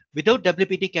 Without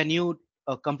WPT, can you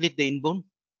complete the inbound?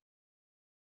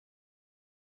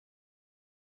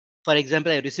 For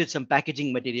example, I received some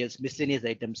packaging materials, miscellaneous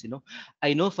items.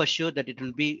 I know for sure that it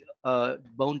will be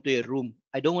bound to a room.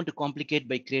 I don't want to complicate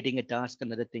by creating a task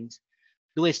and other things.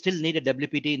 Do I still need a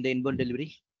WPT in the inbound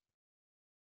delivery?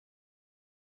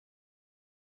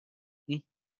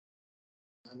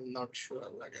 I'm not sure.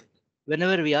 Again.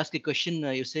 Whenever we ask a question,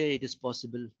 you say it is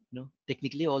possible.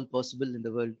 Technically all possible in the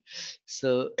world.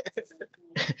 So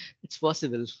it's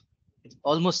possible. It's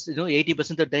almost 80%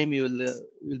 of the time you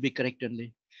will be correct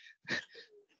only.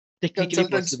 Technically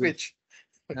Consultant possible. speech.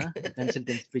 Huh?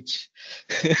 Consultant pitch.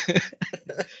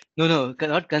 No,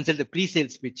 not consult, the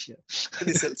pre-sales pitch.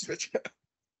 Pre-sales pitch.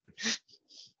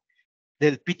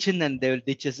 They'll pitch in and they will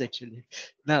ditch us actually.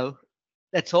 Now,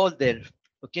 that's all there.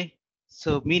 Okay.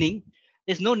 So meaning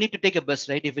there's no need to take a bus,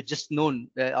 right? If it's just known,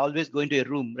 always going to a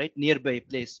room, right? Nearby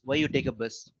place. Why you take a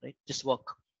bus, right? Just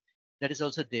walk. That is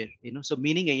also there, So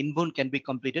meaning a inbound can be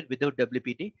completed without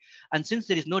WPT. And since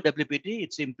there is no WPT,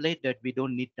 it's implied that we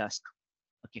don't need task.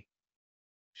 Okay.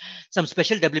 Some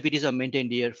special WPTs are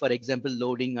maintained here. For example,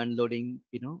 loading, unloading,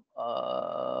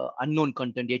 unknown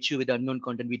content, HU with unknown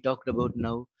content we talked about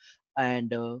now, and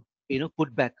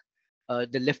put back.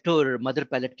 The leftover mother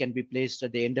pallet can be placed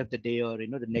at the end of the day or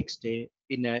the next day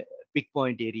in a pick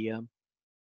point area.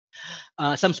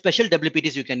 Some special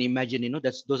WPTs you can imagine,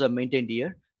 those are maintained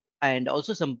here, and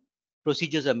also some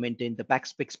procedures are maintained. The pack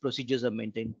specs procedures are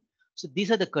maintained. So these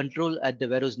are the control at the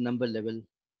warehouse number level.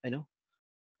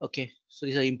 Okay, so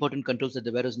these are important controls at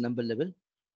the warehouse number level,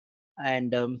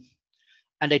 and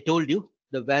I told you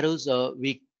the warehouse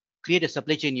we create a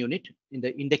supply chain unit in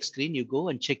the index screen. You go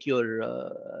and check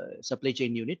your supply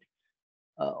chain unit.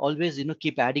 Always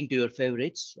keep adding to your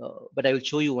favorites, but I will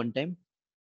show you one time.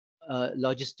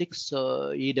 Logistics,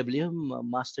 EWM,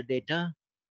 master data,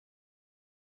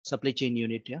 supply chain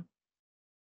unit. Yeah.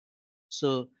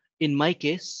 So in my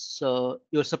case,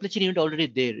 your supply chain unit already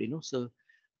there. So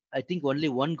I think only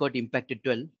one got impacted,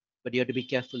 12, but you have to be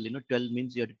careful. 12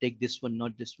 means you have to take this one,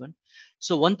 not this one.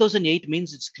 So 1008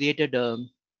 means it's created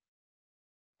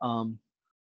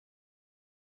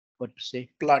what to say?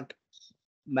 Plant.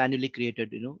 Manually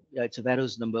created, yeah, it's a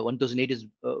warehouse number. 1008 is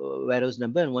warehouse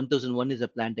number and 1001 is a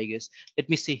plant, I guess. Let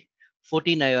me see.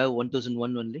 14, I have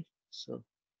 1001 only. So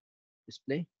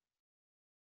display.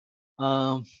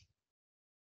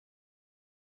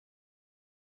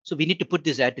 So we need to put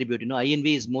this attribute,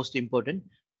 INV is most important.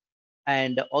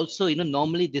 And also,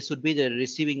 normally this would be the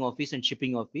receiving office and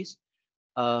shipping office.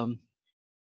 And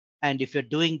if you're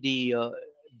doing the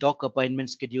dock appointment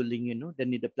scheduling,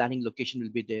 then the planning location will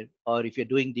be there. Or if you're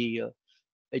doing the,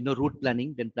 route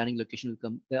planning, then planning location will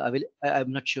come.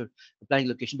 I'm not sure the planning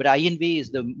location, but INV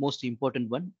is the most important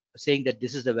one, saying that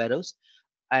this is the warehouse.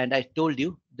 And I told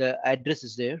you the address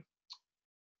is there,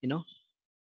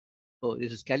 Oh,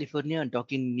 this is California and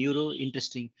talking neuro,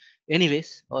 interesting.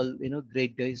 Anyways, all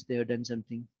great guys. They have done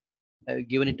something.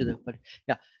 Given it to the, but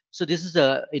yeah. So this is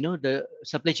the the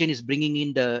supply chain is bringing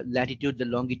in the latitude, the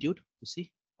longitude. You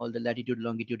see all the latitude,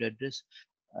 longitude address,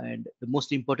 and the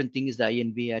most important thing is the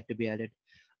INV had to be added.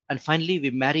 And finally,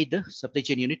 we marry the supply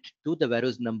chain unit to the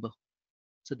warehouse number.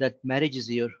 So that marriage is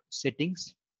your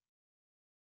settings.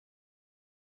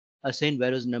 Assign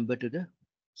warehouse number to the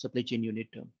supply chain unit.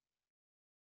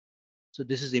 So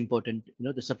this is important,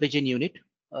 the supply chain unit.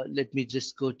 Let me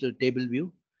just go to table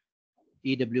view,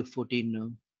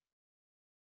 EW14.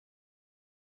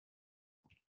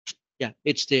 Yeah,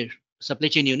 it's there. Supply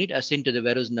chain unit assigned to the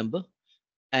warehouse number.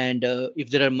 And if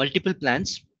there are multiple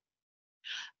plants,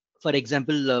 for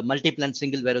example, multi-plant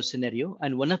single warehouse scenario,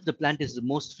 and one of the plant is the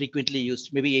most frequently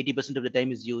used, maybe 80% of the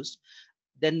time is used,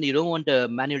 then you don't want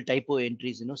manual typo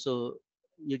entries, so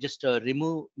you just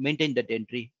maintain that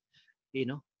entry,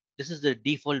 This is the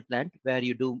default plant where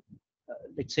you do,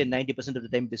 let's say 90% of the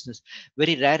time business.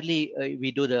 Very rarely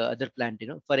we do the other plant,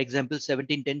 For example,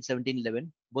 1710,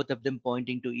 1711, both of them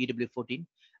pointing to EW14.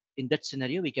 In that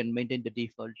scenario, we can maintain the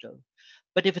default.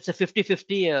 But if it's a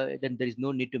 50-50, then there is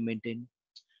no need to maintain.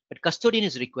 But custodian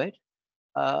is required.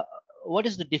 What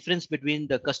is the difference between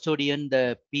the custodian,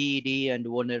 the PED, and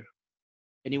owner?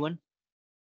 Anyone?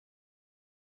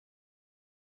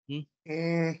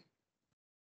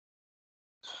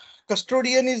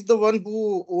 Custodian is the one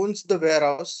who owns the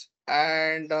warehouse,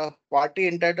 and party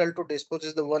entitled to dispose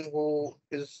is the one who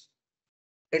is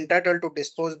entitled to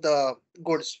dispose the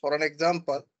goods. For an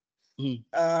example,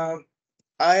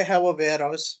 I have a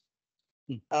warehouse.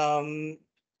 I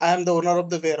am the owner of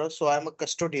the warehouse, so I am a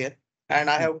custodian, and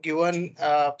I have given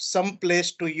some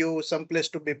place to you, some place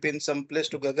to Bipin, some place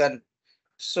to Gagan.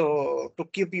 So to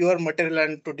keep your material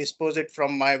and to dispose it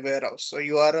from my warehouse. So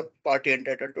you are a party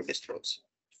entitled to dispose.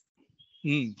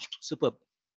 Superb.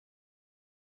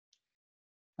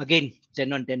 Again,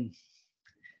 10 on 10.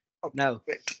 Okay, now,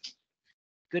 great.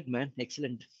 Good man,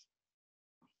 excellent.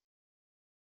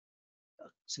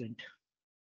 Excellent.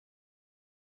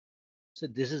 So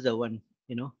this is the one,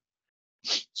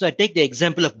 So I take the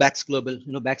example of Bax Global.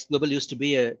 Bax Global used to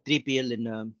be a 3PL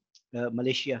in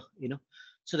Malaysia,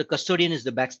 So the custodian is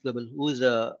the Bax Global, who is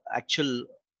the actual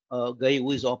guy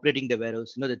who is operating the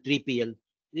warehouse, the 3PL.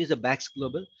 He is a Bax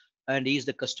Global and he is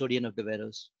the custodian of the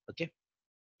warehouse. Okay.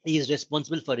 He is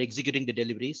responsible for executing the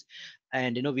deliveries,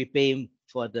 and we pay him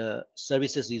for the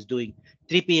services he's doing.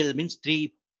 3PL means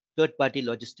three third party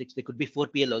logistics. There could be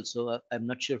 4PL also. I'm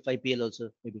not sure, 5PL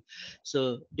also maybe.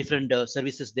 So different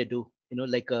services they do,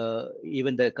 like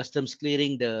even the customs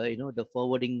clearing, the the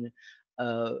forwarding,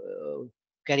 uh,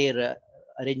 carrier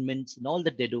arrangements, and all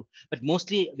that they do. But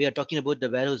mostly we are talking about the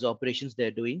warehouse operations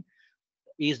they're doing.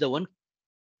 He is the one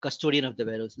custodian of the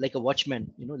warehouse, like a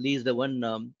watchman. Lee is the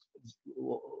one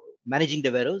managing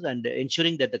the warehouse and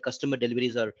ensuring that the customer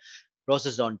deliveries are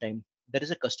processed on time. That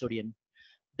is a custodian.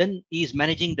 Then he is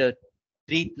managing the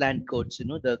three plant codes,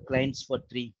 the clients for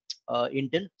three,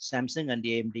 Intel, Samsung, and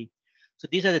the AMD. So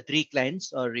these are the three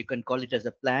clients, or you can call it as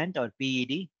a plant or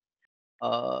PED.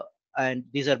 Uh, and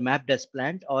these are mapped as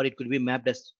plant, or it could be mapped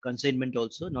as consignment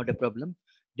also, not a problem,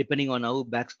 depending on how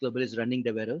Bax Global is running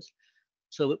the warehouse.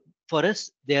 So for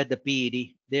us, they are the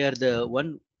PED. They are the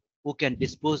one who can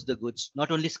dispose the goods,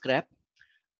 not only scrap.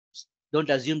 Don't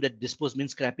assume that dispose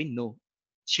means scrapping. No,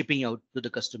 shipping out to the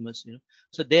customers.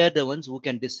 So they are the ones who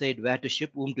can decide where to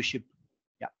ship, whom to ship.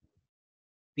 Yeah,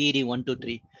 PED 1, 2,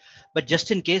 3. But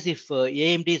just in case if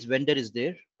AMD's vendor is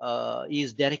there, he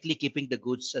is directly keeping the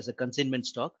goods as a consignment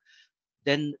stock.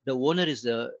 Then the owner is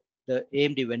the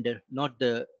AMD vendor, not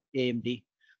the AMD.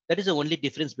 That is the only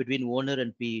difference between owner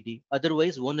and PED.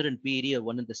 Otherwise, owner and PED are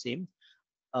one and the same.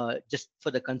 Just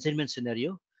for the consignment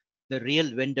scenario, the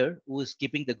real vendor who is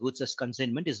keeping the goods as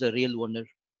consignment is the real owner.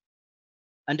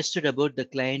 Understood about the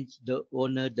client, the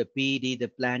owner, the PED, the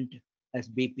plant as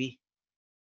BP?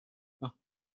 Oh.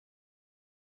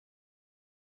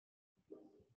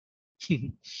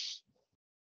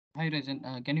 Hi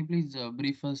Rajan, can you please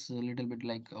brief us a little bit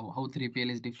like how 3PL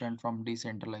is different from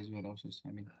decentralized warehouses?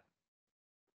 I mean,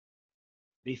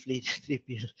 Briefly,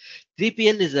 3PL.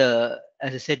 3PL is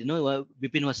as I said,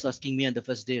 Vipin was asking me on the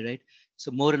first day, right?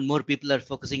 So more and more people are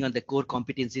focusing on the core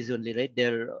competencies only, right?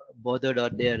 They're bothered, or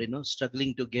they're,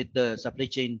 struggling to get the supply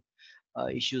chain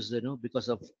issues, because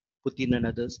of Putin and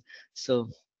others. So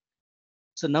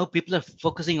now people are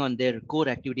focusing on their core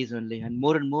activities only, and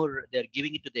more they're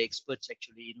giving it to the experts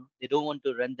actually, they don't want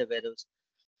to run the warehouse.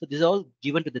 So this is all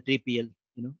given to the 3PL,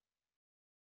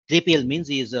 3PL means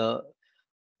he is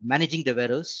managing the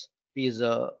warehouse. He is,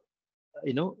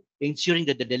 ensuring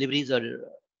that the deliveries are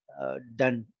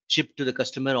done, shipped to the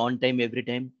customer on time, every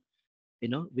time,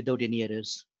 without any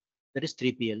errors. That is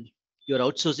 3PL. You're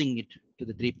outsourcing it to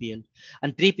the 3PL.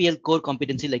 And 3PL core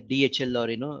competency like DHL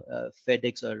or,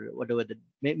 FedEx or whatever.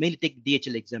 Mainly take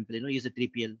DHL example, he's a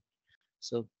 3PL.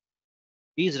 So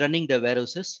he is running the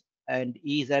warehouses, and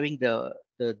he is having the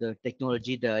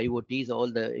technology, the IoTs,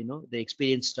 all the, the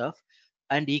experience stuff,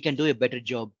 and he can do a better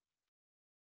job.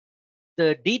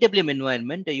 The DWM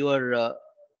environment, you are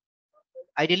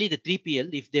ideally the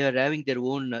 3PL, if they are having their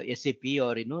own SAP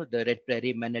or the Red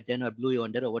Prairie, Manhattan, or Blue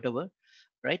Yonder, or whatever,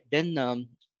 right? Then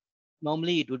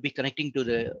normally it would be connecting to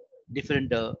the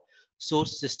different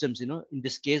source systems. In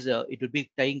this case, it would be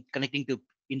connecting to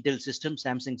Intel system,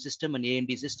 Samsung system, and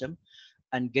AMD system,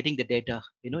 and getting the data,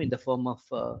 in the form of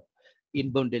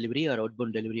inbound delivery or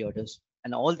outbound delivery orders.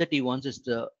 And all that he wants is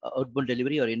the outbound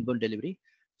delivery or inbound delivery,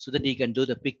 so that he can do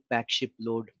the pick, pack, ship,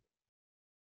 load,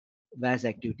 VAS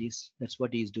activities. That's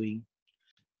what he is doing.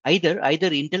 Either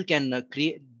Intel can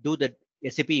do the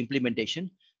SAP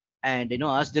implementation, and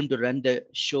ask them to run the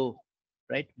show,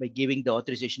 right, by giving the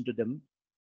authorization to them,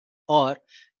 or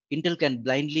Intel can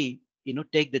blindly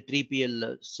take the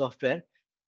 3PL software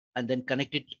and then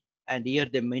connect it, and here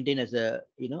they maintain as a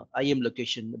IM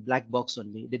location, black box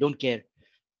only. They don't care.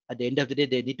 At the end of the day,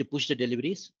 they need to push the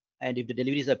deliveries, and if the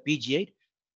deliveries are PGI,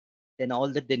 then all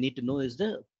that they need to know is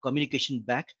the communication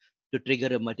back to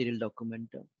trigger a material document.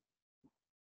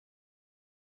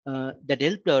 That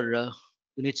helped, or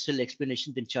you need still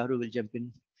explanation? Then Charu will jump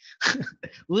in.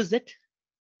 Who is that?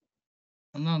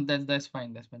 no, that's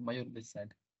fine. That's fine. Mayur this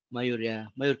side. Mayur, yeah.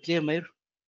 Mayur, clear, Mayur?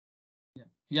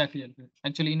 Yeah, clear.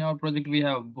 Actually, in our project, we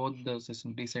have both the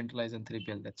system decentralized and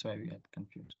 3PL. That's why we got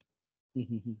confused.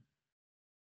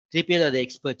 3PL are the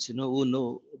experts,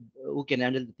 who can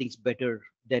handle the things better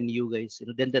than you guys,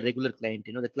 than the regular client.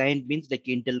 The client means like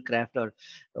Intel, Craft, or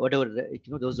whatever,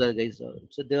 those are guys.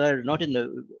 So they are not in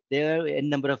the, there are a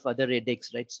number of other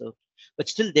headaches, right? So, but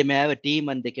still they may have a team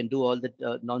and they can do all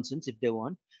that nonsense if they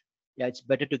want. Yeah, it's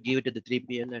better to give it to the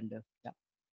 3PL, and yeah.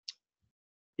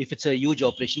 If it's a huge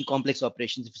operation, complex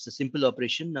operations, if it's a simple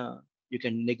operation, you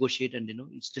can negotiate, and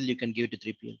still you can give it to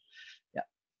 3PL. Yeah.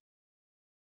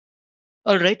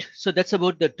 All right, so that's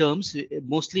about the terms.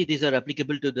 Mostly these are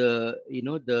applicable to the,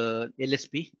 the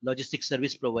LSP, logistics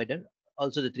service provider,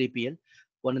 also the 3PL,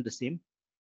 one and the same.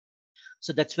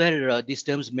 So that's where these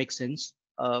terms make sense.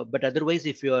 But otherwise,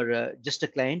 if you are just a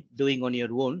client doing on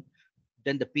your own,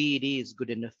 then the PED is good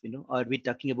enough. Are we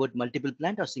talking about multiple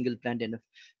plant or single plant enough?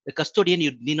 The custodian,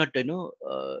 you need not,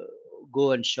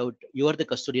 go and shout. You are the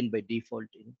custodian by default,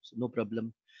 so no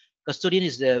problem. Custodian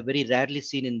is very rarely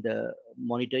seen in the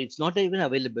monitor. It's not even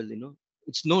available.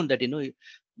 It's known that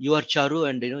you are Charu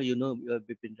and you are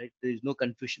Bipin, right? There is no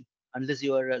confusion unless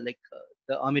you are like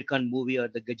the Amir Khan movie or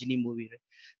the Gajini movie, right?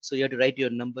 So you have to write your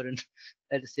number and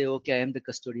have to say, okay, I am the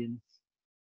custodian.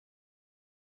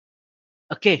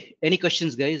 Okay, any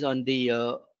questions, guys, on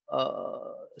the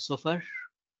so far?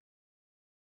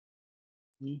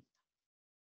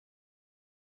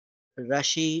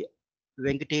 Rashi,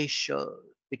 Venkatesh,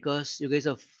 because you guys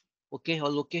are okay,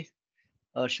 all okay?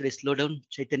 Or should I slow down,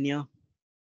 Chaitanya?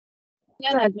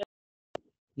 Yeah, Raja.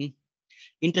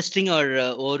 Interesting or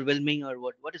overwhelming or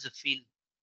what? What is the feel?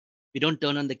 We don't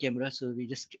turn on the camera, so we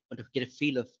just want to get a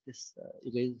feel of this.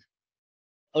 You guys,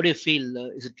 how do you feel?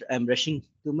 Is it I'm rushing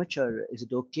too much, or is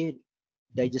it okay,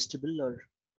 digestible, or?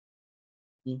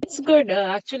 It's good.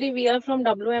 Actually, we are from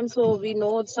WM, so we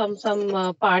know some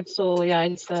parts. So yeah,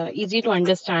 it's easy to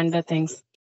understand the things.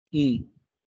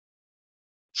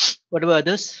 What about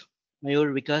others?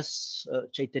 Mayur, Vikas,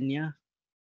 Chaitanya?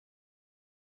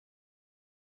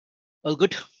 All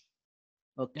good?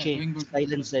 Okay. Yeah, good.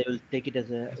 Silence, I will take it as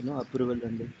a approval.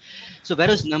 And then. So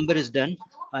warehouse number is done.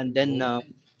 And then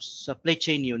supply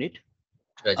chain unit.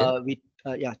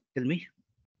 Yeah, tell me.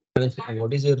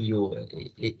 What is your view?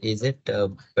 Is it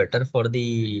better for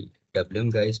the WM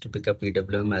guys to pick up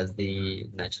EWM as the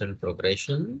natural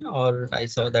progression? Or I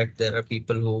saw that there are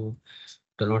people who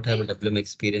do not have a WM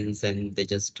experience and they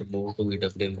just move to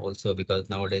EWM also, because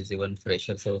nowadays even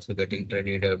freshers are also getting trained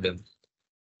EWM.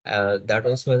 That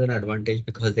also has an advantage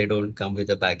because they don't come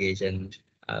with a baggage, and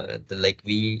like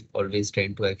we always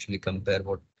tend to actually compare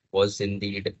what was in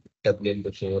the WM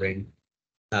before and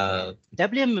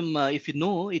WM, if you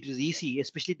know, it is easy,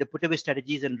 especially the put away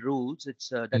strategies and rules. It's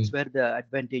that's where the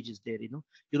advantage is there. You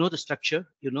know the structure.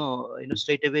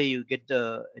 Straight away you get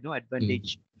the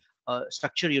advantage.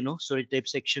 Structure, storage type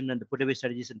section and the put away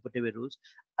strategies and put away rules.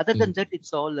 Other than that,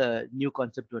 it's all a new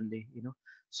concept only.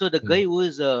 So the guy who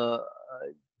is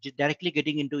directly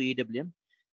getting into EWM,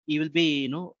 he will be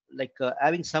like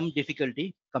having some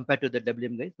difficulty compared to the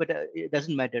WM guys, but it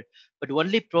doesn't matter. But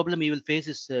only problem you will face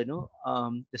is the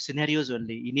scenarios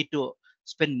only. You need to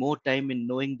spend more time in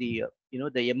knowing the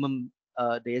the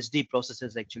the SD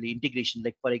processes, actually integration,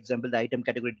 like for example the item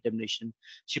category determination,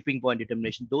 shipping point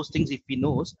determination. Those things if he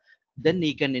knows, then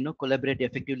he can collaborate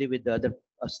effectively with the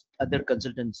other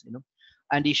consultants.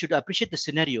 And you should appreciate the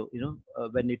scenario.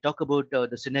 When you talk about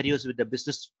the scenarios with the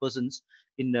business persons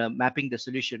in mapping the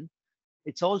solution,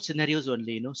 it's all scenarios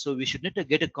only. So we should not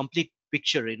get a complete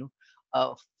picture.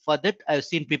 For that I've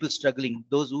seen people struggling,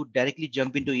 those who directly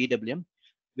jump into EWM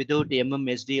without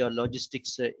MMSD or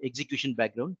logistics execution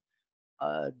background.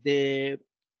 They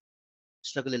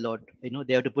struggle a lot.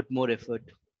 They have to put more effort.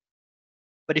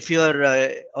 But if you are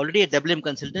already a WM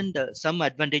consultant, some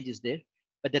advantage is there,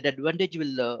 but that advantage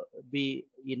will be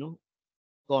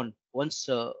gone once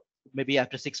maybe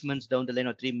after 6 months down the line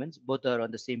or 3 months, both are on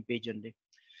the same page only.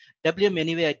 WM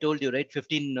anyway, I told you, right?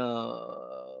 15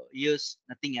 years,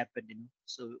 nothing happened.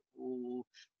 So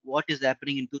what is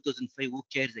happening in 2005? Who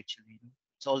cares actually?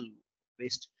 It's all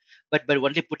waste. But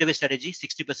only put away strategy,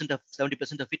 60% of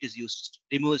 70% of it is used.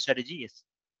 Removal strategy, yes,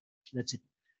 that's it.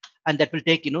 And that will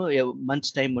take a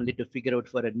month's time only to figure out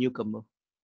for a newcomer.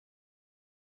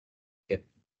 Okay.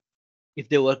 If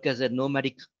they work as a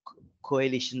nomadic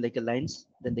coalition like alliance,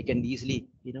 then they can easily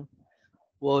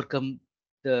overcome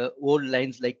the old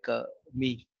lines like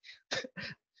me.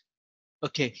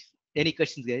 Okay, any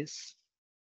questions, guys?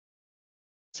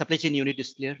 Supply chain unit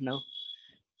is clear now.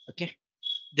 Okay,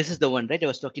 this is the one, right? I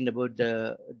was talking about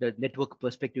the network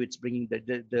perspective. It's bringing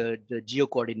the geo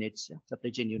coordinates. Supply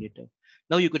chain unit.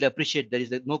 Now you could appreciate there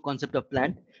is no concept of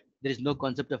plant. There is no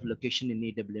concept of location in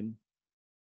EWM.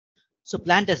 So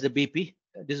plant as the BP.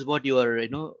 This is what you are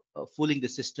fooling the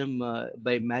system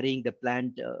by marrying the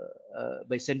plant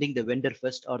by sending the vendor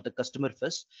first or the customer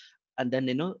first, and then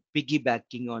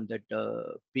piggybacking on that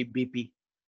BP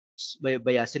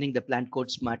by assigning the plant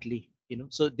code smartly.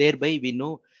 So thereby we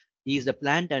know he is the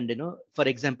plant, and for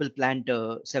example plant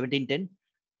 1710,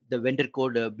 the vendor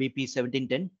code BP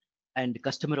 1710, and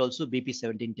customer also BP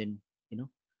 1710.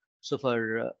 So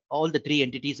for all the three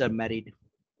entities are married.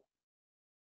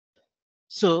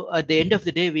 So at the end of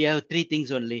the day, we have three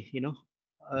things only,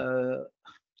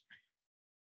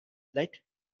 right?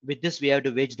 With this, we have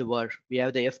to wage the war. We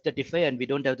have the F-35 and we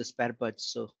don't have the spare parts.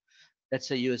 So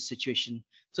that's a US situation.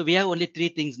 So we have only three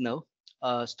things now: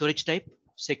 storage type,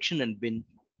 section, and bin.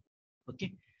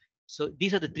 Okay. So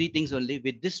these are the three things only.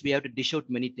 With this, we have to dish out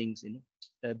many things.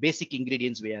 Basic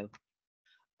ingredients we have.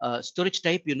 Storage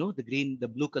type, the green, the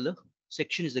blue color.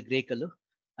 Section is the gray color,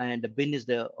 and the bin is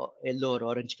the yellow or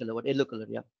orange color. What yellow color?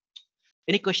 Yeah.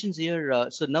 Any questions here?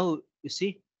 So now you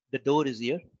see the door is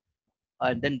here,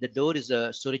 and then the door is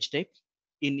a storage type.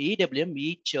 In EWM,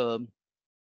 each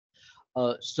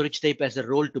storage type has a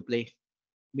role to play,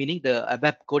 meaning the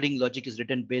ABAP coding logic is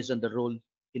written based on the role.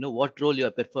 What role you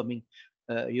are performing.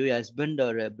 You husband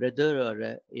or a brother or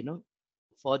a,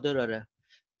 father or a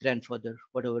grandfather,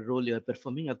 whatever role you are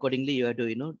performing. Accordingly, you have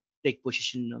to take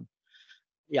position.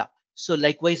 Yeah. So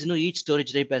likewise, each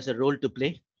storage type has a role to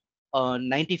play.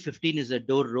 9015 is a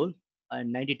door role,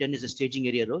 and 9010 is a staging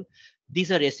area role.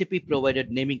 These are SAP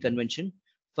provided naming convention.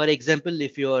 For example,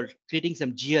 if you are creating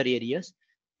some GR areas,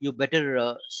 you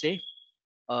better say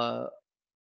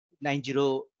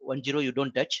 9010 you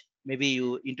don't touch. Maybe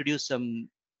you introduce some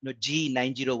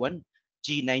G901,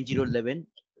 G9011,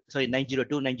 sorry,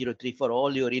 902, 903 for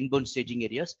all your inbound staging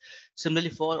areas. Similarly,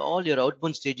 for all your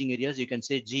outbound staging areas, you can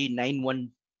say G91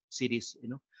 series,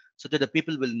 so that the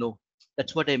people will know.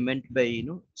 That's what I meant by,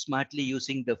 smartly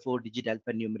using the 4-digit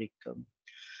alphanumeric.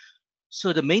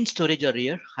 So the main storage are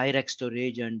here, high rack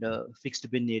storage and fixed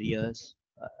bin areas.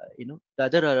 The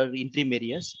other are interim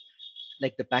areas,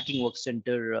 like the packing work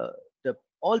center.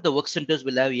 All the work centers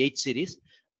will have 8 series,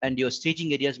 and your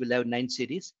staging areas will have 9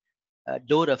 series.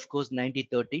 Door, of course,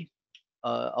 9030.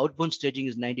 Outbound staging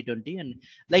is 9020, and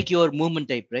like your movement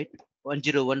type, right?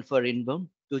 101 for inbound,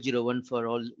 201 for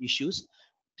all issues,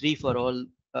 3 for all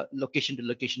location to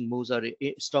location moves or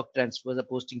stock transfers or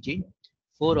posting change,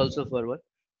 4 also for what?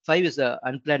 5 is the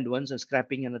unplanned ones,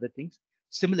 scrapping and other things.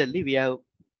 Similarly, we have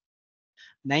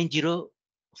 90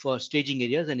 for staging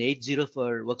areas and 80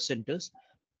 for work centers,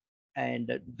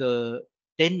 and the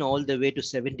 10 all the way to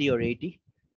 70 or 80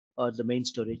 are the main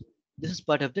storage. This is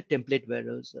part of the template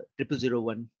warehouse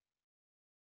 0001.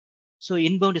 So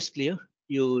inbound is clear.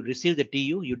 You receive the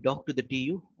TU, you dock to the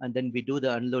TU, and then we do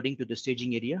the unloading to the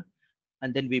staging area,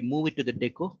 and then we move it to the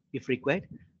deco if required,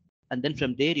 and then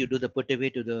from there you do the put away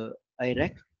to the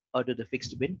IRAC or to the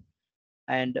fixed bin,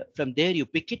 and from there you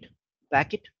pick it,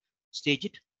 pack it, stage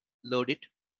it, load it,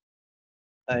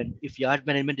 and if yard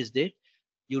management is there,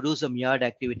 you do some yard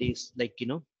activities like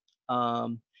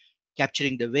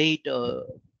capturing the weight,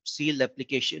 seal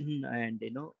application, and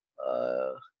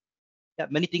yeah,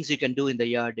 many things you can do in the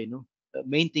yard.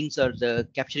 Main things are the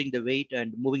capturing the weight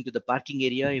and moving to the parking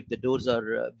area if the doors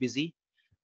are busy,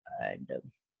 and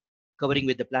covering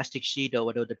with the plastic sheet or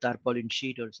whatever, the tarpaulin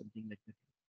sheet or something like that.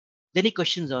 Any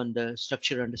questions on the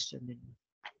structure understanding?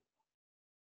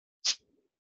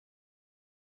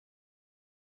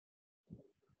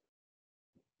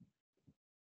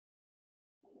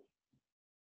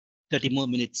 Thirty more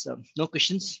minutes. No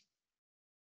questions?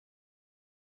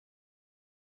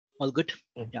 All good?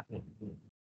 Yeah.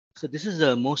 So this is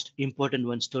the most important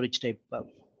one, storage type.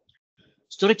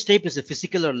 Storage type is a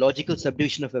physical or logical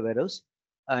subdivision of a warehouse,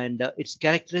 and it's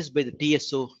characterized by the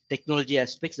TSO, technology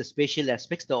aspects, the spatial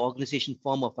aspects, the organization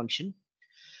form or function.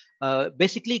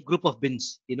 Basically, group of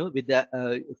bins, with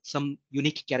some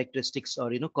unique characteristics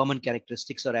or common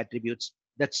characteristics or attributes.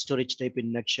 That's storage type in a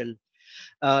nutshell.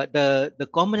 The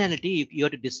commonality you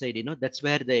have to decide. That's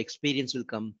where the experience will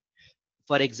come.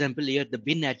 For example, here the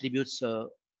bin attributes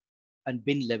and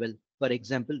bin level. For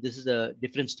example, this is a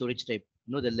different storage type.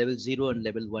 The level 0 and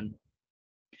level 1.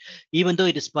 Even though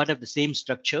it is part of the same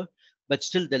structure, but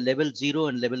still the level 0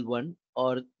 and level 1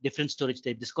 are different storage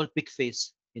type. This is called pick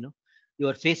face. You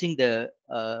are facing the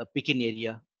pick-in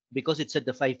area because it's at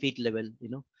the 5 feet level.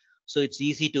 So it's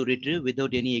easy to retrieve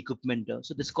without any equipment.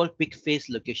 So this is called pick face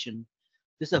location.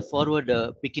 This is a forward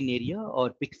pick-in area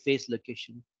or pick face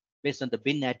location based on the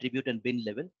bin attribute and bin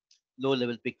level, low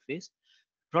level pick face.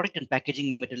 Product and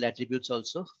packaging material attributes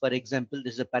also. For example,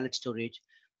 this is a pallet storage,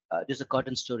 this is a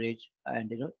cotton storage, and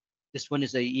this one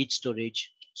is a each storage.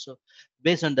 So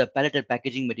based on the pallet and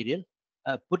packaging material,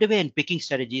 put away and picking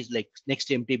strategies like next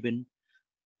to empty bin,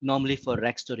 normally for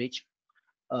rack storage,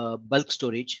 bulk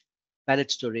storage, pallet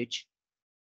storage.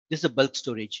 This is a bulk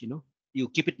storage. You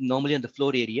keep it normally on the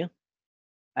floor area,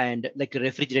 and like a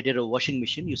refrigerator or washing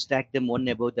machine, you stack them one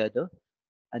above the other,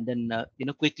 and then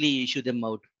quickly issue them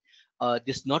out.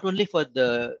 This not only for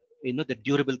the the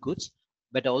durable goods,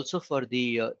 but also for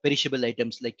the perishable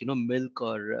items like milk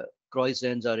or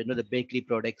croissants or the bakery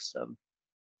products,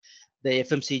 the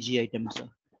FMCG items.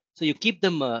 So you keep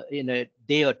them in a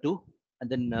day or two, and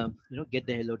then get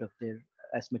the hell out of there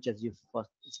as much as you.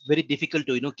 It's very difficult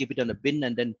to keep it on a bin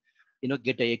and then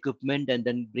get a equipment and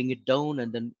then bring it down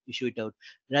and then issue it out.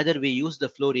 Rather, we use the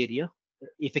floor area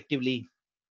effectively.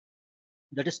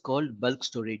 That is called bulk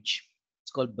storage.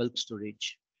 It's called bulk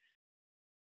storage.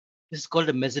 This is called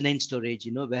a mezzanine storage,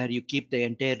 where you keep the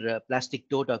entire plastic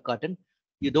tote or carton.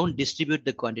 You don't distribute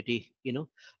the quantity,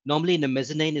 Normally in a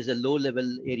mezzanine is a low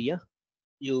level area.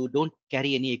 You don't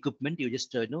carry any equipment. You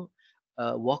just,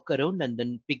 walk around and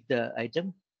then pick the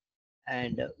item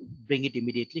and bring it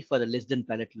immediately for the less than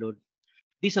pallet load.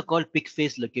 These are called pick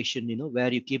phase location,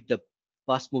 where you keep the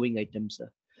fast moving items.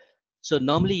 So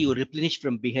normally you replenish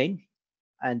from behind,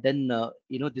 and then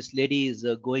this lady is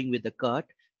going with the cart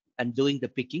and doing the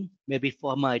picking, maybe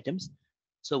pharma items.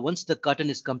 So once the carton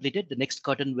is completed, the next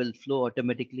carton will flow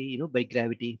automatically, by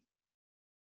gravity.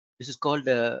 This is called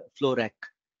a flow rack.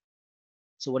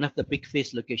 So one of the pick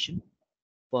phase location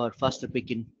for faster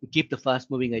picking. You keep the fast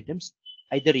moving items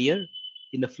either here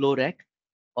in the flow rack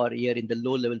or here in the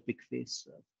low level pick phase,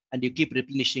 and you keep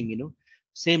replenishing.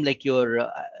 Same like your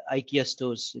IKEA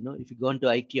stores. If you go on to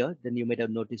IKEA, then you might have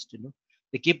noticed.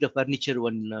 They keep the furniture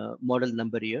one model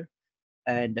number here,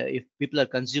 and if people are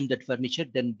consumed that furniture,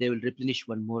 then they will replenish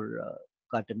one more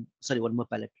one more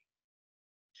pallet.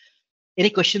 Any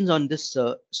questions on this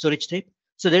storage type?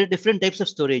 So there are different types of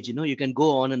storage. You can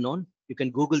go on and on. You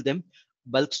can Google them: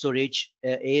 bulk storage,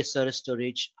 ASRS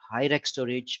storage, high rack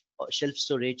storage, shelf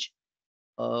storage,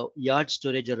 yard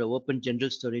storage or open general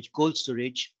storage, cold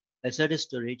storage, hazardous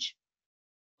storage,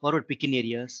 forward picking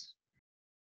areas,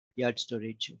 yard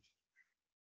storage.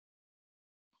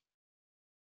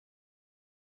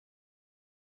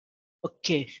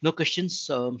 Okay, no questions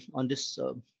on this.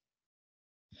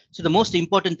 So the most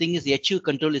important thing is the HU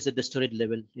control is at the storage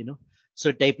level,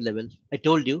 so type level. I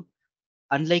told you,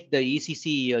 unlike the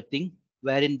ECC thing,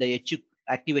 wherein the HU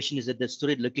activation is at the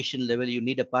storage location level, you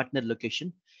need a partner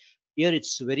location. Here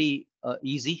it's very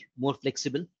easy, more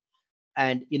flexible,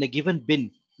 and in a given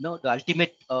bin, the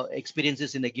ultimate experience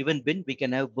is in a given bin, we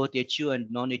can have both HU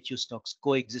and non-HU stocks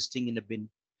coexisting in a bin.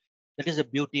 That is the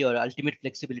beauty or ultimate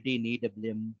flexibility in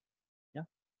EWM. Yeah.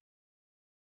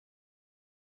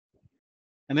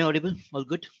 Am I audible? All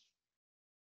good?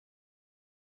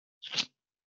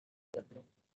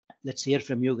 Let's hear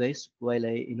from you guys while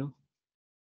I,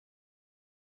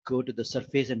 go to the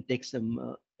surface and take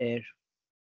some air.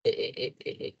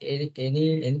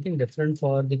 Anything different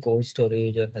for the cold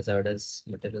storage or hazardous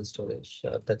material storage?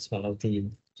 That's one of the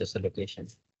just a location.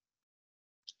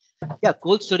 Yeah,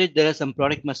 cold storage, there are some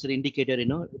product master indicator,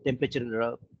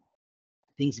 temperature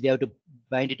things we have to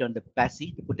bind it on the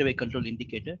PASI, the put away control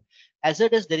indicator.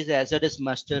 Hazardous, there is a hazardous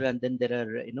master, and then there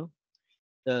are,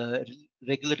 the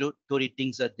regulatory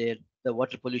things are there, the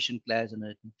water pollution class and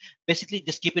everything. Basically,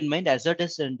 just keep in mind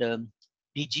hazardous and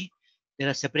DG, there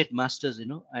are separate masters,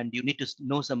 and you need to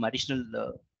know some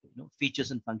additional,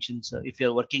 features and functions if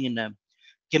you're working in a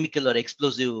chemical or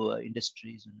explosive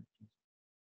industries.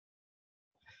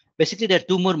 Basically, there are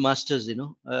two more masters,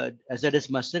 hazardous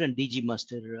master and DG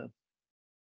master,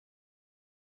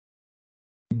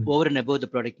 over and above the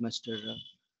product master.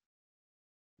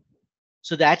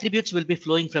 So the attributes will be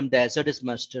flowing from the hazardous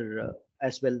master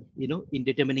as well, in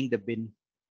determining the bin.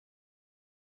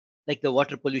 Like the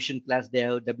water pollution class, they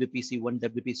have WPC1,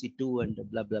 WPC2, and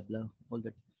blah, blah, blah, all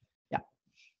that. Yeah.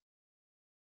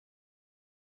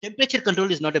 Temperature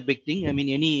control is not a big thing. I mean,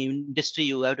 any industry,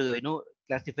 you have to,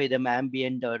 classify them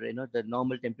ambient or, the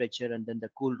normal temperature and then the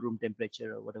cool room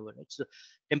temperature or whatever. Right? So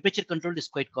temperature control is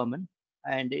quite common,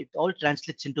 and it all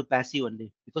translates into PASI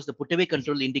only, because the put away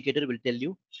control indicator will tell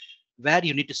you where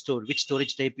you need to store, which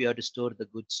storage type you have to store the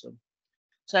goods.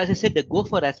 So as I said, go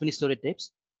for as many storage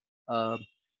types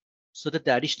so that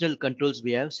the additional controls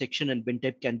we have, section and bin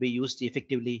type, can be used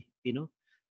effectively. We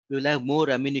will have more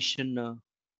ammunition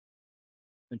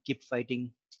and keep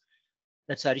fighting.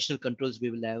 That's additional controls we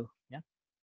will have. Yeah.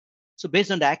 So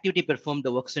based on the activity performed,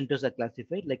 the work centers are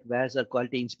classified like WAS or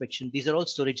quality inspection. These are all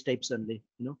storage types only.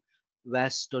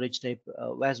 WAS storage type,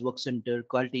 WAS work center,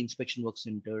 quality inspection work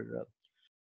center.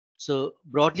 So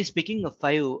broadly speaking,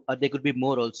 5, or there could be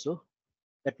more also,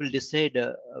 that will decide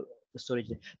the storage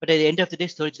type. But at the end of the day,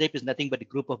 storage type is nothing but a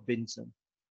group of bins.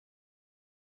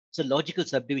 So logical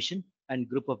subdivision and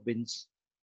group of bins.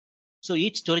 So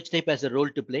each storage type has a role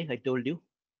to play. I told you,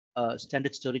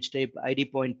 standard storage type, ID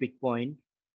point, pick point.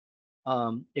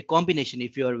 A combination,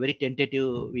 if you are very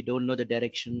tentative, we don't know the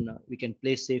direction, we can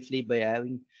play safely by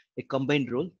having a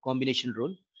combined role, combination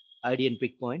role, ID and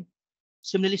pick point.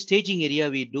 Similarly, staging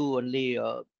area, we do only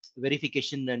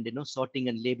verification and sorting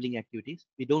and labeling activities.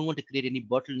 We don't want to create any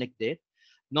bottleneck there.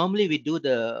 Normally, we do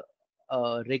the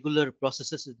regular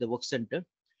processes at the work center.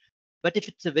 But if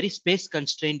it's a very space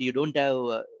constrained, you don't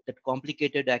have that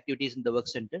complicated activities in the work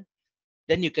center,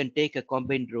 then you can take a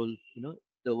combined role.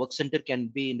 The work center can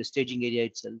be in the staging area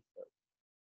itself,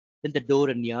 then the door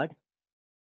and yard.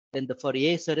 Then for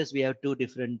ASRS, we have two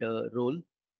different role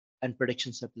and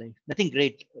production supply. Nothing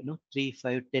great, 3,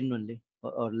 5, 10 only,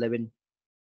 or 11,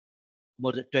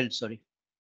 more than 12, sorry.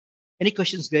 Any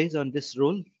questions, guys, on this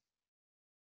role?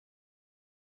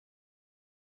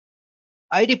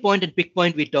 ID point and pick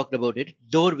point, we talked about it.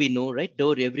 Door, we know, right?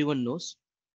 Door, everyone knows.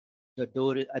 The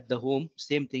door at the home,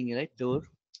 same thing, right? Door.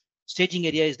 Staging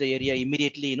area is the area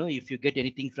immediately, if you get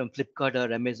anything from Flipkart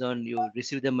or Amazon, you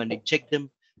receive them and you check them.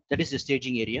 That is the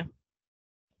staging area.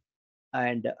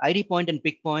 And ID point and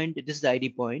pick point, this is the ID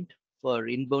point. For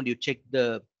inbound, you check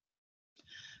the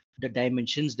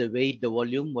dimensions, the weight, the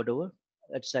volume, whatever.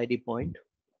 That's ID point.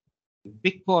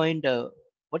 Pick point,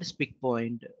 what is pick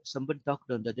point? Someone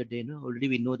talked on the other day, no? Already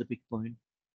we know the pick point.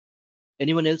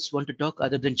 Anyone else want to talk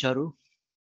other than Charu?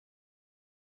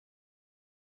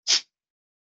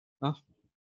 Huh?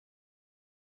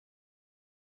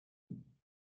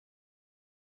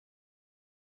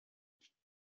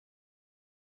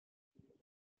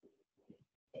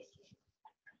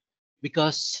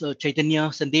 Because Chaitanya,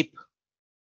 Sandeep,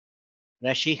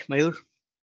 Rashi, Mayur?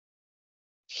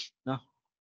 No?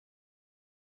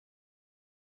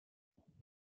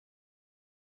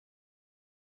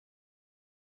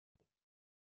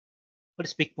 What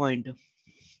is pick point?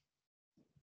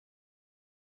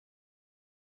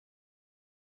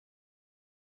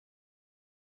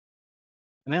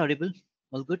 Am I audible?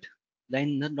 All good?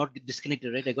 Line not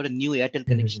disconnected, right? I got a new Airtel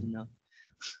connection now.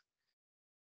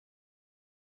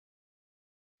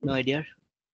 No idea?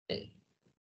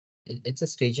 It's a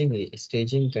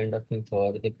staging kind of thing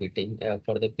for the picking,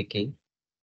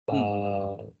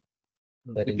 wherein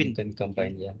you can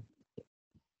combine, yeah.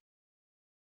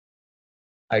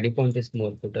 ID point is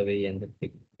more put away and the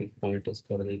pick point is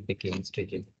for the picking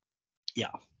staging.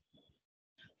 Yeah.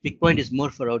 Pick point is more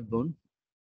for outbound.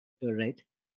 You're right.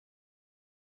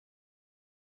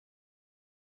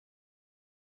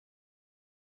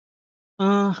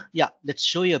 Yeah, let's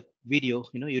show you a video,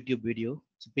 YouTube video.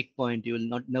 It's a pick point. You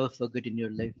will never forget in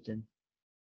your life then.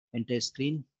 Entire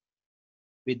screen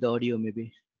with the audio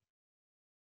maybe.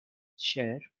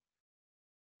 Share.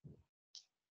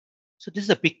 So this is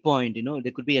a pick point,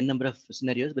 there could be a number of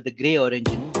scenarios, but the gray orange,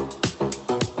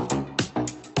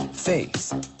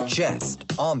 Face, chest,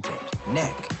 armpit,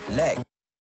 neck, leg.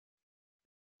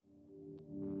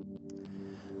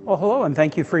 Well, hello, and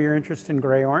thank you for your interest in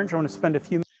gray orange. I want to spend a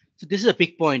few minutes. So this is a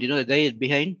pick point, the guy is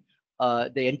behind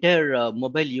the entire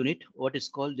mobile unit. What is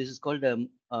called? This is called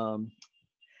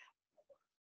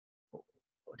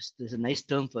there's a nice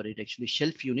term for it actually,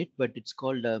 shelf unit, but it's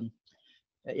called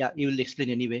yeah, you will explain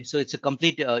anyway. So it's a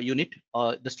complete unit.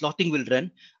 The slotting will run,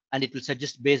 and it will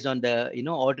suggest based on the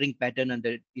ordering pattern and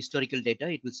the historical data.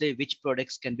 It will say which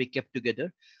products can be kept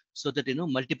together, so that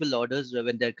multiple orders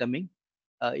when they're coming.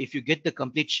 If you get the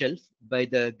complete shelf by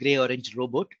the gray orange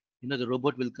robot, the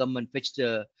robot will come and fetch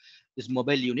this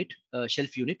mobile unit,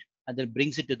 shelf unit, and then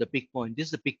brings it to the pick point. This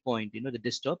is the pick point, the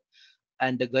desktop,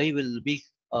 and the guy will be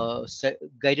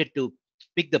guided to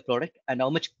pick the product and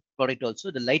how much product also.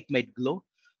 The light might glow,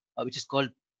 which is called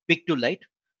pick to light,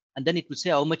 and then it will say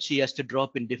how much he has to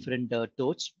drop in different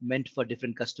totes meant for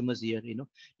different customers here.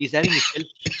 He's having a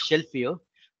shelf here,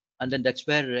 and then that's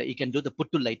where he can do the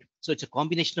put to light. So it's a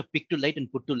combination of pick to light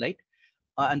and put to light.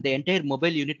 And the entire mobile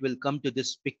unit will come to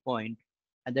this pick point,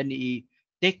 and then he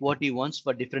take what he wants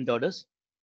for different orders.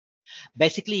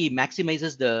 Basically, he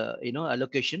maximizes the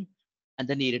allocation, and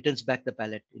then he returns back the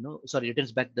pallet.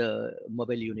 Returns back the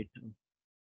mobile unit.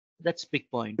 That's pick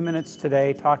point. Minutes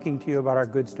today talking to you about our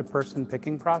goods to person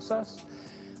picking process.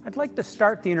 I'd like to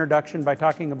start the introduction by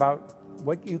talking about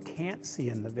what you can't see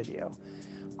in the video.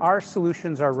 Our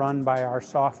solutions are run by our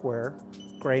software,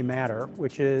 Gray Matter,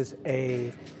 which is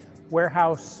a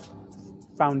warehouse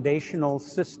foundational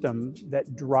system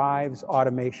that drives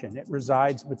automation. It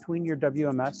resides between your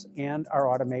WMS and our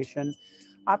automation,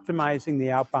 optimizing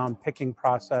the outbound picking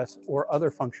process or other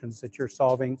functions that you're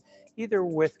solving, either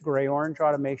with gray orange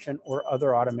automation or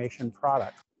other automation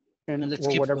products, or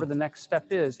whatever the next step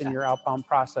is in your outbound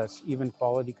process, even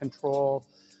quality control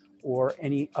or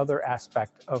any other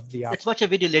aspect of the outbound. Let's watch a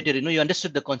video later. You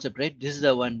understood the concept, right? This is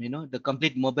the one, the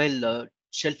complete mobile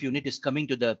shelf unit is coming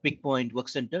to the pick point work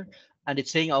center, and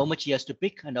it's saying how much he has to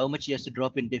pick and how much he has to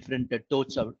drop in different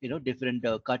totes or different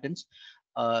cartons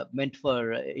meant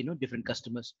for different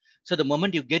customers. So the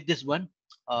moment you get this one,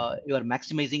 you are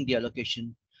maximizing the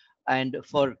allocation. And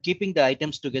for keeping the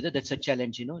items together, that's a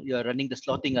challenge. You are running the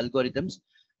slotting algorithms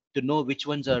to know which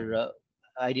ones are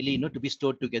ideally to be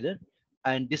stored together.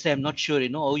 And this I'm not sure,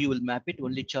 how you will map it.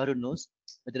 Only Charu knows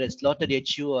whether a slotted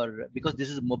HU or because this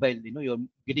is mobile, you're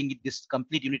getting it, this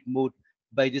complete unit mode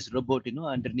by this robot,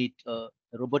 underneath. The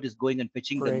robot is going and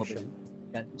fetching the mobile.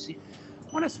 Yeah, you see.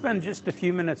 I want to spend just a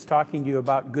few minutes talking to you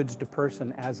about goods to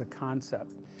person as a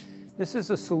concept. This is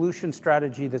a solution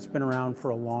strategy that's been around for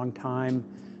a long time,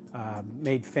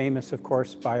 made famous, of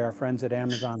course, by our friends at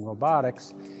Amazon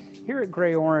Robotics. Here at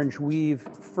Gray Orange, we've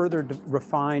further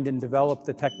refined and developed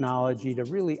the technology to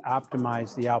really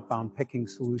optimize the outbound picking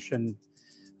solution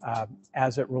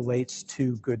as it relates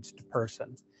to goods to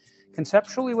person.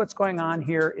 Conceptually, what's going on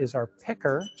here is our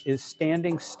picker is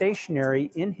standing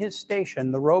stationary in his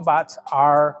station. The robots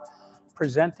are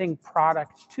presenting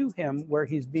product to him where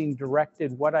he's being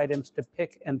directed what items to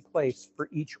pick and place for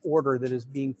each order that is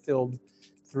being filled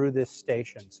through this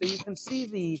station. So you can see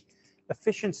the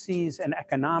efficiencies and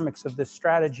economics of this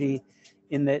strategy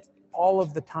in that all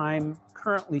of the time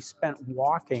currently spent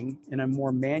walking in a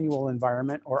more manual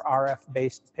environment or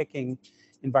RF-based picking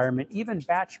environment, even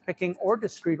batch picking or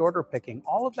discrete order picking,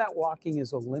 all of that walking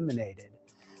is eliminated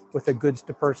with a goods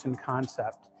to person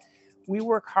concept. We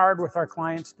work hard with our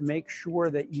clients to make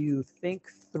sure that you think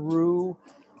through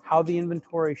how the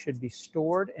inventory should be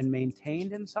stored and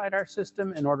maintained inside our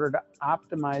system in order to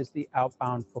optimize the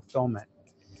outbound fulfillment.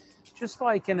 Just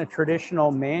like in a traditional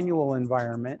manual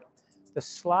environment, the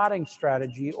slotting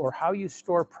strategy or how you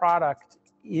store product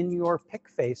in your pick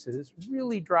faces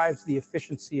really drives the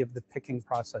efficiency of the picking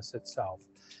process itself.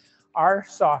 Our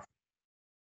software.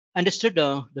 Understood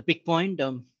the pick point.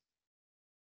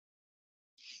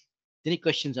 Any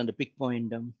questions on the pick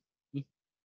point?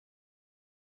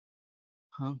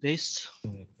 Guys?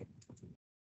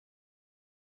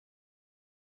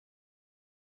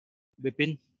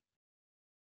 Bipin?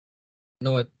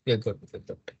 No, yeah, good.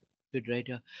 Good, right?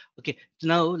 Okay, so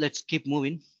now let's keep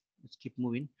moving.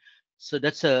 So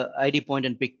that's a ID point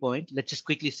and pick point. Let's just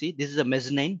quickly see. This is a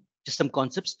mezzanine, just some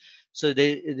concepts. So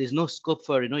there's no scope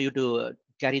for you to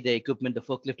carry the equipment, the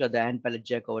forklift or the hand pallet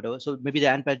jack or whatever. So maybe the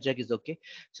hand pallet jack is okay.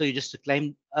 So you just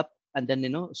climb up and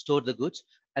then store the goods.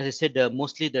 As I said,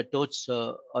 mostly the totes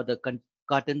or the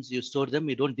cartons, you store them,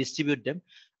 you don't distribute them,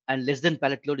 and less than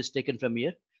pallet load is taken from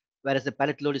here, whereas the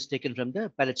pallet load is taken from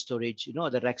the pallet storage, or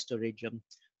the rack storage.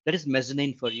 That is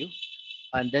mezzanine for you.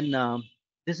 And then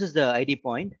this is the ID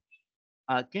point.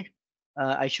 Okay,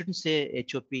 I shouldn't say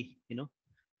HOP.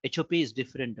 HOP is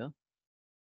different.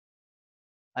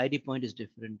 ID point is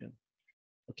different.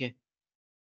 Okay,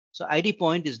 so ID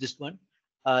point is this one.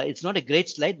 It's not a great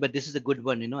slide, but this is a good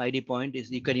one. ID point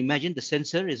is, you can imagine the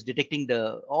sensor is detecting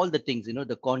all the things,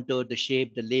 the contour, the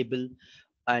shape, the label,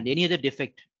 and any other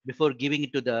defect before giving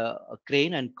it to the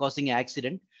crane and causing an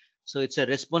accident. So it's a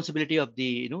responsibility of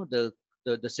the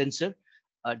the sensor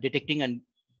detecting and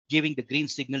giving the green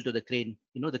signal to the crane.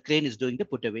 The crane is doing the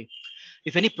put away.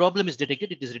 If any problem is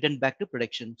detected, it is returned back to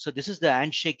production. So this is the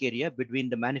handshake area between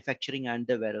the manufacturing and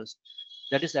the warehouse.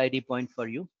 That is ID point for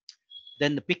you.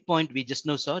 Then the pick point, we just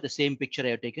now saw the same picture I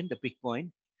have taken, the pick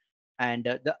point. And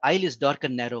the aisle is dark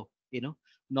and narrow.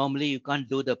 Normally you can't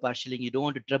do the partialing. You don't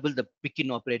want to trouble the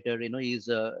picking operator. He's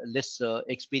less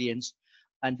experienced.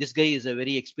 And this guy is a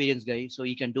very experienced guy. So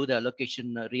he can do the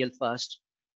allocation real fast.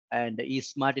 And he's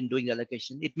smart in doing the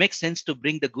allocation. It makes sense to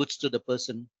bring the goods to the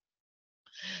person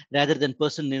rather than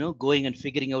person, going and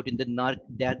figuring out in the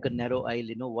dark and narrow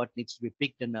aisle, what needs to be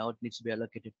picked and what needs to be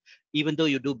allocated. Even though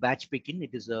you do batch picking,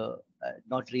 it is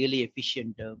not really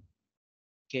efficient.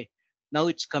 Okay, now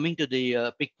it's coming to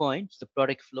the pick points, the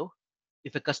product flow.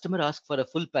 If a customer asks for a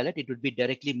full pallet, it would be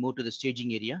directly moved to the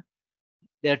staging area.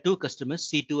 There are two customers,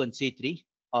 C2 and C3.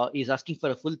 Is asking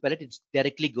for a full pallet, it's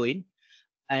directly going.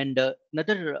 And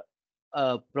another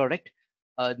product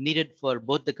needed for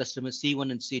both the customers,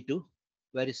 C1 and C2.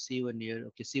 Where is C1 here?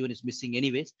 Okay, C1 is missing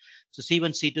anyways. So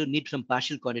C1, C2 need some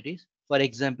partial quantities. For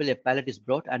example, a pallet is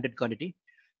brought 100 quantity,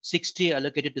 60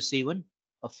 allocated to C1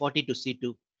 or 40 to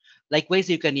C2. Likewise,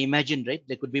 you can imagine, right?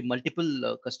 There could be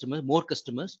multiple customers, more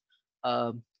customers.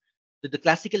 The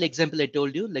classical example I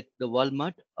told you, like the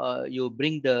Walmart, you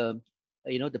bring the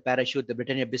the Parachute, the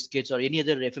Britannia biscuits, or any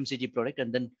other FMCG product,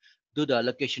 and then do the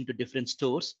allocation to different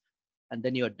stores, and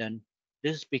then you're done.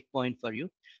 This is pick point for you,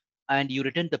 and you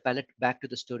return the pallet back to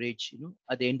the storage,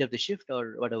 at the end of the shift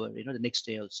or whatever, the next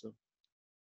day also.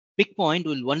 Pick point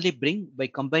will only bring by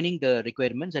combining the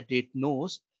requirements that it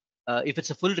knows. If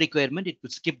it's a full requirement, it will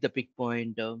skip the pick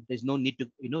point. There's no need to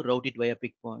route it via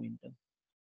pick point.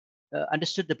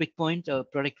 Understood the pick point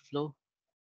product flow?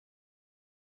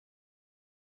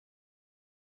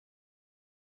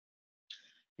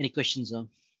 Any questions?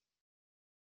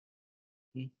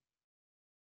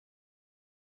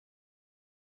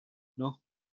 No?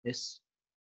 Yes?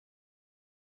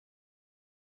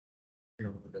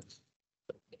 No, that's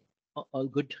All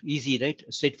good, easy, right?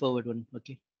 Straightforward one.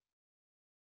 Okay.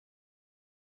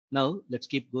 Now let's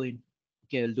keep going.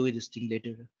 Okay, I'll do this thing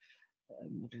later.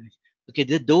 Okay,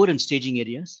 the door and staging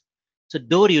areas. So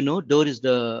door, door is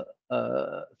the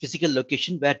physical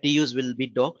location where TUs will be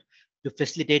docked to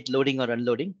facilitate loading or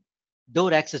unloading.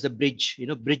 Door acts as a bridge,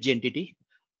 bridge entity.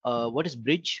 What is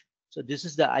bridge? So this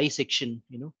is the I section,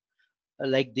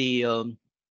 like the,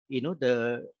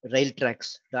 the rail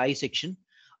tracks, the I section.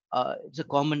 It's a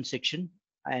common section,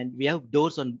 and we have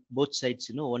doors on both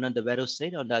sides, one on the warehouse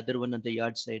side, on the other one on the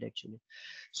yard side, actually.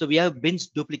 So we have bins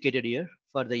duplicated here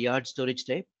for the yard storage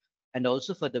type and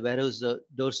also for the warehouse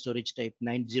door storage type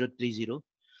 9030.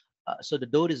 So the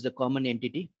door is the common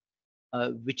entity,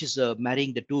 which is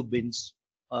marrying the two bins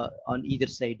on either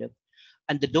side.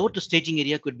 And the door to staging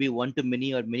area could be one to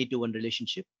many or many to one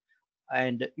relationship.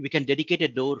 And we can dedicate a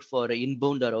door for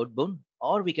inbound or outbound,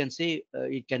 or we can say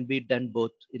it can be done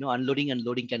both. Unloading and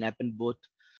loading can happen both.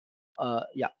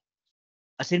 Yeah.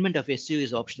 Assignment of SU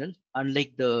is optional,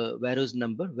 unlike the warehouse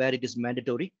number where it is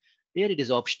mandatory. Here it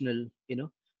is optional.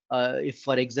 If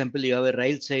for example you have a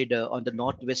rail side on the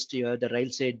northwest, you have the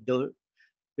rail side door.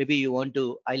 Maybe you want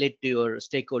to highlight to your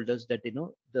stakeholders that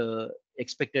the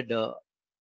expected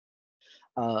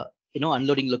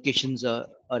unloading locations are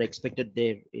expected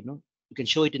there. You can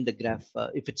show it in the graph.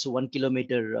 If it's 1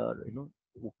 kilometer or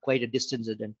quite a distance,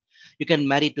 then you can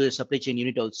marry to a supply chain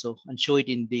unit also and show it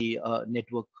in the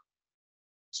network.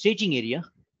 Staging area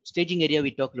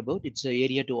we talked about. It's an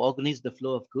area to organize the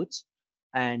flow of goods,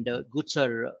 and goods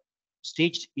are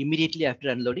staged immediately after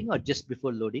unloading or just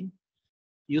before loading,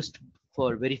 used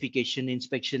for verification,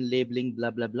 inspection, labeling,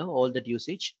 blah blah blah, all that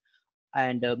usage.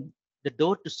 And the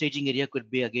door to staging area could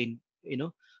be again,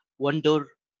 one door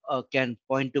can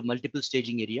point to multiple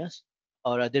staging areas,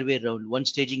 or other way around, one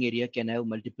staging area can have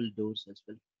multiple doors as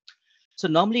well. So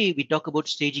normally we talk about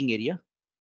staging area,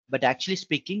 but actually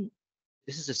speaking,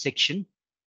 this is a section,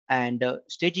 and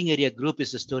staging area group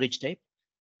is the storage type,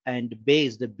 and bay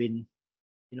is the bin.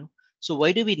 So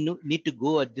why do we need to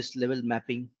go at this level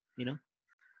mapping?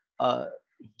 Why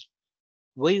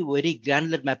very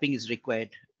granular mapping is required?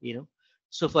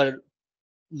 So for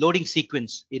loading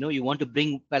sequence, you want to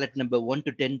bring pallet number 1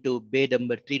 to 10 to bay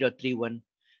number 3.31.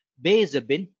 Bay is the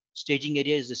bin, staging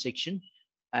area is the section,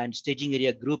 and staging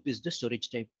area group is the storage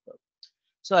type.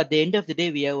 So at the end of the day,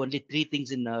 we have only 3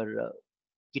 things in our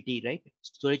kitty, right?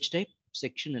 Storage type,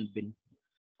 section, and bin.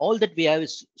 All that we have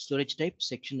is storage type,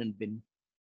 section, and bin.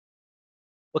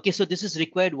 Okay, so this is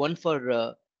required, one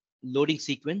for loading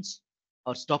sequence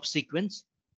or stop sequence,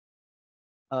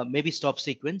 maybe stop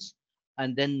sequence,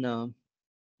 and then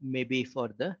maybe for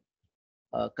the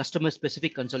customer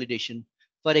specific consolidation.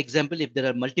 For example, if there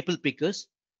are multiple pickers,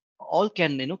 all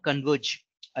can converge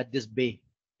at this bay,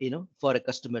 for a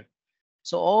customer.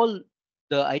 So all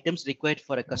the items required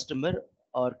for a customer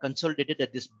are consolidated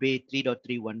at this bay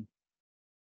 3.31.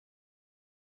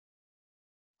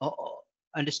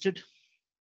 Understood?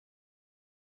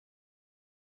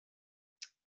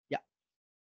 Yeah.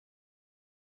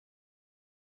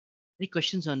 Any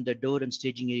questions on the door and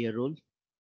staging area role?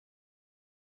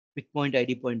 Pick point,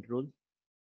 ID point role.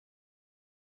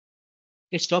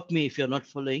 Okay, stop me if you're not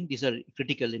following. These are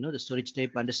critical, the storage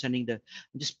type, understanding I'm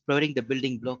just providing the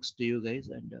building blocks to you guys,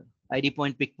 and ID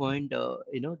point, pick point,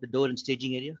 the door and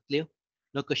staging area. Clear?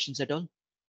 No questions at all?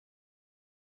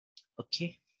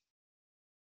 Okay.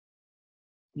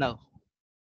 Now,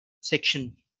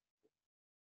 section.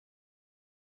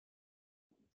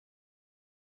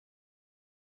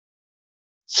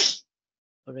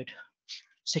 All right.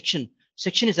 Section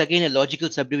is again a logical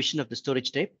subdivision of the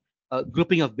storage type,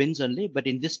 grouping of bins only, but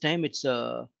in this time it's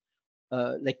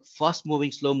like fast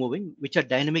moving, slow moving, which are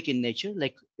dynamic in nature.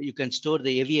 Like you can store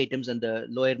the heavy items on the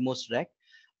lowermost rack,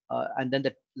 and then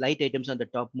the light items on the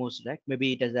topmost rack.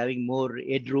 Maybe it is having more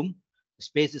headroom,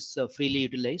 space is freely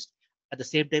utilized. At the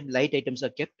same time, light items are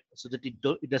kept so that it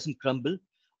doesn't crumble,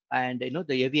 and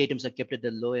the heavy items are kept at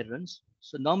the lower runs.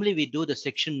 So normally we do the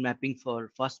section mapping for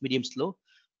fast, medium, slow,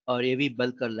 or heavy,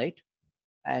 bulk, or light.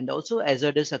 And also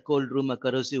hazardous, a cold room, a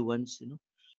corrosive ones.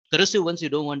 Corrosive ones you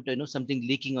don't want something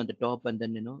leaking on the top and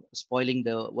then spoiling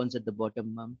the ones at the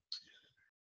bottom.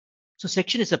 So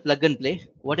section is a plug and play.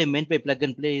 What I meant by plug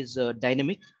and play is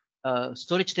dynamic.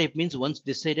 Storage type means once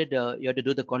decided you have to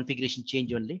do the configuration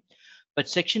change only. But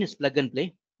section is plug and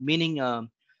play, meaning today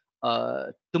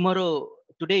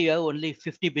you have only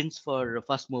 50 bins for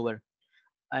fast mover,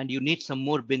 and you need some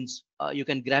more bins. You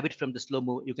can grab it from the slow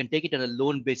move. You can take it on a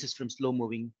loan basis from slow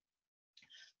moving.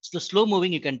 So slow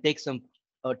moving, you can take some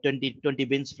 20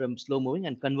 bins from slow moving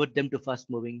and convert them to fast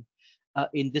moving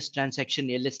in this transaction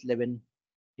LS11.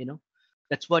 You know,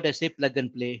 that's what I say plug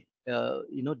and play.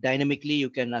 You know, dynamically you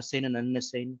can assign and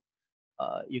unassign.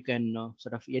 You can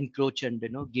sort of encroach and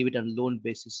give it on loan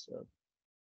basis.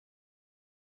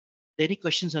 Any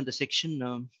questions on the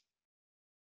section?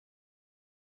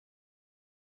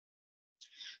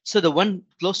 So the one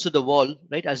close to the wall,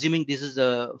 right? Assuming this is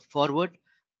a forward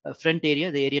front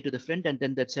area, the area to the front, and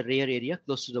then that's a rear area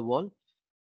close to the wall.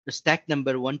 The stack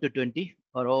number 1 to 20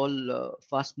 are all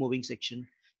fast moving section.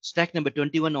 Stack number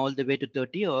 21 all the way to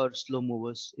 30 are slow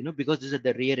movers, because this is at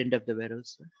the rear end of the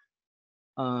warehouse.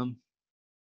 And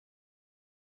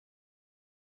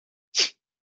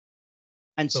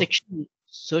section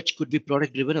search could be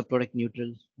product driven or product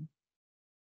neutral.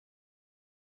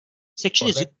 Section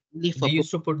is only for we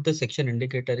used to put the section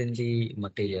indicator in the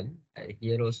material.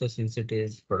 Here also, since it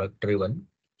is product driven,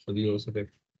 so we also get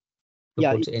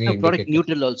it's a product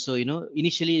neutral also.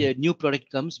 Initially a new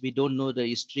product comes, we don't know the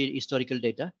historical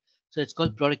data, so it's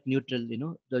called product neutral.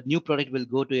 The new product will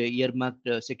go to a earmarked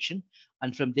section,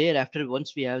 and from there after,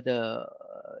 once we have the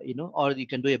or you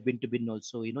can do a bin to bin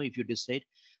also, if you decide.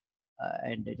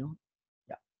 And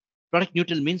product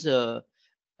neutral means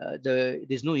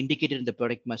there's no indicator in the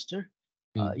product master.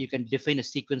 You can define a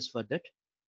sequence for that.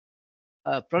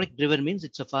 Product driven means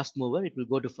it's a fast mover, it will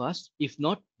go to fast. If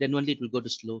not, then only it will go to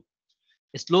slow.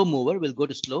 A slow mover will go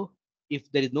to slow.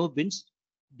 If there is no bins,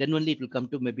 then only it will come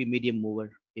to maybe medium mover.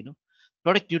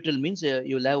 Product neutral means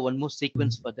you'll have one more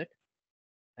sequence for that,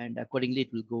 and accordingly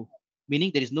it will go.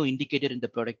 Meaning there is no indicator in the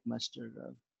product master.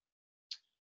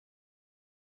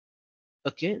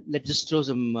 Okay, let's just throw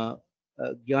some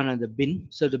yarn on the bin.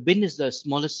 So the bin is the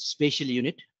smallest spatial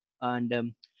unit,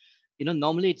 and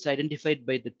normally it's identified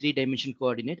by the 3-dimension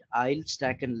coordinate: aisle,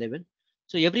 stack, and level.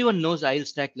 So everyone knows aisle,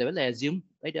 stack, level, I assume,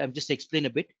 right? I'm just explain a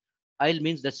bit. Aisle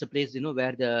means that's the place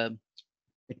where the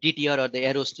TTR or the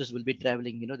air hostess will be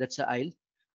traveling. That's the aisle.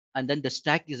 And then the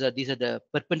stack is these are the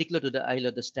perpendicular to the aisle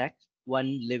or the stack: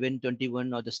 1, 11,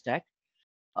 21, or the stack.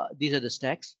 These are the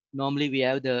stacks. Normally we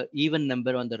have the even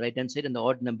number on the right hand side and the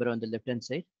odd number on the left hand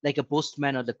side, like a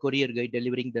postman or the courier guy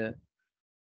delivering the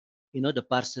the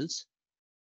parcels.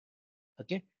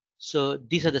 Okay, so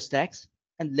these are the stacks,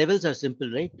 and levels are simple,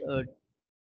 right?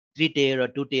 3-tier or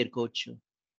 2-tier coach.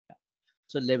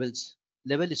 So levels.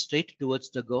 Level is straight towards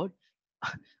the god.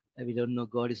 We don't know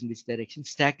god is in which direction.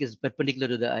 Stack is perpendicular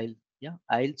to the aisle. Yeah,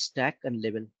 aisle, stack, and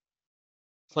level.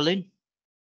 Following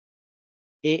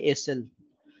ASL.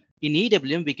 In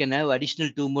EWM, we can have additional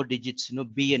 2 more digits,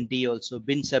 B and D also,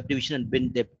 bin subdivision and bin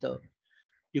depth.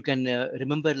 You can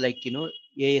remember, like,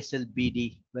 ASL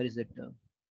BD. Where is it?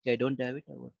 Okay, I don't have it.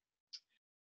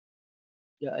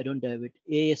 Yeah, I don't have it.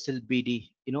 ASL BD,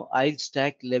 aisle,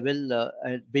 stack, level,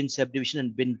 bin subdivision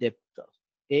and bin depth.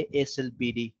 ASL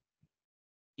BD.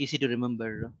 Easy to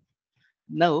remember.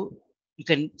 Now, you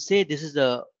can say this is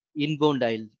the inbound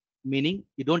aisle, meaning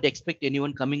you don't expect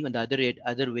anyone coming on the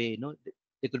other way,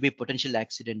 there could be potential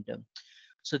accident.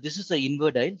 So this is the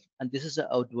inward aisle and this is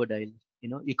the outward aisle.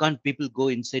 You can't people go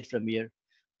inside from here.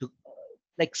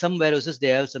 Like some warehouses, they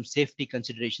have some safety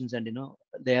considerations and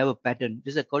they have a pattern.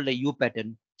 This is called a U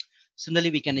pattern.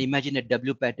 Similarly, we can imagine a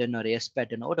W pattern or a S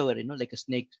pattern or whatever, like a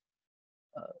snake.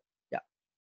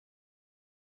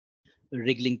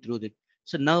 Wriggling through it.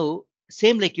 So now,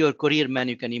 same like your courier man,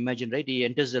 you can imagine, right? He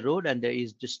enters the road and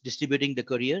he's just distributing the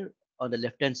courier. On the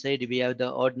left hand side, we have the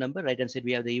odd number. Right hand side,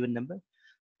 we have the even number.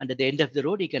 And at the end of the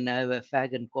road, he can have a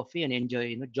fag and coffee and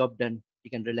enjoy, job done. He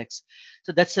can relax.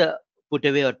 So that's a put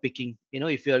away or picking,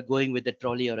 if you are going with a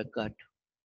trolley or a cart.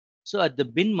 So at the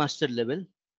bin master level,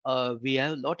 we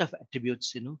have a lot of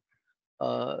attributes,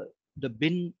 the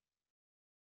bin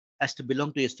has to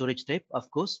belong to a storage type, of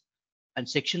course. And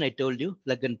section I told you,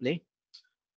 plug and play.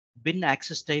 Bin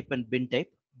access type and bin type.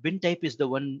 Bin type is the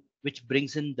one which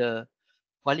brings in the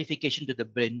qualification to the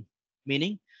bin,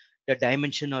 meaning the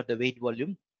dimension or the weight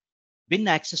volume. Bin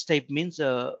access type means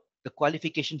the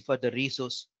qualification for the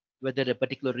resource, whether a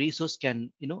particular resource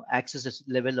can access this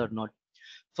level or not.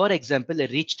 For example, a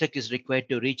reach truck is required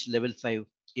to reach level 5,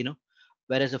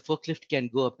 whereas a forklift can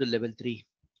go up to level 3.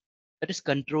 That is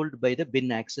controlled by the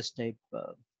bin access type.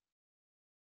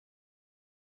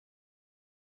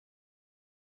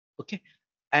 Okay,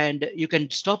 and you can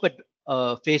stop at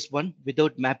phase 1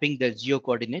 without mapping the geo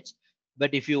coordinates.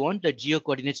 But if you want the geo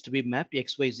coordinates to be mapped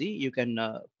XYZ, you can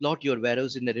plot your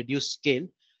warehouse in a reduced scale.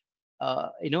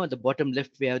 At the bottom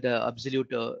left, we have the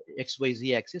absolute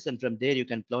XYZ axis, and from there you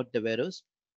can plot the warehouse,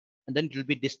 and then it will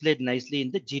be displayed nicely in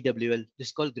the GWL. This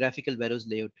is called graphical warehouse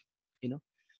layout.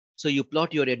 So you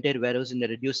plot your entire warehouse in a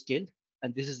reduced scale.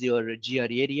 and this is your GR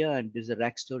area, and this is a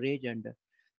rack storage, and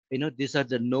these are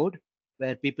the node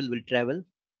where people will travel.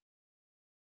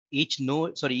 Each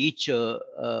node, sorry, each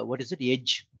what is it,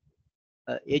 edge?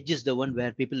 Edge is the one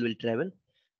where people will travel,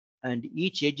 and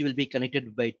each edge will be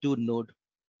connected by two node,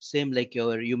 same like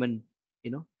your human,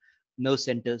 nerve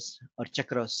centers or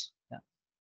chakras. Yeah.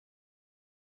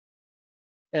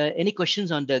 Any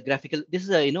questions on the graphical? This is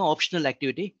a optional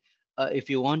activity. If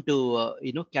you want to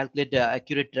calculate the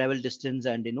accurate travel distance,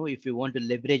 and if you want to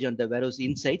leverage on the warehouse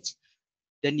insights,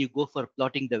 then you go for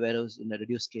plotting the warehouse in a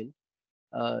reduced scale.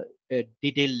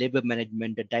 Detailed labor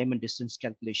management, the time and distance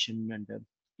calculation, and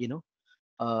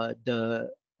the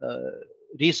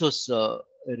resource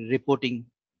reporting.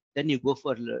 Then you go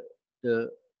for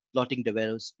the plotting the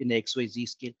warehouse in a XYZ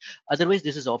scale. Otherwise,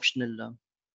 this is optional.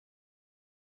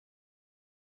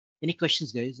 Any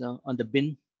questions, guys, on the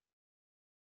bin?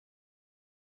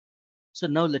 So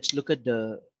now let's look at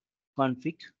the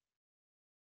config.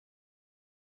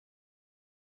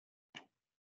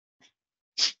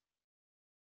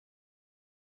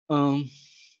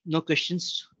 No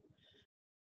questions.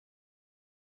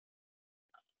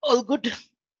 All good.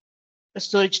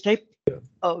 Storage type,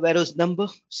 warehouse number,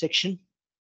 section.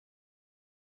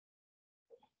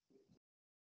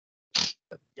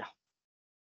 Yeah.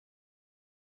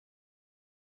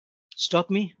 Stop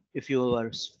me if you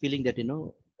are feeling that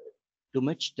too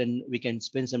much. Then we can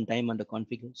spend some time on the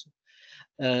config also.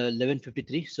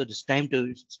 11:53. So it's time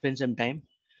to spend some time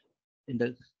in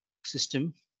the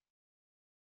system.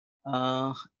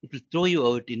 It will throw you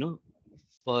out,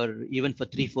 for even for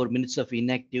 3-4 minutes of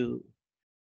inactive.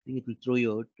 I think it will throw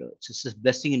you out. It's just a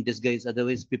blessing in disguise.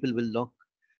 Otherwise, people will lock.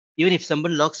 Even if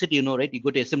someone locks it, right? You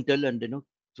go to SMTL and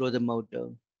throw them out.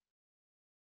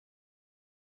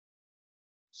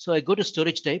 So I go to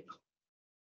storage type,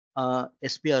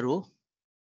 SPRO,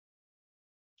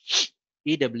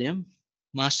 EWM,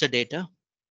 master data,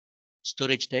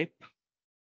 storage type.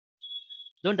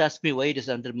 Don't ask me why it is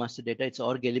under master data. It's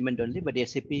org element only, but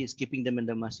SAP is keeping them in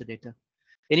the master data.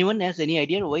 Anyone has any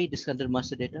idea why it is under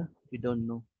master data? You don't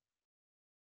know.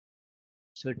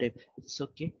 So type, it's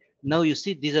okay. Now you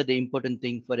see, these are the important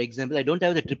thing. For example, I don't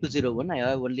have the 0001. I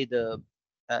have only the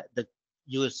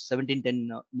US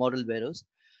 1710 model warehouse.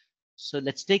 So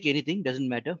let's take anything, doesn't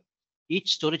matter.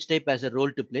 Each storage type has a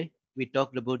role to play. We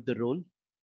talked about the role,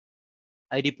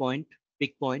 ID point,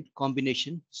 pick point,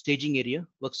 combination, staging area,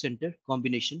 work center,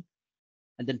 combination,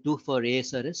 and then 2 for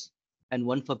ASRS, and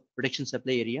 1 for production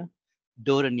supply area,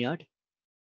 door and yard,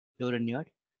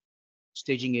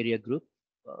 staging area group.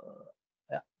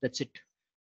 Yeah, that's it.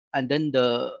 And then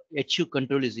the HU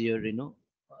control is here,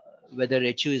 whether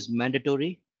HU is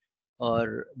mandatory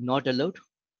or not allowed,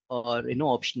 or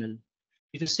optional.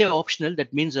 If you say optional,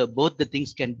 that means both the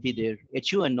things can be there.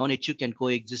 HU and non-HU can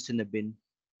coexist in a bin.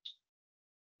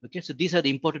 Okay, so these are the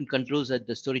important controls at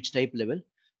the storage type level.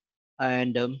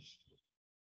 And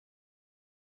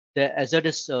the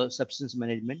hazardous substance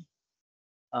management.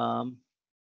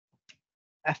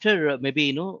 After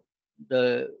maybe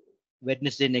the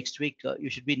Wednesday next week, you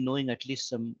should be knowing at least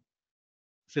some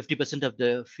 50% of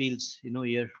the fields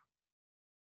here.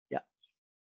 Yeah,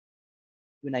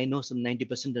 when I know some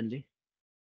 90% only.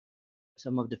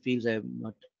 Some of the fields I'm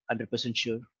not 100%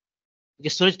 sure. Okay,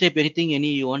 storage type, anything,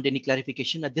 you want any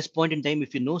clarification at this point in time?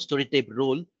 If you know storage type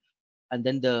role and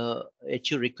then the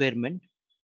HU requirement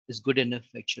is good enough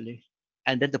actually.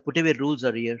 And then the put away rules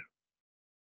are here.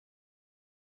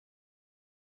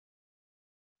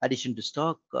 Addition to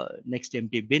stock, next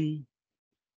empty bin,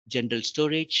 general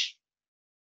storage,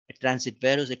 a transit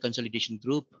warehouse, a consolidation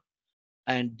group.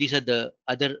 And these are the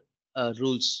other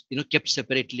rules, kept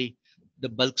separately. The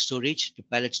bulk storage, the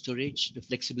pallet storage, the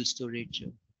flexible storage.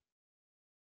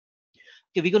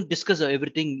 Okay, we're going to discuss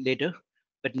everything later.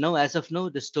 But now, as of now,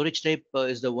 the storage type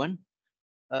is the one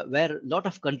where a lot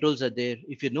of controls are there.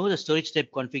 If you know the storage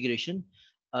type configuration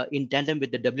in tandem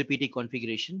with the WPT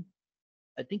configuration,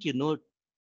 I think 15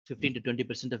 to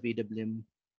 20% of EWM.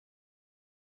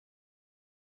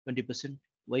 20%,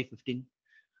 why 15?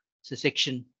 It's a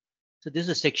section. So this is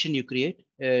a section you create,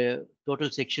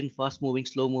 total section, fast moving,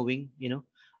 slow moving,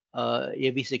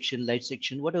 AV section, light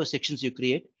section, whatever sections you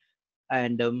create.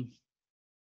 And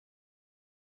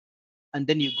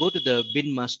then you go to the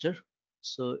bin master.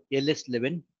 So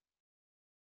LS11.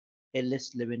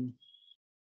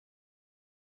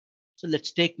 So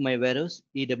let's take my warehouse,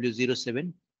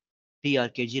 EW07,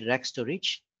 TRKG rack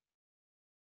storage.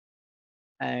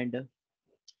 And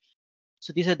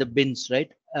so these are the bins,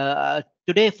 right?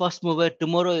 Today, fast mover,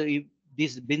 tomorrow, if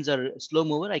these bins are slow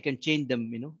mover, I can change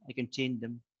them, I can change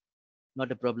them.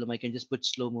 Not a problem. I can just put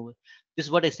slow mover. This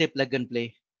is what I say, plug and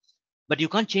play. but you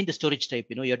can't change the storage type.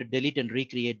 You have to delete and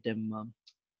recreate them.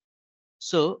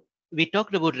 So we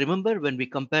talked about, remember when we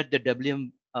compared the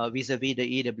WM vis-a-vis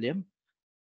the EWM,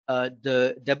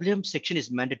 the WM section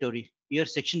is mandatory. Your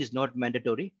section is not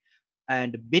mandatory,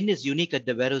 and bin is unique at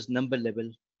the warehouse number level,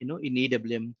 in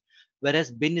EWM,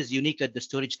 whereas bin is unique at the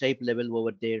storage type level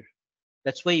over there.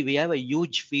 That's why we have a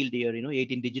huge field here,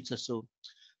 18 digits or so.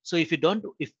 So if you don't,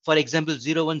 if for example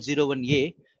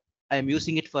 0101A, I am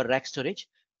using it for rack storage,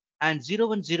 and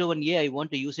 0101A I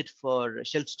want to use it for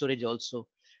shelf storage also.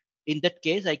 In that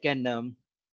case, I can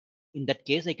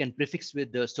prefix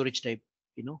with the storage type.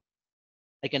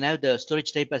 I can have the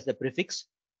storage type as the prefix,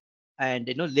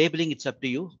 and labeling, it's up to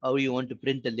you how you want to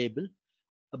print the label.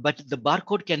 But the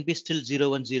barcode can be still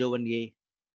 0101A.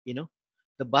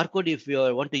 The barcode, if you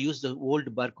want to use the old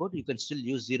barcode, you can still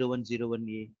use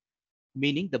 0101A,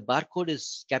 meaning the barcode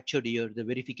is captured here, the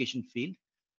verification field.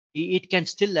 It can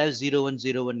still have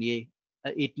 0101A.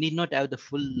 It need not have the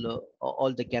full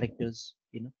all the characters.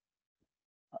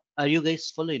 Are you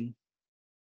guys following?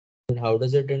 And how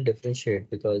does it then differentiate?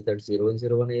 Because that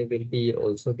 0101A will be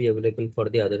also be available for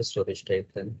the other storage type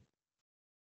then.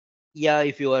 Yeah,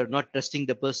 if you are not trusting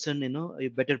the person, you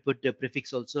better put the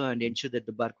prefix also and ensure that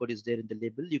the barcode is there in the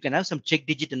label. You can have some check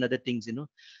digit and other things.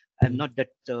 I'm not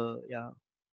that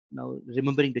now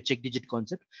remembering the check digit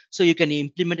concept. So you can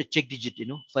implement a check digit.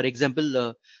 For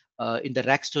example, in the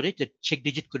rack storage, the check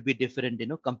digit could be different.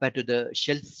 Compared to the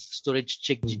shelf storage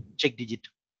check digit.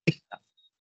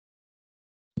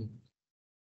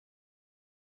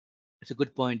 It's a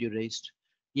good point you raised.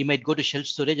 You might go to shelf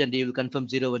storage and they will confirm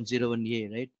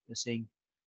 0101A, right? You're saying.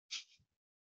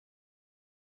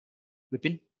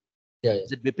 Vipin? Yeah.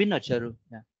 Is it Vipin or Charu?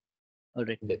 Yeah. All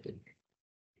right. Vipin.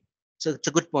 So it's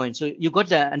a good point. So you got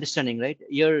the understanding, right?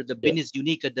 Here the bin is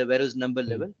unique at the warehouse number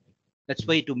level. That's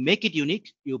why to make it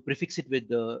unique, you prefix it with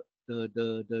the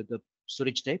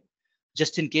storage type,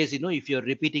 just in case, if you're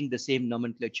repeating the same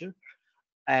nomenclature.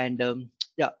 And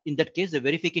in that case, the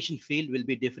verification field will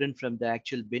be different from the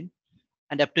actual bin.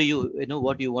 And up to you,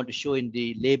 what you want to show in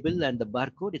the label and the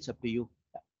barcode, it's up to you.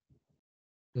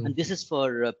 And this is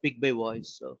for pick by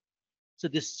voice. So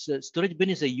this storage bin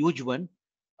is a huge one.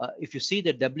 If you see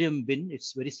the WM bin,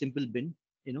 it's very simple bin.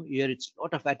 Here it's a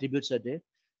lot of attributes are there.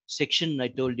 Section I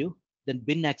told you. Then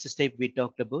bin access type we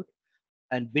talked about,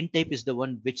 and bin type is the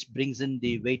one which brings in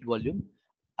the weight volume.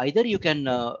 Either you can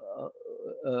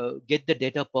get the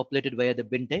data populated via the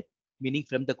bin type, meaning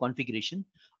from the configuration,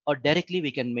 or directly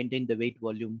we can maintain the weight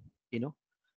volume.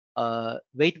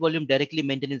 Weight volume directly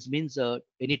maintenance means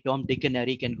any Tom, Dick, and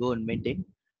Harry can go and maintain.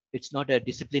 It's not a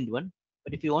disciplined one.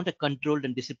 But if you want a controlled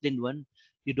and disciplined one,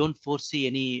 you don't foresee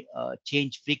any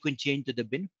frequent change to the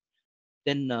bin,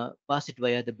 then pass it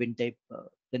via the bin type.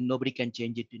 Then nobody can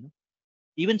change it.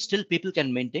 Even still, people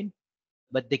can maintain,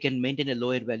 but they can maintain a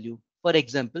lower value. For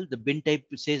example, the bin type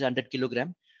says 100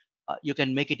 kilogram. You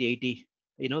can make it 80.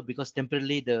 Because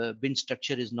temporarily the bin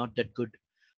structure is not that good.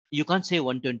 You can't say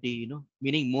 120.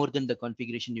 Meaning more than the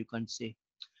configuration. You can't say.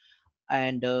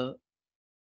 And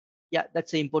yeah,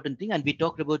 that's the important thing. And we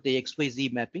talked about the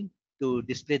XYZ mapping to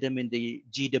display them in the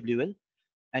GWL,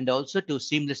 and also to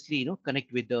seamlessly,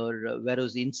 connect with our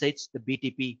warehouse insights, the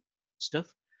BTP stuff.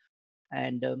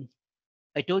 And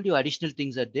I told you additional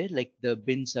things are there, like the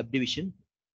bin subdivision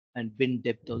and bin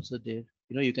depth also there.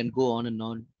 You can go on and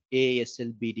on.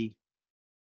 ASL, BD.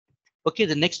 Okay,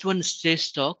 the next one is say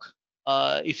stock.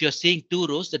 If you're seeing 2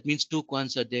 rows, that means 2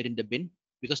 quants are there in the bin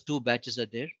because 2 batches are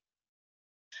there.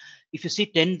 If you see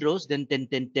 10 rows, then 10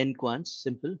 quants,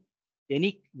 simple.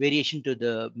 Any variation to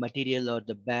the material or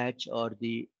the batch or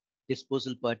the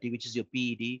disposal party, which is your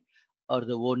PED, or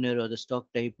the owner or the stock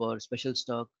type or special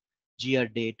stock, GR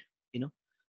date,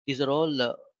 these are all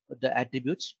the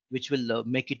attributes which will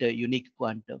make it a unique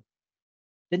quantum.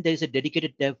 Then there is a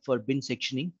dedicated tab for bin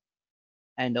sectioning,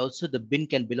 and also the bin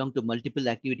can belong to multiple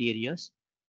activity areas,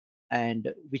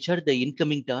 and which are the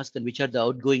incoming tasks and which are the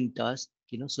outgoing tasks,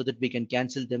 so that we can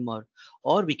cancel them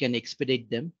or we can expedite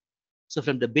them. So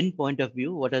from the bin point of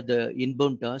view, what are the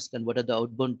inbound tasks and what are the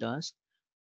outbound tasks,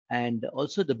 and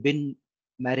also the bin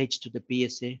marriage to the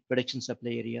PSA, production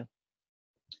supply area,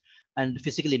 and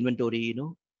physical inventory,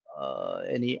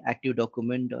 any active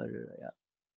document or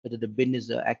whether the bin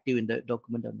is active in the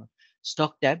document or not.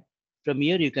 Stock tab. From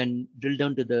here, you can drill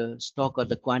down to the stock or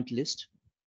the quant list.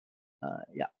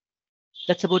 Yeah,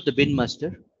 that's about the bin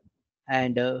master.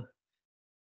 And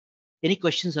any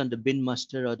questions on the bin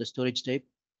master or the storage type?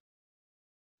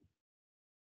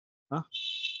 Huh?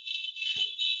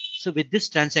 So with this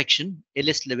transaction,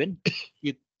 LS11,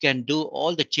 you can do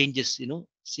all the changes,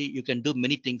 see, you can do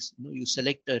many things. You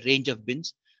select a range of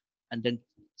bins and then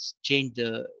change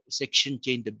the section,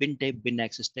 change the bin type, bin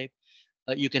access type.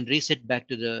 You can reset back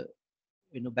to the,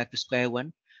 back to square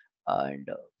one,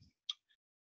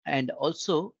 and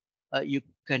also you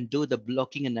can do the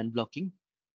blocking and unblocking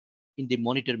in the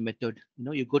monitor method.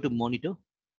 You go to monitor.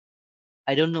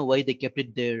 I don't know why they kept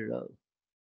it there,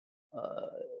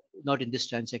 not in this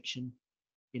transaction.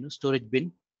 Storage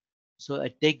bin. So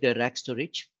I take the rack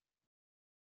storage.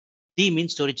 T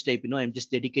means storage type. I'm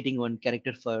just dedicating one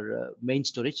character for main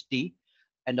storage T,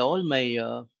 and all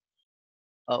my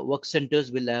work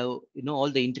centers will have, all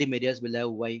the interim areas will have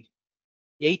Y.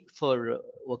 8 for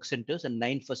work centers and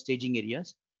 9 for staging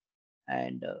areas,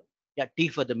 and yeah, T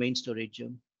for the main storage.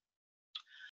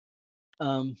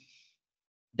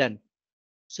 Done.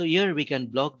 So here we can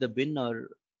block the bin or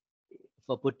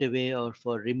for put away or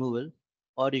for removal,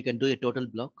 or you can do a total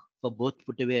block for both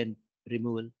put away and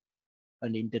removal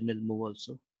and internal move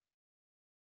also.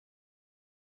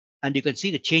 And you can see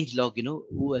the change log,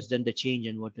 who has done the change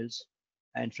and what else.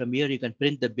 And from here you can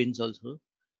print the bins also.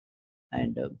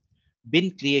 And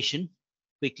bin creation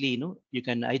quickly, you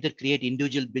can either create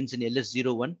individual bins in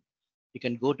LS01. You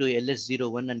can go to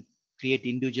LS01 and create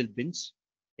individual bins,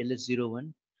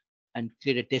 LS01, and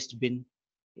create a test bin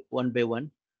one by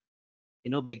one,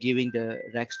 by giving the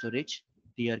rack storage,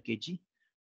 DRKG.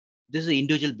 This is the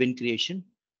individual bin creation,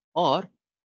 or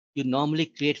you normally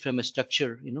create from a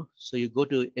structure, so you go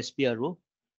to SPRO,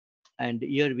 and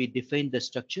here we define the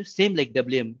structure, same like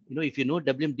WM. If you know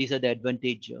WM, these are the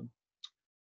advantage.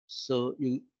 So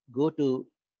you go to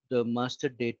the master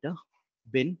data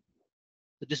bin.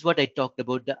 So this is what I talked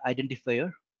about, the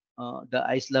identifier, the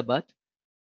Islabad,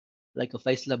 like a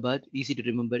Islabad, easy to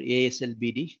remember,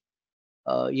 ASLBD,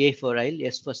 A for aisle,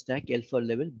 S for stack, L for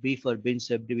level, B for bin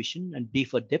subdivision, and D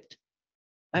for depth.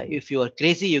 If you are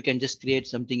crazy, you can just create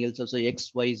something else also,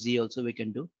 X, Y, Z also we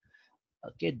can do.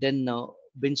 Okay, then now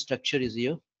bin structure is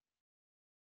here.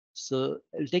 So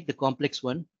I'll take the complex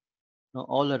one. Now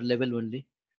all are level only,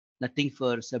 nothing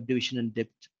for subdivision and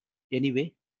depth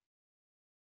anyway.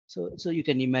 So you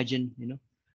can imagine,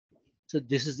 so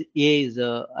this is A is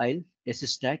aisle, S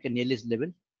is stack, and L is level.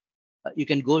 You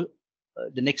can go,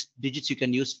 the next digits you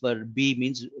can use for B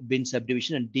means bin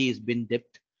subdivision, and D is bin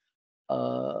depth.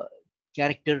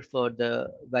 Character for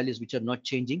the values which are not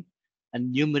changing,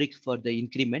 and numeric for the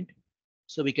increment.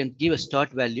 So we can give a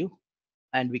start value,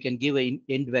 and we can give an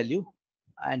end value,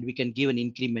 and we can give an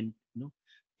increment,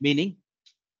 meaning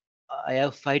I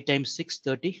have 5 times 6,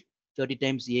 30, 30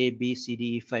 times A, B, C, D,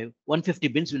 E, 5. 150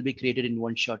 bins will be created in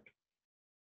one shot.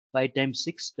 5 times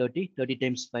 6, 30, 30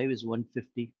 times 5 is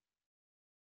 150.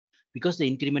 Because the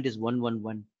increment is 1, 1,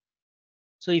 1.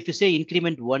 So if you say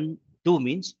increment 1, 2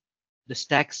 means the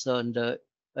stacks on the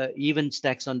even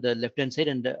stacks on the left hand side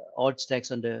and the odd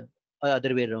stacks on the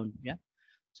other way around. Yeah.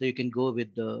 So you can go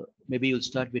with the, maybe you'll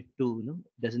start with 2,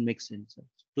 doesn't make sense.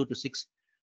 2 to 6.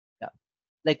 Yeah.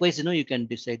 Likewise, you can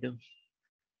decide.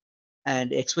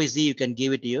 And XYZ, you can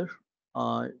give it here.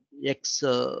 X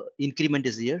increment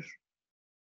is here.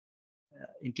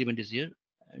 Increment is here,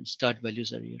 and start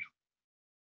values are here.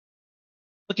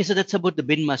 Okay, so that's about the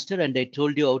bin master, and I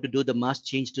told you how to do the mask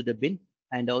change to the bin,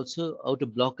 and also how to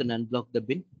block and unblock the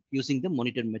bin using the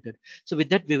monitor method. So with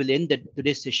that, we will end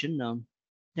today's session.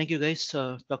 Thank you guys.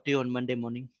 Talk to you on Monday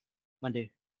morning,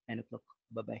 Monday, 9 o'clock.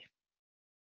 Bye-bye.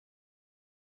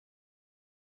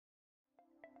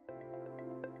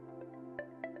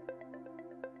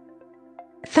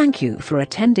 Thank you for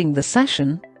attending the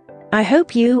session. I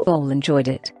hope you all enjoyed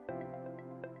it.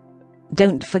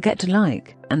 Don't forget to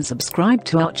like and subscribe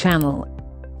to our channel.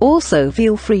 Also,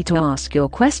 feel free to ask your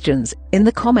questions in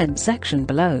the comment section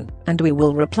below, and we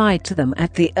will reply to them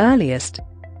at the earliest.